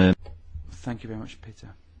ważny. Thank you very much, Peter.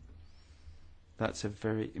 That's a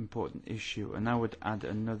very important issue. And I would add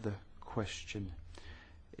another question.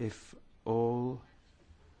 If all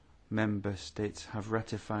member states have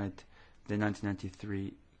ratified the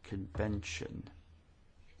 1993 convention,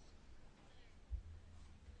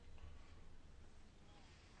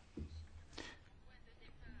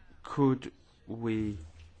 could we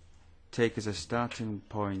take as a starting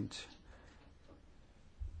point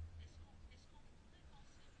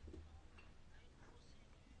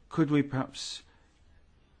could we perhaps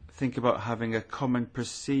think about having a common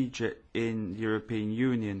procedure in the European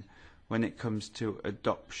Union when it comes to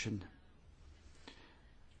adoption?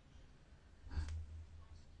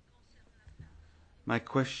 My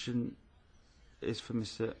question is for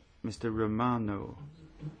Mr. Romano.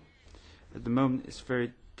 At the moment, it's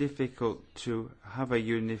very difficult to have a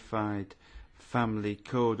unified family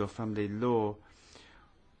code or family law.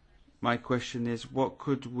 My question is, what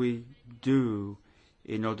could we do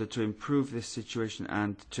in order to improve this situation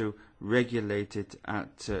and to regulate it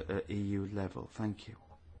at EU level? Thank you.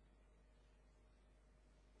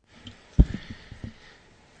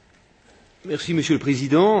 Merci, Monsieur le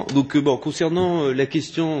Président. Donc, concernant la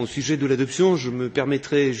question au sujet de l'adoption, je me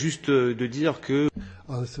permettrai juste de dire que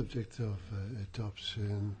on the subject of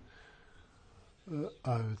adoption,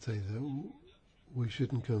 I would say that we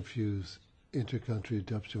shouldn't confuse inter-country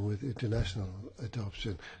adoption with international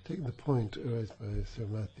adoption. Taking the point raised by Sir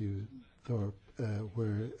Matthew Thorpe,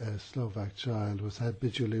 where a Slovak child was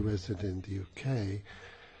habitually resident in the UK,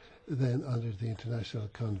 then under the International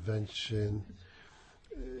Convention,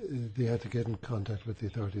 they had to get in contact with the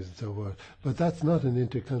authorities and so on. But that's not an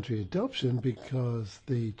inter-country adoption because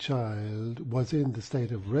the child was in the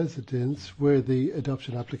state of residence where the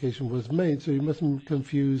adoption application was made. So you mustn't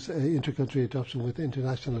confuse inter-country adoption with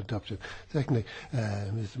international adoption. Secondly,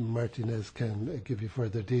 Ms. Martinez can give you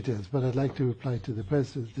further details, but I'd like to reply to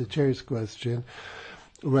the Chair's question.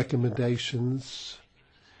 Recommendations.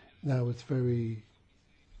 Now it's very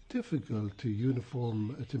difficult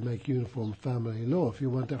to make uniform family law. If you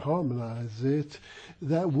want to harmonise it,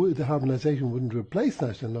 the harmonisation wouldn't replace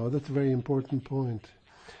national law. That's a very important point.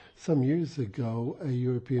 Some years ago, a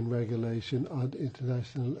European regulation on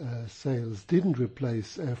international sales didn't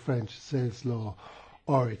replace French sales law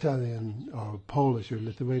or Italian or Polish or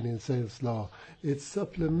Lithuanian sales law. It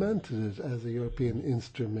supplemented it as a European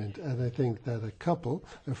instrument, and I think that a couple,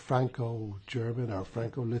 a Franco-German or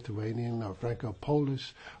Franco-Lithuanian or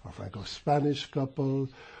Franco-Polish or Franco-Spanish couple,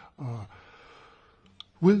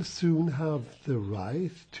 will soon have the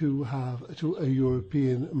right to a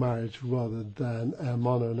European marriage rather than a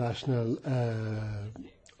mononational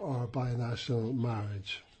or binational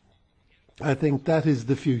marriage. I think that is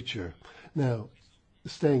the future. Now,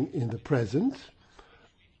 staying in the present,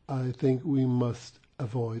 I think we must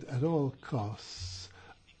avoid at all costs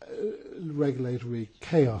regulatory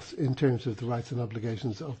chaos in terms of the rights and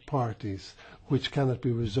obligations of parties, which cannot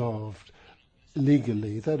be resolved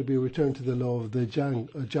legally. That would be a return to the law of the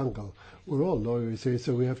jungle. We're all lawyers here,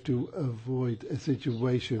 so we have to avoid a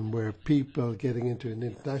situation where people getting into an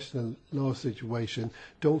international law situation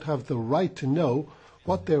don't have the right to know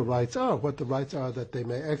what their rights are, what the rights are that they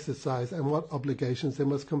may exercise, and what obligations they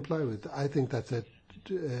must comply with. I think that's a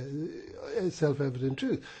self-evident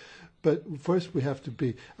truth. But first we have to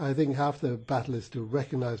be, I think half the battle is to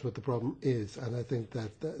recognize what the problem is, and I think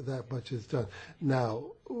that much is done. Now,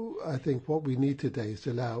 I think what we need today is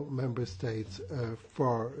to allow member states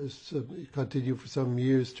continue for some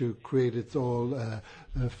years to create its own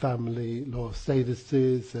family law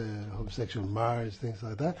statuses, homosexual marriage, things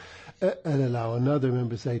like that, and allow another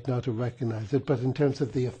member state not to recognize it. But in terms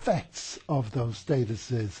of the effects of those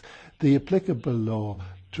statuses, the applicable law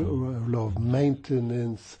of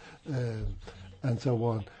maintenance and so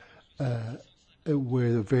on,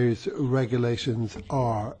 where the various regulations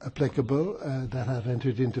are applicable that have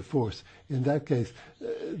entered into force. In that case,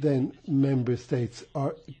 then member states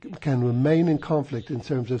can remain in conflict in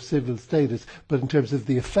terms of civil status, but in terms of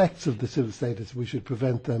the effects of the civil status, we should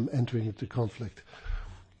prevent them entering into conflict.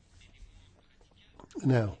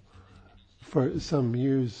 Now, for some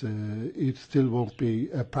years it still won't be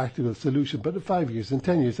a practical solution, but in 5 years, in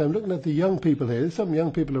 10 years, I'm looking at the young people here. There's some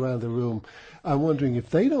young people around the room. I'm wondering if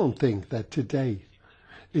they don't think that today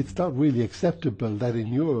it's not really acceptable that in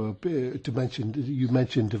Europe, you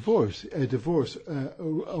mentioned divorce, a divorce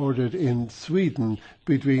ordered in Sweden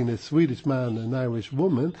between a Swedish man and an Irish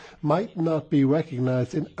woman might not be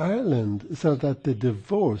recognised in Ireland, so that the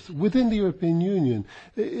divorce within the European Union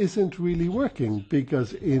isn't really working,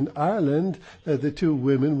 because in Ireland the two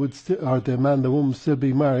women would or the man and the woman still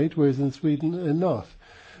be married, whereas in Sweden not.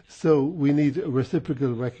 So we need a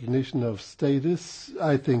reciprocal recognition of status.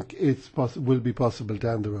 I think it will be possible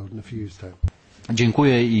down the road in a few years' time.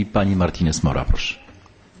 Dziękuję i pani Martinez Mora, proszę.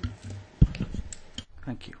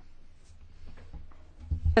 Thank you.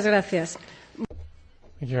 Gracias.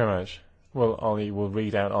 Thank you very much. Well, Ollie will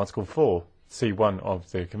read out Article 4, C1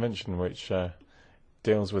 of the Convention, which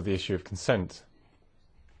deals with the issue of consent.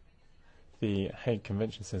 The Hague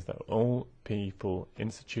Convention says that all people,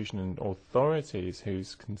 institutions and authorities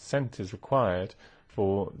whose consent is required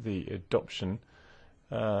for the adoption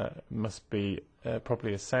must be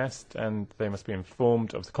properly assessed, and they must be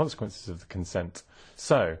informed of the consequences of the consent.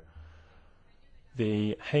 So,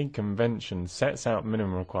 the Hague Convention sets out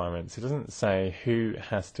minimum requirements. It doesn't say who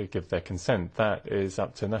has to give their consent. That is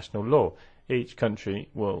up to national law. Each country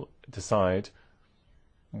will decide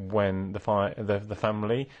when the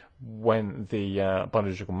family, when the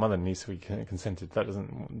biological mother needs to be consented. That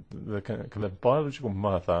doesn't. The biological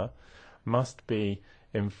mother must be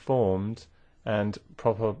informed and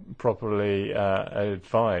properly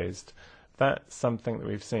advised. That's something that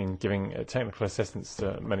we've seen giving technical assistance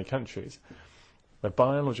to many countries. The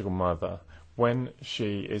biological mother, when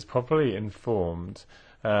she is properly informed,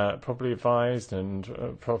 properly advised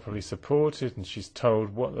and properly supported, and she's told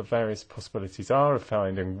what the various possibilities are of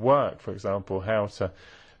finding work, for example, how to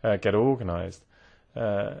get organised,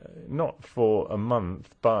 not for a month,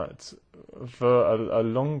 but for a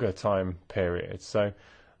longer time period. So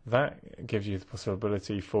that gives you the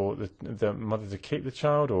possibility for the mother to keep the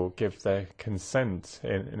child or give their consent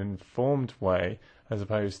in an informed way, as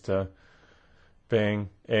opposed to being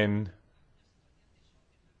in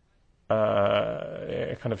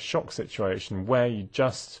a kind of shock situation where you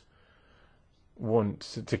just want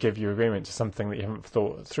to give your agreement to something that you haven't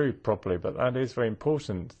thought through properly. But that is very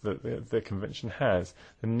important, that the Convention has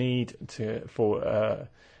the need for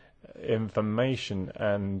information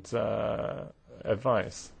and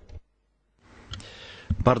advice.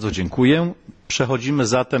 Bardzo dziękuję. Przechodzimy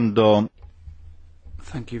zatem do...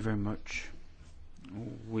 Thank you very much.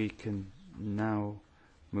 We can now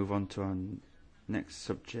move on to our next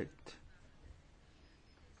subject.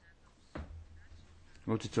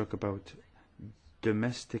 We want to talk about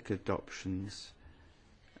domestic adoptions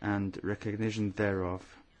and recognition thereof.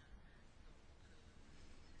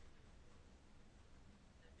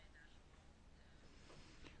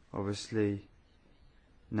 Obviously,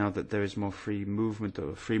 now that there is more free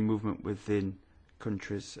movement within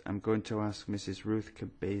countries, I'm going to ask Mrs. Ruth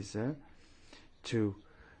Cabeza to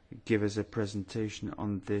give us a presentation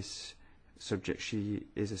on this subject. She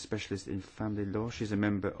is a specialist in family law. She's a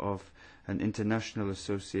member of an international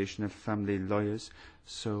association of family lawyers.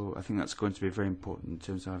 So I think that's going to be very important in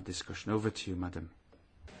terms of our discussion. Over to you, Madam.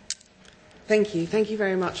 Thank you. Thank you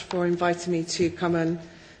very much for inviting me to come and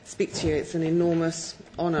speak to you. It's an enormous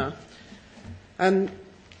honour. I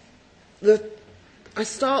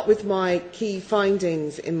start with my key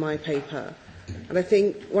findings in my paper. And I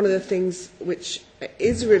think one of the things which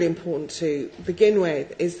is really important to begin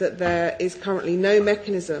with is that there is currently no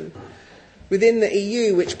mechanism within the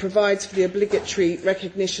EU which provides for the obligatory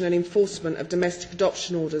recognition and enforcement of domestic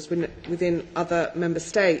adoption orders within other member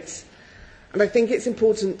states. And I think it's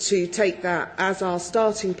important to take that as our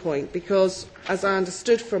starting point because, as I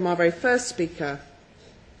understood from our very first speaker,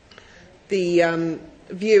 the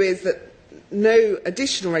view is that no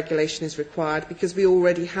additional regulation is required because we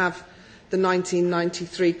already have the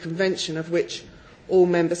 1993 Convention, of which all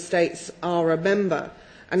member states are a member.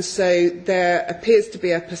 And so there appears to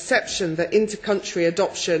be a perception that inter-country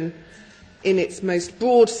adoption in its most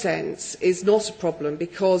broad sense is not a problem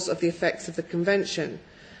because of the effects of the Convention.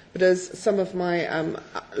 But as some of my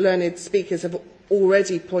learned speakers have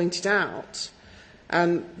already pointed out,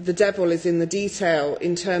 the devil is in the detail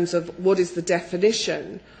in terms of what is the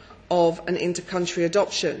definition of an inter-country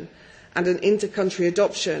adoption. And an inter-country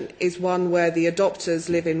adoption is one where the adopters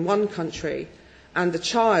live in one country and the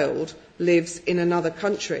child lives in another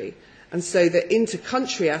country. And so the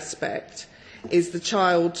inter-country aspect is the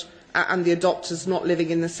child and the adopters not living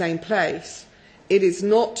in the same place. It is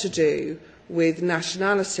not to do with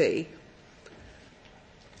nationality.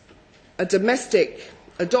 a domestic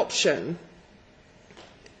adoption,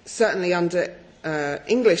 certainly under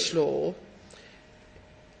English law,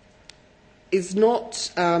 is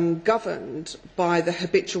not governed by the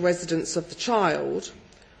habitual residence of the child,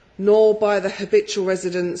 nor by the habitual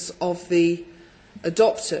residence of the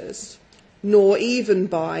adopters, nor even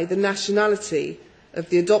by the nationality of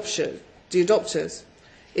the adopters.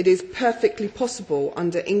 It is perfectly possible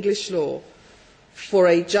under English law for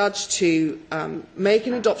a judge to make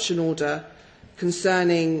an adoption order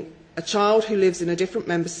concerning a child who lives in a different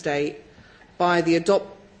member state by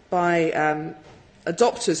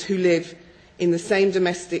adopters who live in the same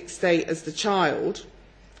domestic state as the child,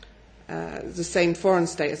 the same foreign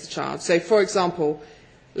state as the child. So, for example,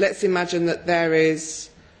 let's imagine that there is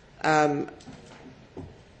an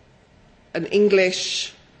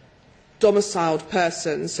English domiciled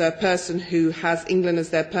person, so a person who has England as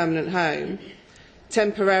their permanent home,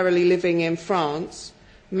 temporarily living in France,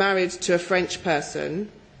 married to a French person,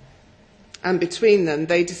 and between them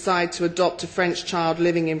they decide to adopt a French child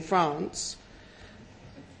living in France.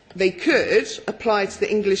 They could apply to the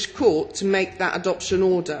English court to make that adoption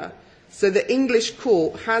order. So the English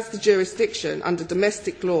court has the jurisdiction under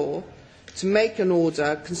domestic law to make an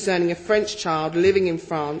order concerning a French child living in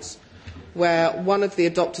France where one of the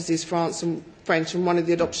adopters is French and one of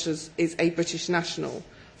the adopters is a British national,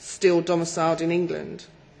 still domiciled in England.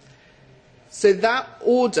 So that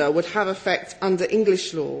order would have effect under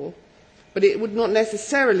English law, but it would not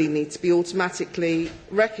necessarily need to be automatically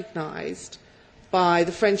recognised by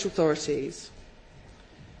the French authorities.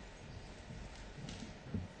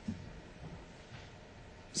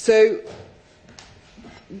 So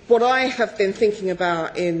what I have been thinking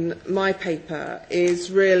about in my paper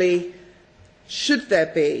is really, should there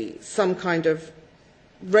be some kind of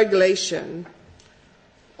regulation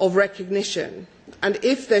of recognition? And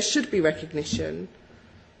if there should be recognition,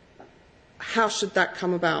 how should that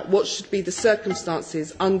come about? What should be the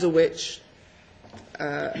circumstances under which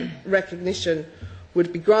recognition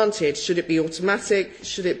would be granted? Should it be automatic?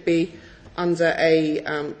 Should it be under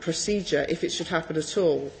a procedure, if it should happen at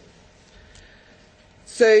all?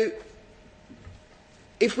 So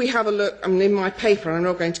if we have a look, I mean, in my paper, and I'm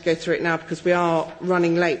not going to go through it now because we are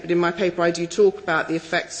running late, but in my paper I do talk about the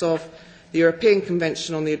effects of the European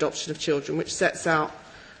Convention on the Adoption of Children, which sets out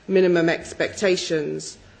minimum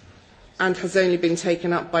expectations and has only been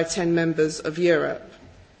taken up by 10 members of Europe.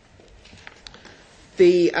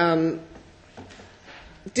 The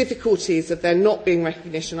difficulties of there not being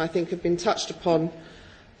recognition, I think, have been touched upon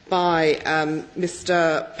by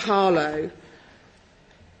Mr. Parlow,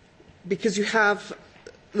 because you have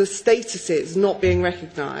the statuses not being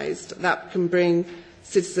recognised. That can bring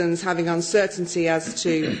citizens having uncertainty as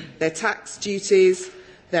to their tax duties,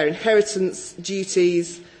 their inheritance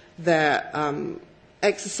duties, their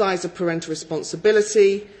exercise of parental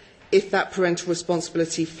responsibility, if that parental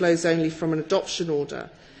responsibility flows only from an adoption order,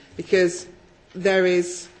 because there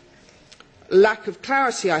is lack of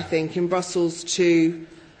clarity, I think, in Brussels 2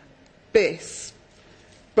 bis.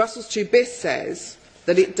 Brussels 2 bis says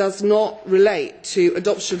that it does not relate to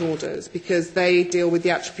adoption orders because they deal with the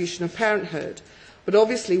attribution of parenthood. But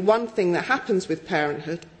obviously one thing that happens with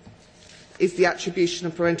parenthood is the attribution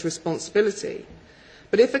of parental responsibility.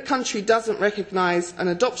 But if a country doesn't recognise an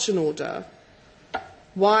adoption order,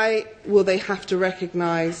 why will they have to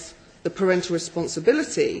recognise the parental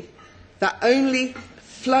responsibility that only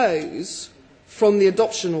flows from the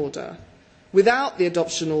adoption order? Without the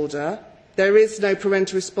adoption order, there is no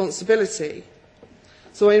parental responsibility.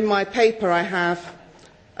 So in my paper I have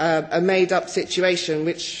a made-up situation,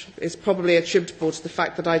 which is probably attributable to the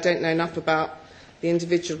fact that I don't know enough about the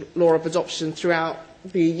individual law of adoption throughout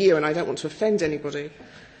the EU, and I don't want to offend anybody.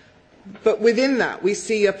 But within that, we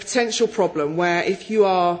see a potential problem where if you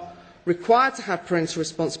are required to have parental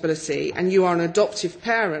responsibility and you are an adoptive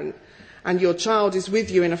parent and your child is with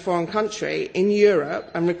you in a foreign country in Europe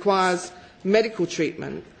and requires medical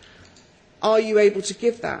treatment, are you able to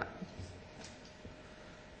give that?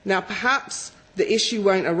 Now, perhaps the issue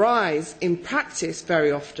won't arise in practice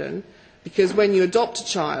very often, because when you adopt a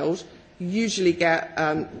child, you usually get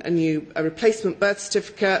a replacement birth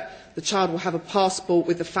certificate. The child will have a passport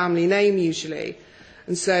with the family name usually.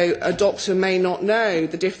 And so a doctor may not know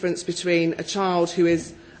the difference between a child who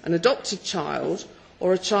is an adopted child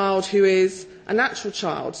or a child who is a natural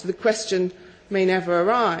child. So the question may never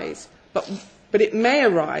arise. But it may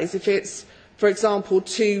arise if it's, for example,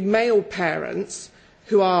 two male parents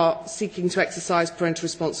who are seeking to exercise parental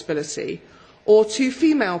responsibility, or two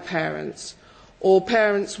female parents, or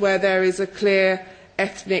parents where there is a clear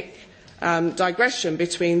ethnic digression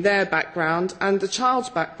between their background and the child's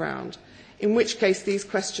background. in which case these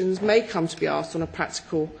questions may come to be asked on a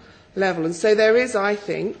practical level. And so there is, I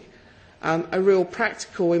think, a real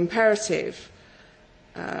practical imperative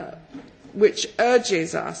which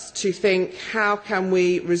urges us to think, how can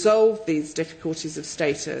we resolve these difficulties of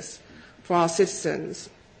status for our citizens?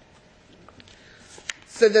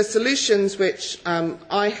 So the solutions which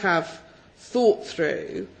I have thought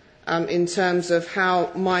through in terms of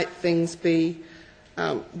how might things be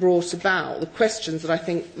brought about, the questions that I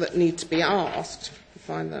think that need to be asked.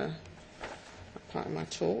 Find the part of my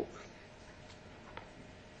talk.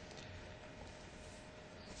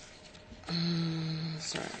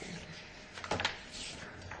 Sorry.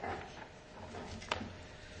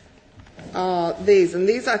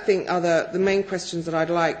 These I think are the main questions that I'd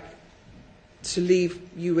like to leave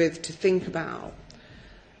you with to think about.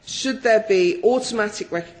 Should there be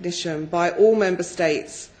automatic recognition by all member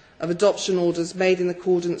states of adoption orders made in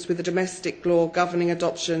accordance with the domestic law governing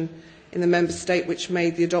adoption in the member state which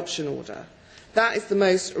made the adoption order? That is the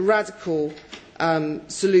most radical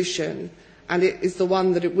solution, and it is the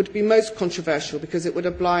one that it would be most controversial, because it would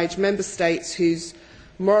oblige member states whose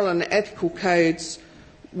moral and ethical codes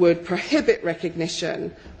would prohibit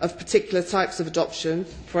recognition of particular types of adoption,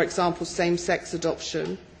 for example same-sex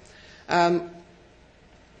adoption.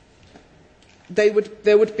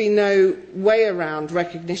 There would be no way around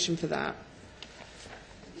recognition for that.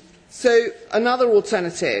 So another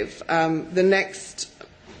alternative, the next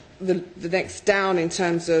down in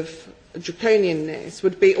terms of draconianness,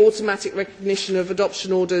 would be automatic recognition of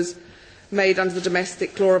adoption orders made under the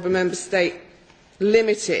domestic law of a member state,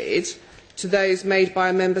 limited to those made by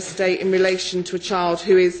a member state in relation to a child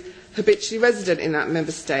who is habitually resident in that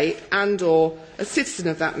member state and or a citizen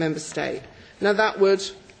of that member state. Now that would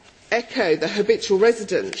echo the habitual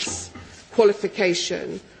residence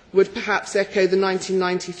qualification, would perhaps echo the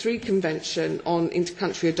 1993 Convention on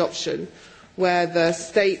Intercountry Adoption, where the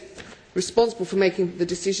state responsible for making the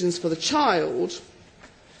decisions for the child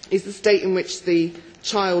is the state in which the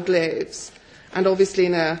child lives. And obviously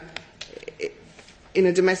in a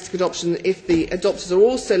domestic adoption, if the adopters are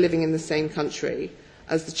also living in the same country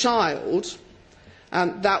as the child,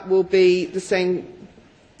 that will be the same.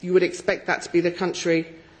 You would expect that to be the country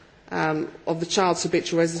of the child's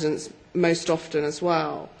habitual residence most often as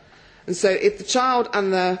well. And so if the child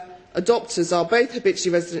and the adopters are both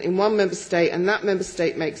habitually resident in one member state and that member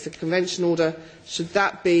state makes a convention order, should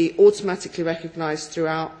that be automatically recognised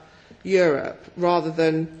throughout Europe, rather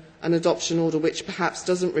than an adoption order which perhaps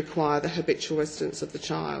doesn't require the habitual residence of the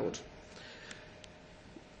child?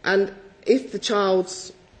 And if the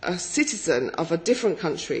child's a citizen of a different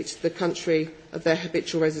country to the country of their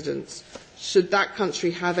habitual residence, should that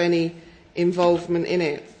country have any involvement in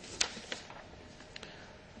it?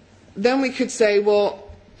 Then we could say, well,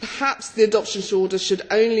 perhaps the adoption order should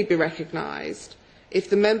only be recognised if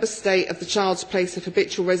the member state of the child's place of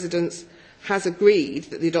habitual residence has agreed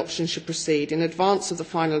that the adoption should proceed in advance of the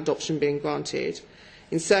final adoption being granted,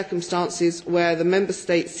 in circumstances where the member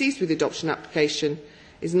state seized with the adoption application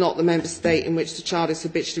is not the member state in which the child is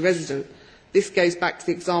habitually resident. This goes back to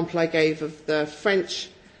the example I gave of the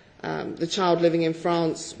child living in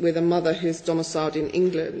France with a mother who is domiciled in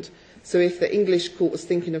England. So if the English court was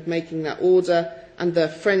thinking of making that order and the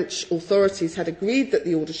French authorities had agreed that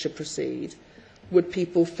the order should proceed, would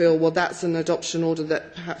people feel, well, that's an adoption order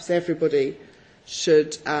that perhaps everybody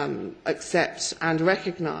should accept and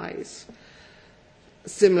recognise?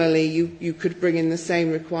 Similarly, you could bring in the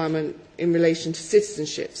same requirement in relation to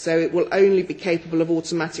citizenship. So it will only be capable of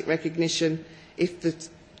automatic recognition if the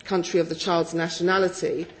country of the child's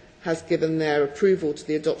nationality has given their approval to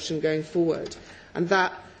the adoption going forward. And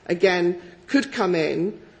that, again, could come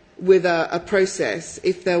in with a process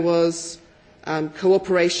if there was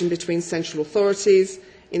cooperation between central authorities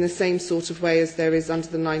in the same sort of way as there is under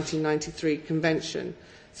the 1993 Convention.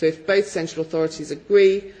 So if both central authorities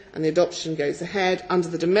agree and the adoption goes ahead under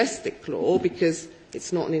the domestic law, because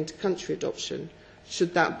it's not an inter-country adoption,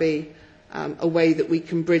 should that be a way that we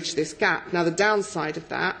can bridge this gap? Now the downside of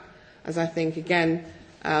that, as I think again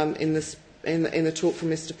in the talk from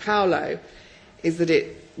Mr. Paolo, is that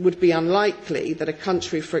it would be unlikely that a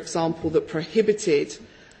country, for example, that prohibited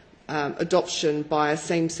adoption by a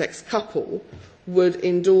same-sex couple would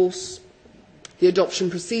endorse the adoption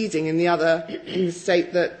proceeding in the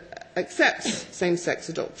state that accepts same-sex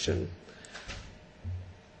adoption.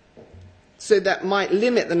 So that might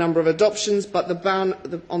limit the number of adoptions, but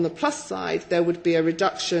on the plus side, there would be a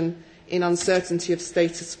reduction in uncertainty of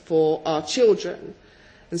status for our children.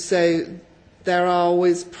 And so there are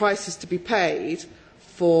always prices to be paid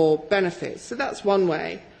for benefits. So that's one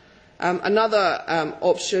way. Another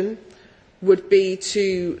option would be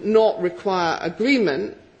to not require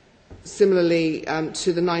agreement, similarly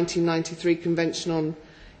to the 1993 Convention on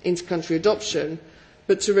Intercountry Adoption,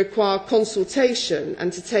 but to require consultation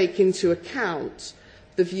and to take into account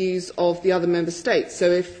the views of the other member states. So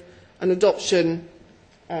if an adoption,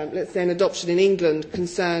 let's say an adoption in England,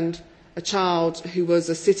 concerned a child who was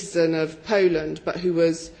a citizen of Poland but who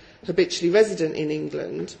was habitually resident in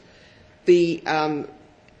England, the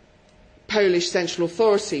Polish Central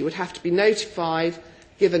Authority would have to be notified,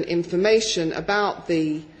 given information about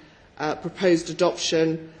the proposed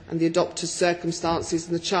adoption and the adopter's circumstances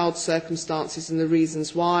and the child's circumstances and the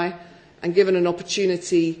reasons why, and given an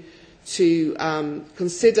opportunity to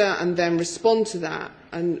consider and then respond to that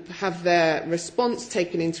and have their response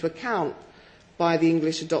taken into account by the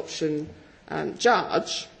English adoption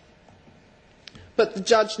judge, but the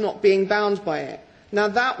judge not being bound by it. Now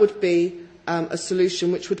that would be a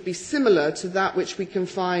solution which would be similar to that which we can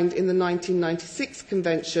find in the 1996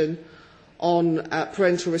 Convention on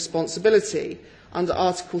parental responsibility. Under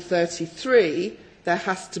Article 33, there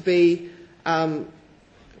has to be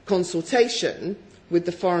consultation with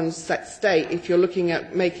the foreign state if you're looking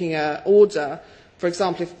at making an order. For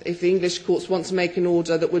example, if the English courts want to make an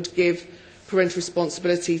order that would give parental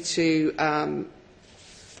responsibility to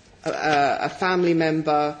a family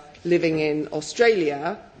member living in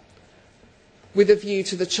Australia, with a view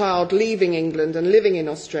to the child leaving England and living in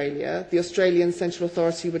Australia, the Australian Central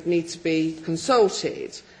Authority would need to be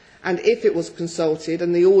consulted. And if it was consulted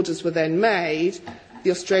and the orders were then made,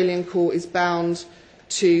 the Australian court is bound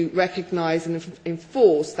to recognise and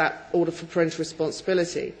enforce that order for parental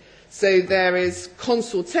responsibility. So there is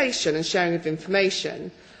consultation and sharing of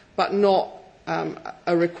information, but not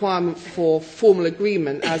a requirement for formal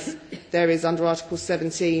agreement as there is under Article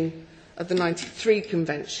 17 of the 93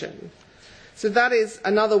 Convention. So that is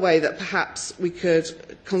another way that perhaps we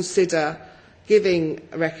could consider giving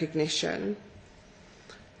recognition.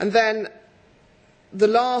 And then the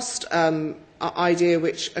last idea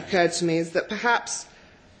which occurred to me is that perhaps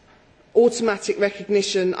automatic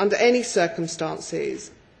recognition under any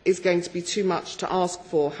circumstances is going to be too much to ask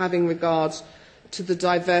for, having regard to the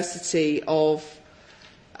diversity of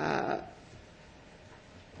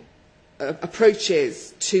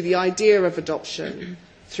approaches to the idea of adoption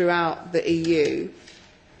throughout the EU.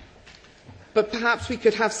 But perhaps we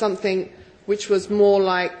could have something which was more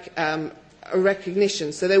like a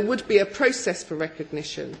recognition. So there would be a process for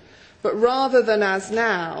recognition. But rather than as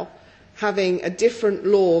now, having a different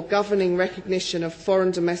law governing recognition of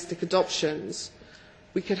foreign domestic adoptions,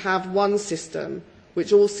 we could have one system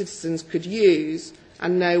which all citizens could use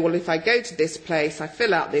and know, well, if I go to this place, I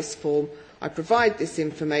fill out this form, I provide this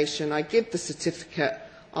information, I give the certificate,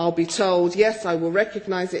 I'll be told, yes, I will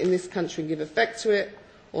recognise it in this country and give effect to it,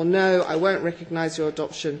 or no, I won't recognise your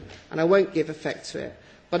adoption and I won't give effect to it.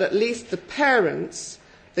 But at least the parents,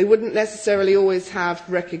 they wouldn't necessarily always have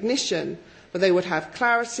recognition, but they would have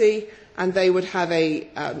clarity and they would have a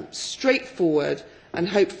straightforward and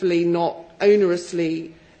hopefully not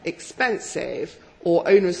onerously expensive or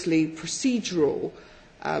onerously procedural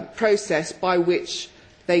process by which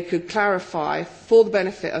they could clarify for the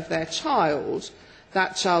benefit of their child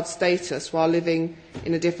that child's status while living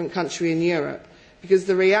in a different country in Europe. Because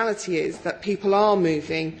the reality is that people are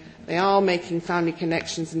moving, they are making family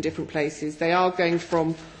connections in different places, they are going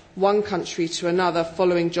from one country to another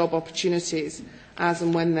following job opportunities as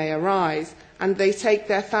and when they arise, and they take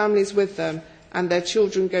their families with them and their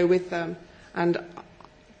children go with them. And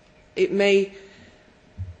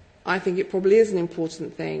I think it probably is an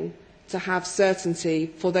important thing to have certainty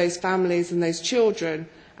for those families and those children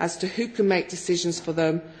as to who can make decisions for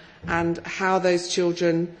them and how those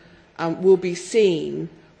children will be seen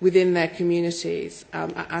within their communities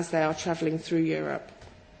as they are travelling through Europe.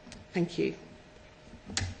 Thank you.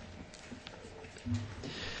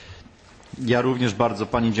 Ja również bardzo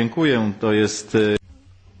Pani dziękuję. To jest...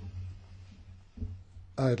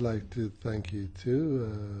 I'd like to thank you too.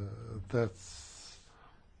 That's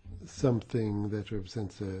something that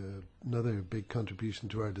represents another big contribution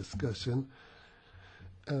to our discussion.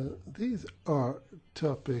 These are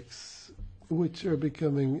topics which are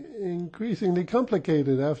becoming increasingly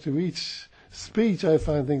complicated. After each speech, I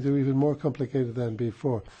find things are even more complicated than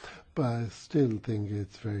before. But I still think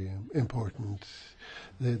it's very important.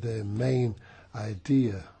 The main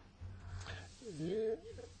idea,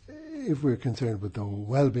 if we're concerned with the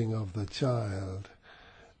well-being of the child,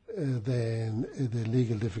 then the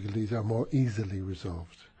legal difficulties are more easily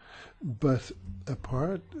resolved. But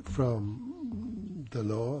apart from the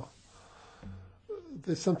law,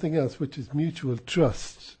 there's something else, which is mutual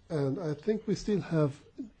trust. And I think we still have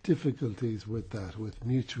difficulties with that, with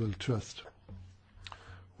mutual trust.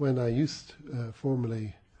 When I used to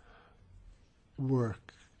formerly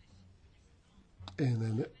work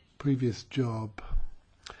in a previous job,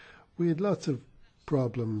 we had lots of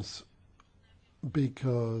problems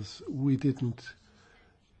because we didn't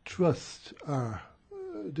trust our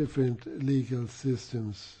different legal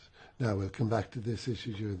systems. Now we'll come back to this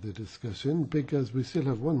issue during the discussion because we still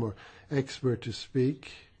have one more expert to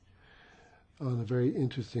speak on a very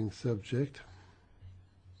interesting subject,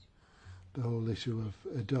 the whole issue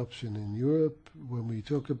of adoption in Europe. When we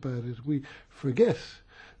talk about it, we forget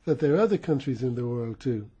that there are other countries in the world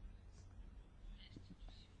too,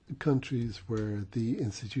 countries where the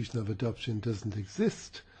institution of adoption doesn't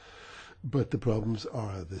exist, but the problems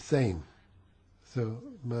are the same. So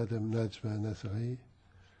Madame Najma Nasri,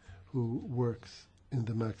 who works in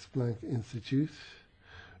the Max Planck Institute,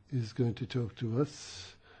 is going to talk to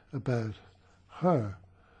us about her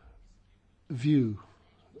view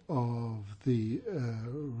of the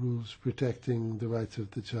rules protecting the rights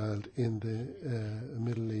of the child in the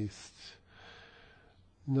Middle East,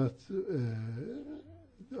 not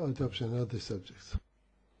adoption and other subjects.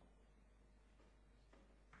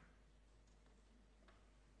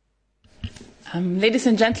 Ladies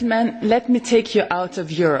and gentlemen, let me take you out of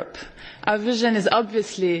Europe. Our vision is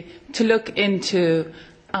obviously to look into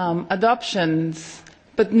adoptions,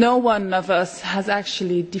 but no one of us has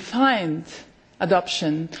actually defined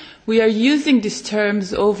adoption. We are using these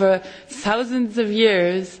terms over thousands of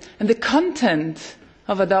years, and the content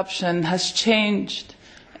of adoption has changed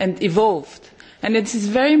and evolved. And it is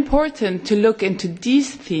very important to look into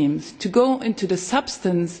these themes, to go into the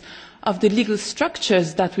substance of the legal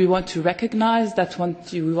structures that we want to recognize, that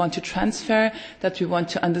we want to transfer, that we want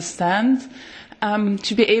to understand,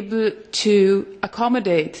 to be able to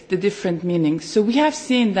accommodate the different meanings. So we have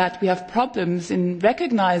seen that we have problems in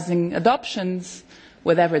recognizing adoptions,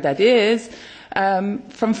 whatever that is,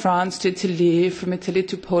 from France to Italy, from Italy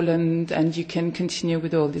to Poland, and you can continue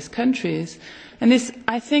with all these countries. And this,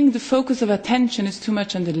 I think the focus of attention is too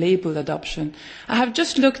much on the label adoption. I have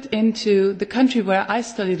just looked into the country where I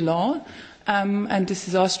studied law, and this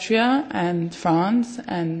is Austria and France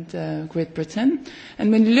and Great Britain.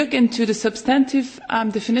 And when you look into the substantive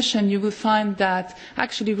definition, you will find that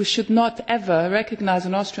actually we should not ever recognize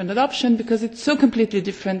an Austrian adoption because it's so completely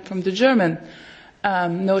different from the German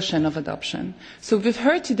notion of adoption. So we've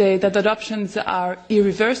heard today that adoptions are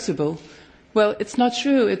irreversible. Well, it's not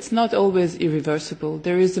true. It's not always irreversible.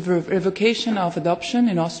 There is a revocation of adoption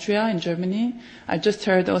in Austria, in Germany. I just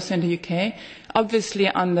heard also in the UK, obviously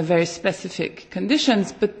under very specific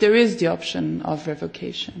conditions, but there is the option of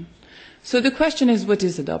revocation. So the question is, what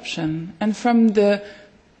is adoption? And from the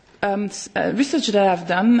research that I've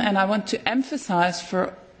done, and I want to emphasize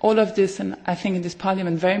for all of this, and I think in this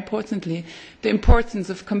Parliament very importantly, the importance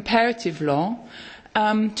of comparative law,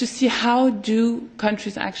 to see how do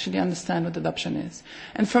countries actually understand what adoption is.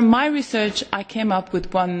 And from my research, I came up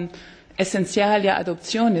with one essenzialia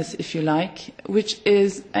adoptionis, if you like, which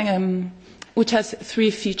has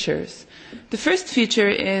three features. The first feature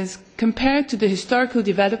is, compared to the historical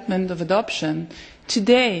development of adoption,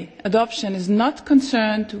 today adoption is not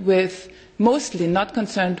concerned with, mostly not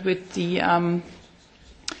concerned with the,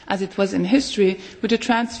 as it was in history, with the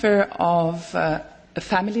transfer of a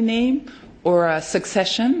family name or a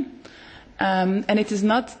succession, and it is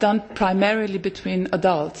not done primarily between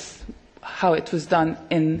adults, how it was done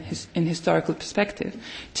in historical perspective.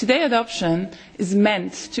 Today, adoption is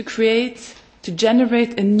meant to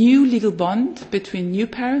generate a new legal bond between new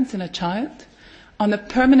parents and a child on a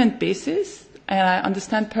permanent basis, and I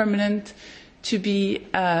understand permanence to be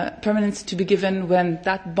given when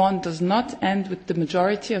that bond does not end with the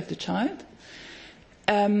majority of the child.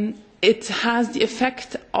 It has the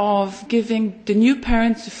effect of giving the new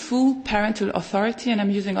parents full parental authority, and I'm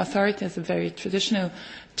using authority as a very traditional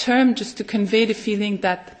term just to convey the feeling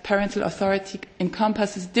that parental authority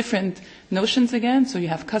encompasses different notions again. So you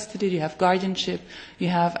have custody, you have guardianship, you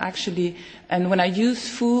have actually, and when I use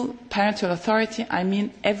full parental authority, I mean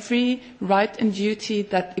every right and duty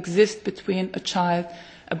that exists between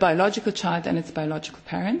a biological child and its biological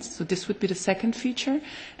parents. So this would be the second feature.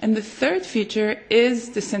 And the third feature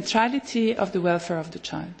is the centrality of the welfare of the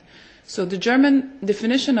child. So the German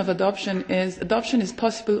definition of adoption is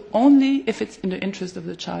possible only if it's in the interest of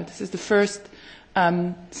the child. This is the first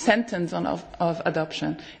sentence of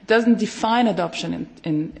adoption. It doesn't define adoption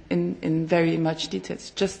in very much detail.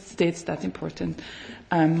 It just states that important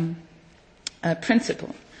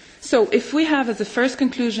principle. So if we have as a first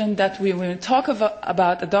conclusion that we will talk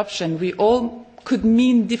about adoption, we all could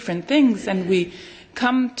mean different things, and we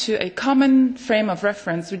come to a common frame of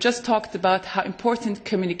reference. We just talked about how important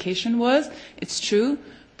communication was. It's true,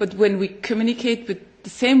 but when we communicate with the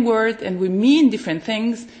same word and we mean different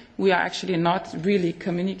things, we are actually not really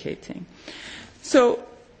communicating. So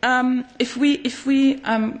if we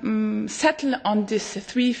settle on these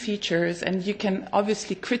three features, and you can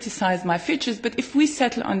obviously criticize my features, but if we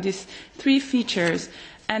settle on these three features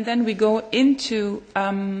and then we go into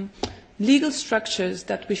legal structures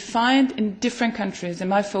that we find in different countries, and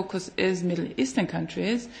my focus is Middle Eastern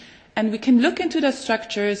countries, and we can look into the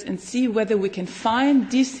structures and see whether we can find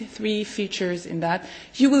these three features in that,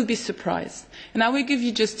 you will be surprised. And I will give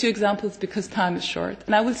you just two examples because time is short.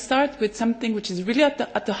 And I will start with something which is really at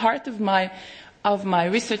the heart of my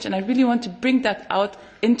research, and I really want to bring that out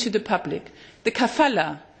into the public. The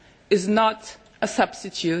kafala is not a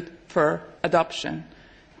substitute for adoption.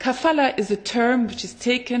 Kafala is a term which is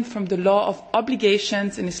taken from the law of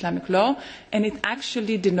obligations in Islamic law, and it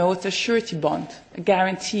actually denotes a surety bond, a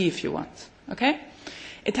guarantee if you want. Okay?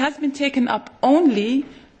 It has been taken up only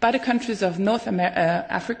by the countries of North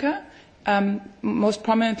Africa, most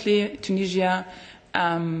prominently Tunisia,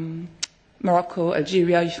 Morocco,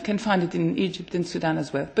 Algeria. You can find it in Egypt and Sudan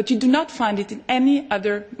as well. But you do not find it in any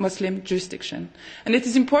other Muslim jurisdiction. And it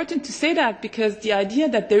is important to say that because the idea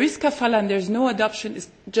that there is kafala and there is no adoption is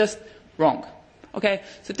just wrong. Okay?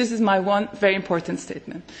 So this is my one very important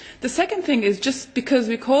statement. The second thing is just because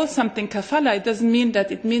we call something kafala, it doesn't mean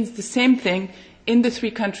that it means the same thing in the three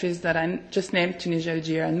countries that I just named, Tunisia,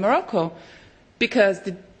 Algeria and Morocco, because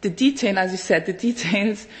the detail, as you said, the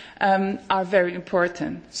details are very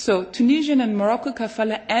important. So Tunisian and Morocco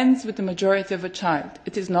kafala ends with the majority of a child.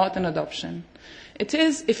 It is not an adoption. It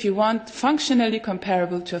is, if you want, functionally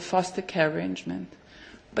comparable to a foster care arrangement.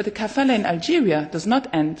 But the kafala in Algeria does not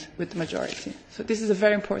end with the majority. So this is a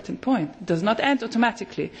very important point. It does not end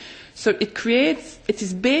automatically. So it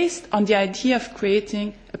is based on the idea of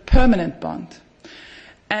creating a permanent bond.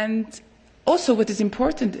 And also what is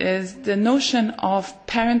important is the notion of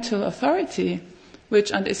parental authority,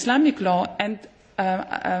 which under Islamic law and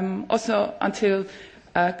also until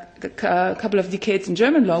a couple of decades in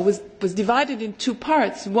German law was divided in two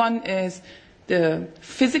parts. One is the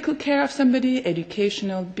physical care of somebody,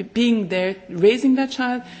 educational, being there, raising that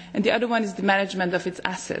child, and the other one is the management of its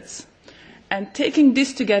assets. And taking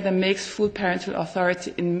this together makes full parental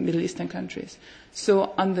authority in Middle Eastern countries.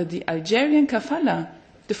 So under the Algerian kafala,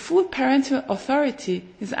 the full parental authority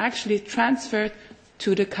is actually transferred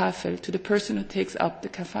to the kafil, to the person who takes up the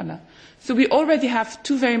kafala. So we already have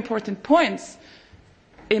two very important points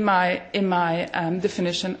in my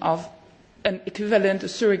definition of an equivalent, a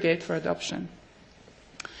surrogate for adoption.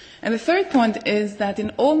 And the third point is that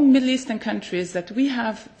in all Middle Eastern countries that we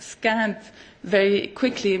have scanned very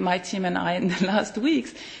quickly, my team and I, in the last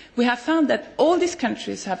weeks, we have found that all these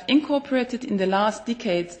countries have incorporated in the last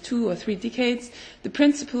decades, 2 or 3 decades, the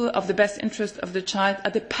principle of the best interest of the child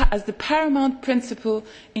as the paramount principle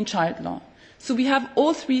in child law. So we have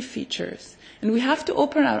all three features. And we have to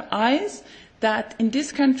open our eyes that in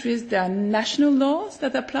these countries there are national laws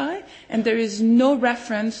that apply, and there is no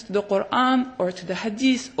reference to the Quran or to the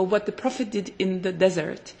Hadith or what the Prophet did in the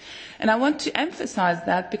desert. And I want to emphasize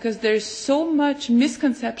that because there is so much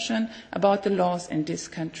misconception about the laws in these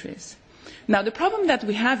countries. Now, the problem that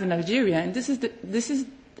we have in Algeria, and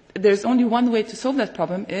there's only one way to solve that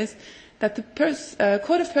problem, is that the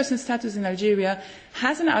Code of Personal Status in Algeria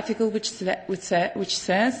has an article which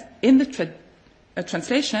says, in the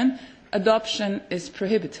translation, adoption is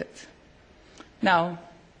prohibited. Now,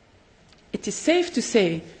 it is safe to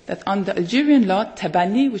say that under Algerian law,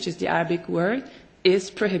 tabani, which is the Arabic word, is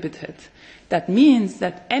prohibited. That means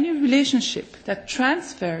that any relationship that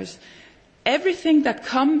transfers everything that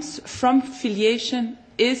comes from filiation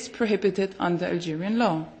is prohibited under Algerian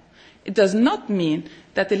law. It does not mean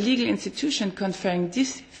that the legal institution conferring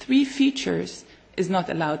these three features is not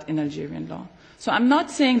allowed in Algerian law. So I'm not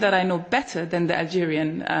saying that I know better than the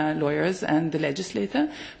Algerian lawyers and the legislator,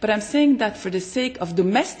 but I'm saying that for the sake of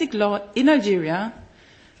domestic law in Algeria,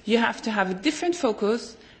 you have to have a different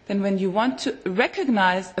focus than when you want to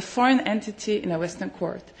recognize a foreign entity in a Western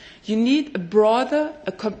court. You need a broader,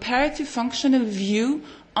 a comparative functional view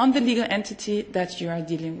on the legal entity that you are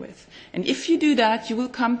dealing with. And if you do that, you will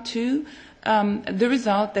come to the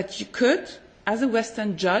result that you could, as a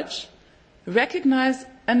Western judge, recognize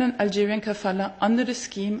an Algerian kafala under the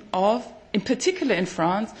scheme of, in particular in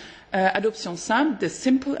France, adoption simple, the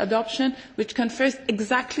simple adoption, which confers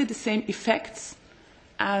exactly the same effects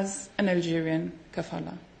as an Algerian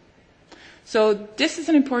kafala. So this is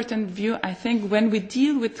an important view, I think, when we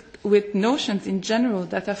deal with notions in general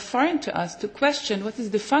that are foreign to us, to question what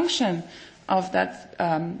is the function of that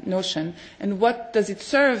notion and what does it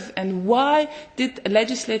serve and why did a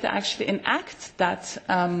legislator actually enact that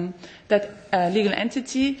legal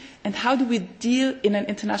entity, and how do we deal in an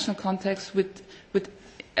international context with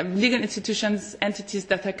legal institutions, entities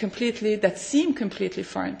that seem completely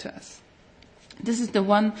foreign to us. This is the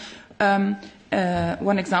one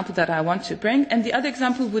example that I want to bring. And the other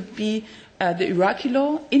example would be the Iraqi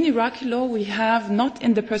law. In Iraqi law, we have, not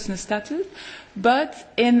in the personal statute,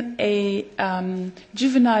 but in a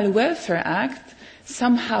Juvenile Welfare Act,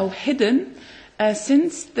 somehow hidden,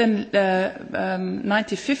 since the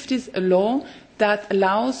 1950s, a law that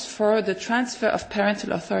allows for the transfer of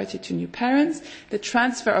parental authority to new parents, the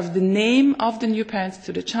transfer of the name of the new parents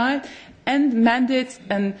to the child, and mandates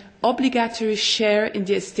an obligatory share in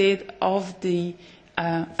the estate of the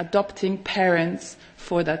adopting parents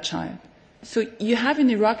for that child. So you have in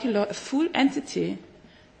Iraqi law a full entity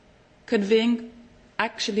conveying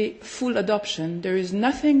actually full adoption. There is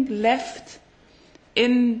nothing left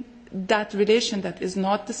in that relation that is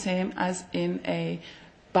not the same as in a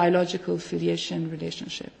biological filiation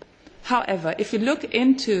relationship. However, if you look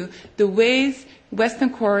into the ways Western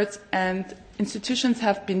courts and institutions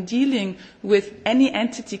have been dealing with any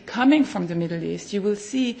entity coming from the Middle East, you will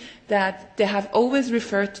see that they have always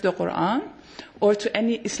referred to the Quran or to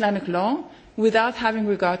any Islamic law without having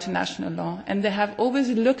regard to national law. And they have always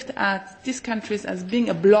looked at these countries as being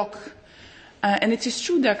a bloc. And it is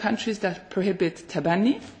true there are countries that prohibit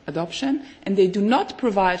tabani, adoption, and they do not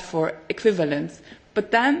provide for equivalence.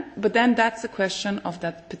 But then that's a question of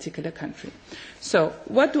that particular country. So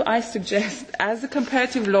what do I suggest? As a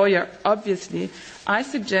comparative lawyer, obviously, I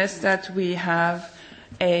suggest that we have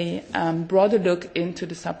a broader look into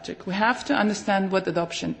the subject. We have to understand what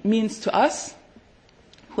adoption means to us,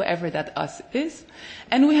 whoever that us is,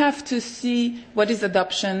 and we have to see what is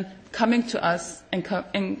adoption coming to us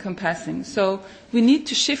encompassing. So we need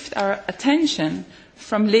to shift our attention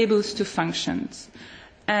from labels to functions.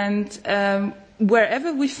 And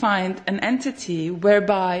wherever we find an entity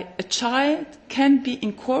whereby a child can be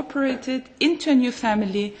incorporated into a new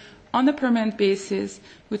family on a permanent basis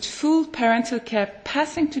with full parental care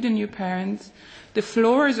passing to the new parents, the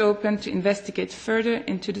floor is open to investigate further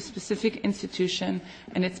into the specific institution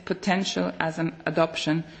and its potential as an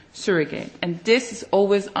adoption surrogate. And this is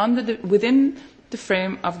always within the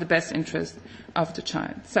frame of the best interest of the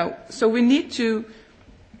child. So we need to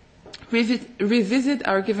revisit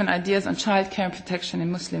our given ideas on child care and protection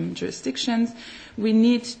in Muslim jurisdictions. We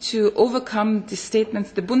need to overcome the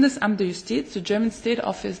statements, the Bundesamt der Justiz, the German state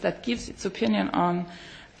office that gives its opinion on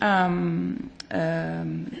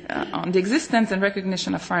the existence and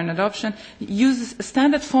recognition of foreign adoption, uses a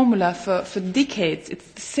standard formula for decades. It's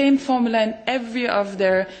the same formula in every of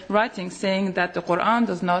their writings, saying that the Quran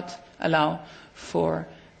does not allow for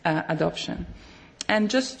adoption. And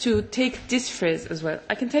just to take this phrase as well,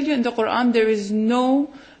 I can tell you in the Quran there is no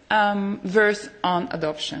verse on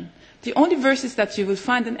adoption. The only verses that you will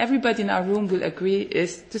find, and everybody in our room will agree,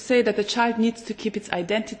 is to say that a child needs to keep its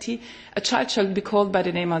identity. A child shall be called by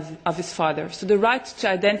the name of his father. So the right to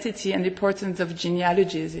identity and the importance of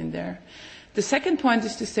genealogy is in there. The second point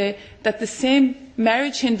is to say that the same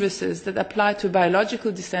marriage hindrances that apply to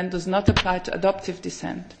biological descent does not apply to adoptive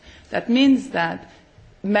descent. That means that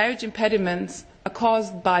marriage impediments are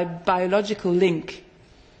caused by biological link,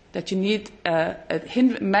 that you need a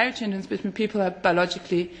marriage hindrance between people who are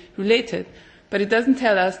biologically related, but it doesn't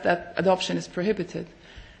tell us that adoption is prohibited.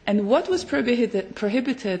 And what was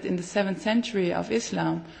prohibited in the 7th century of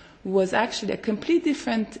Islam was actually a completely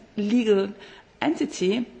different legal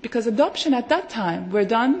entity, because adoption at that time were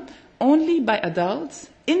done only by adults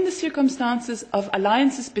in the circumstances of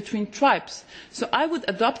alliances between tribes. So I would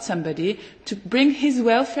adopt somebody to bring his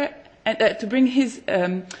welfare and to bring his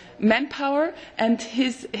manpower and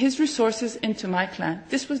his resources into my clan.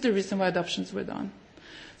 This was the reason why adoptions were done.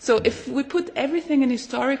 So if we put everything in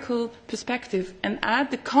historical perspective and add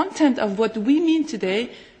the content of what we mean today,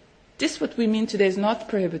 what we mean today is not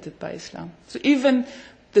prohibited by Islam. So even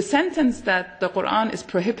the sentence that the Quran is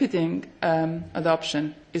prohibiting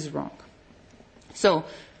adoption is wrong. So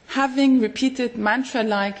having repeated mantra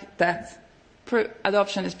like that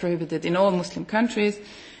adoption is prohibited in all Muslim countries,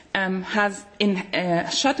 has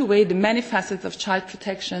shut away the many facets of child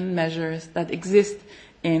protection measures that exist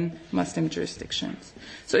in Muslim jurisdictions.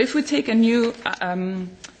 So if we take a new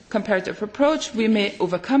comparative approach. We may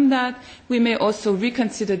overcome that. We may also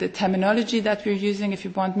reconsider the terminology that we're using. If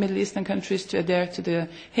you want Middle Eastern countries to adhere to the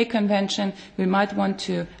Hague Convention, we might want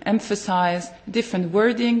to emphasize different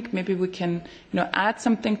wording. Maybe we can add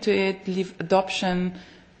something to it, leave adoption,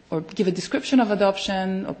 or give a description of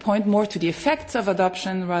adoption, or point more to the effects of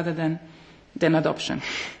adoption rather than adoption.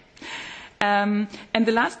 And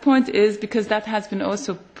the last point is, because that has been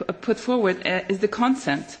also put forward, is the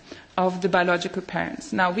consent of the biological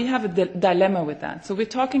parents. Now, we have a dilemma with that. So we're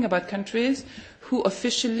talking about countries who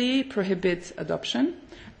officially prohibit adoption,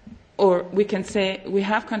 or we can say we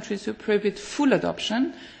have countries who prohibit full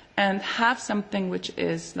adoption and have something which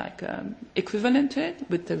is like equivalent to it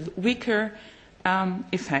with the weaker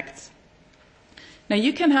effects. Now,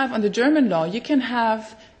 you can have, under German law, you can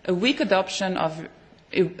have a weak adoption of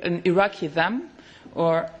an Iraqi them,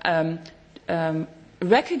 or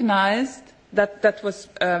recognized that was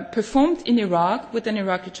performed in Iraq with an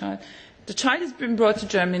Iraqi child. The child has been brought to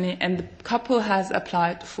Germany, and the couple has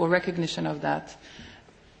applied for recognition of that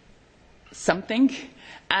something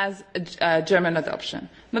as a German adoption.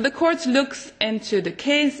 Now, the court looks into the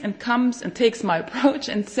case and comes and takes my approach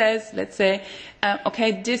and says, let's say,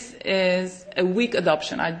 okay, this is a weak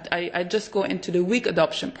adoption. I just go into the weak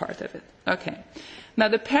adoption part of it. Okay. Now,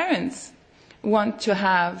 the parents want to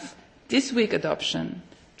have this weak adoption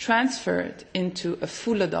transferred into a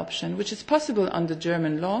full adoption, which is possible under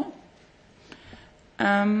German law,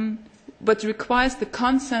 but requires the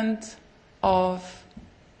consent of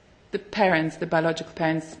the parents, the biological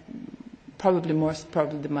parents, probably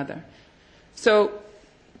the mother. So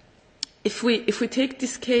if we take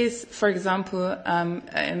this case, for example,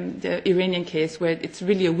 the Iranian case, where it's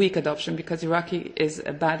really a weak adoption, because Iraqi is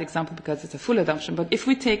a bad example because it's a full adoption, but if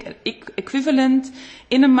we take an equivalent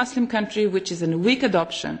in a Muslim country which is a weak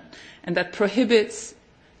adoption and that prohibits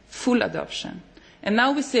full adoption, and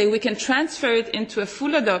now we say we can transfer it into a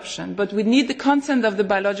full adoption, but we need the consent of the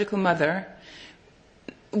biological mother.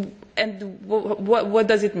 And what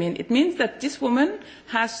does it mean? It means that this woman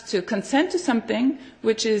has to consent to something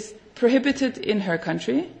which is prohibited in her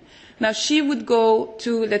country. Now, she would go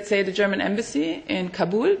to, let's say, the German embassy in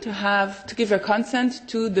Kabul to give her consent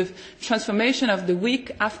to the transformation of the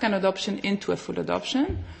weak Afghan adoption into a full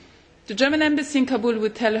adoption. The German embassy in Kabul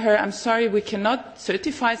would tell her, I'm sorry, we cannot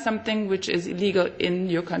certify something which is illegal in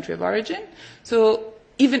your country of origin. So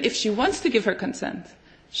even if she wants to give her consent,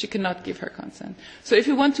 she cannot give her consent. So if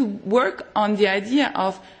you want to work on the idea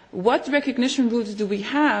of what recognition rules do we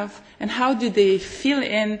have and how do they fill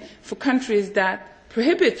in for countries that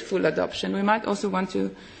prohibit full adoption, we might also want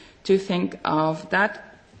to think of that.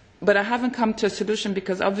 But I haven't come to a solution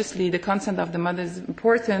because obviously the consent of the mother is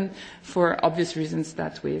important for obvious reasons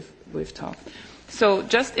that we've talked. So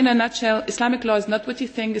just in a nutshell, Islamic law is not what you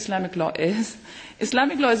think Islamic law is.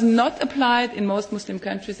 Islamic law is not applied in most Muslim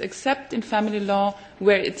countries except in family law,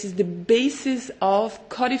 where it is the basis of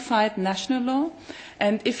codified national law.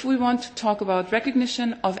 And if we want to talk about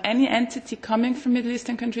recognition of any entity coming from Middle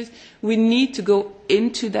Eastern countries, we need to go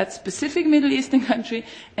into that specific Middle Eastern country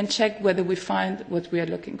and check whether we find what we are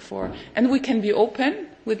looking for. And we can be open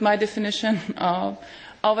with my definition of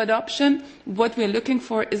adoption. What we are looking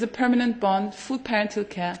for is a permanent bond, full parental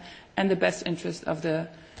care, and the best interest of the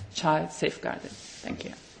child safeguarded. Thank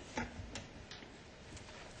you.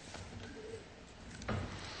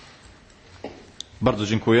 Bardzo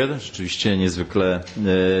dziękuję. Rzeczywiście niezwykle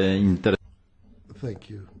interesujące. Thank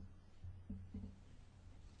you.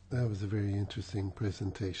 That was a very interesting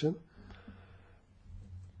presentation.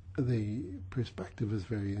 The perspective is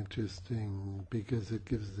very interesting because it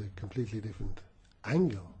gives a completely different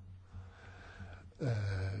angle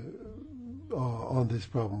on this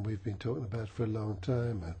problem we've been talking about for a long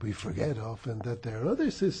time, and we forget often that there are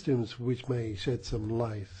other systems which may shed some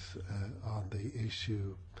light on the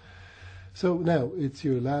issue. So now it's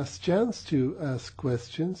your last chance to ask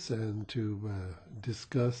questions and to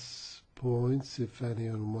discuss points. If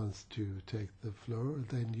anyone wants to take the floor,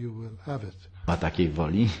 then you will have it. Ma takiej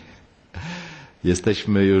woli.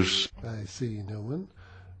 Jesteśmy już. I see no one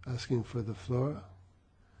asking for the floor.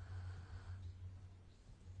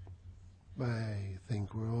 I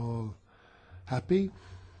think we're all happy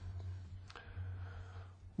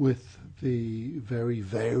with the very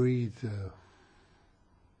varied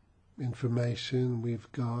information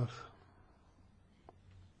we've got.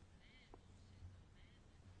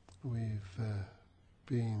 We've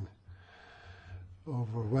been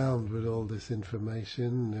overwhelmed with all this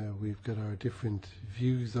information. We've got our different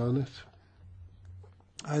views on it.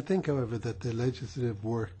 I think, however, that the legislative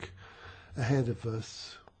work ahead of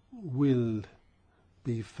us will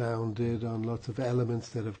be founded on lots of elements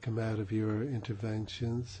that have come out of your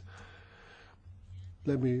interventions.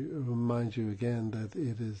 Let me remind you again that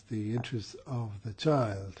it is the interests of the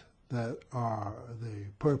child that are the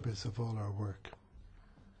purpose of all our work.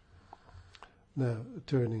 Now,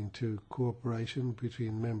 turning to cooperation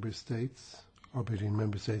between member states, or between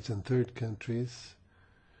member states and third countries,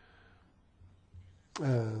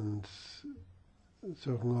 and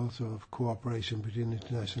talking also of cooperation between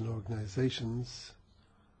international organizations,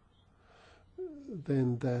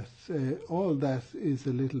 then that all that is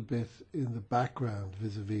a little bit in the background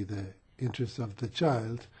vis-à-vis the interests of the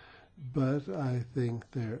child, but I think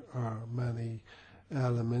there are many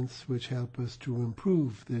elements which help us to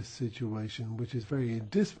improve this situation, which is very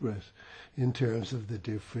disparate in terms of the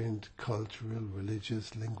different cultural,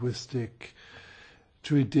 religious, linguistic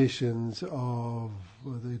traditions of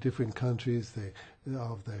the different countries,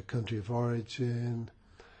 of their country of origin.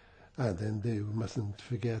 And then we mustn't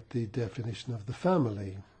forget the definition of the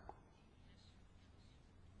family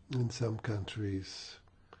in some countries.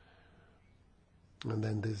 And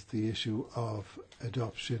then there's the issue of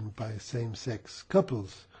adoption by same-sex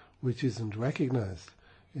couples, which isn't recognized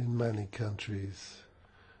in many countries.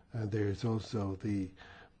 And there's also the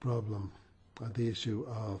problem, the issue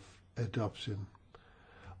of adoption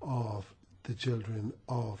of the children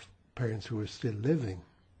of parents who are still living,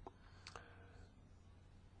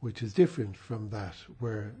 which is different from that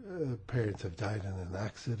where parents have died in an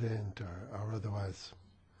accident or otherwise.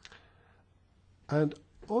 And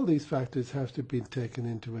all these factors have to be taken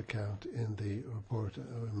into account in the report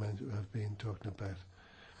we have been talking about.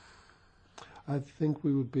 I think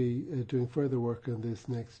we will be doing further work on this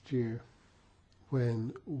next year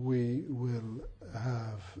when we will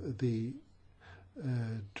have the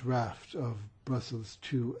draft of Brussels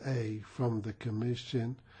 2A from the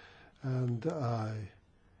Commission, and I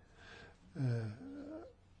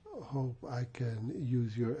hope I can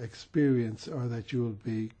use your experience, or that you will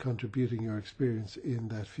be contributing your experience in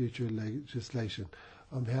that future legislation.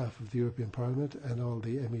 On behalf of the European Parliament and all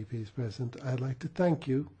the MEPs present, I'd like to thank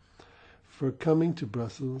you for coming to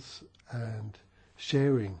Brussels and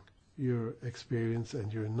sharing your experience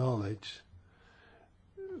and your knowledge,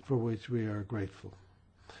 for which we are grateful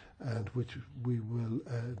and which we will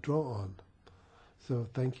draw on. So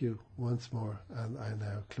thank you once more, and I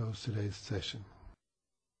now close today's session.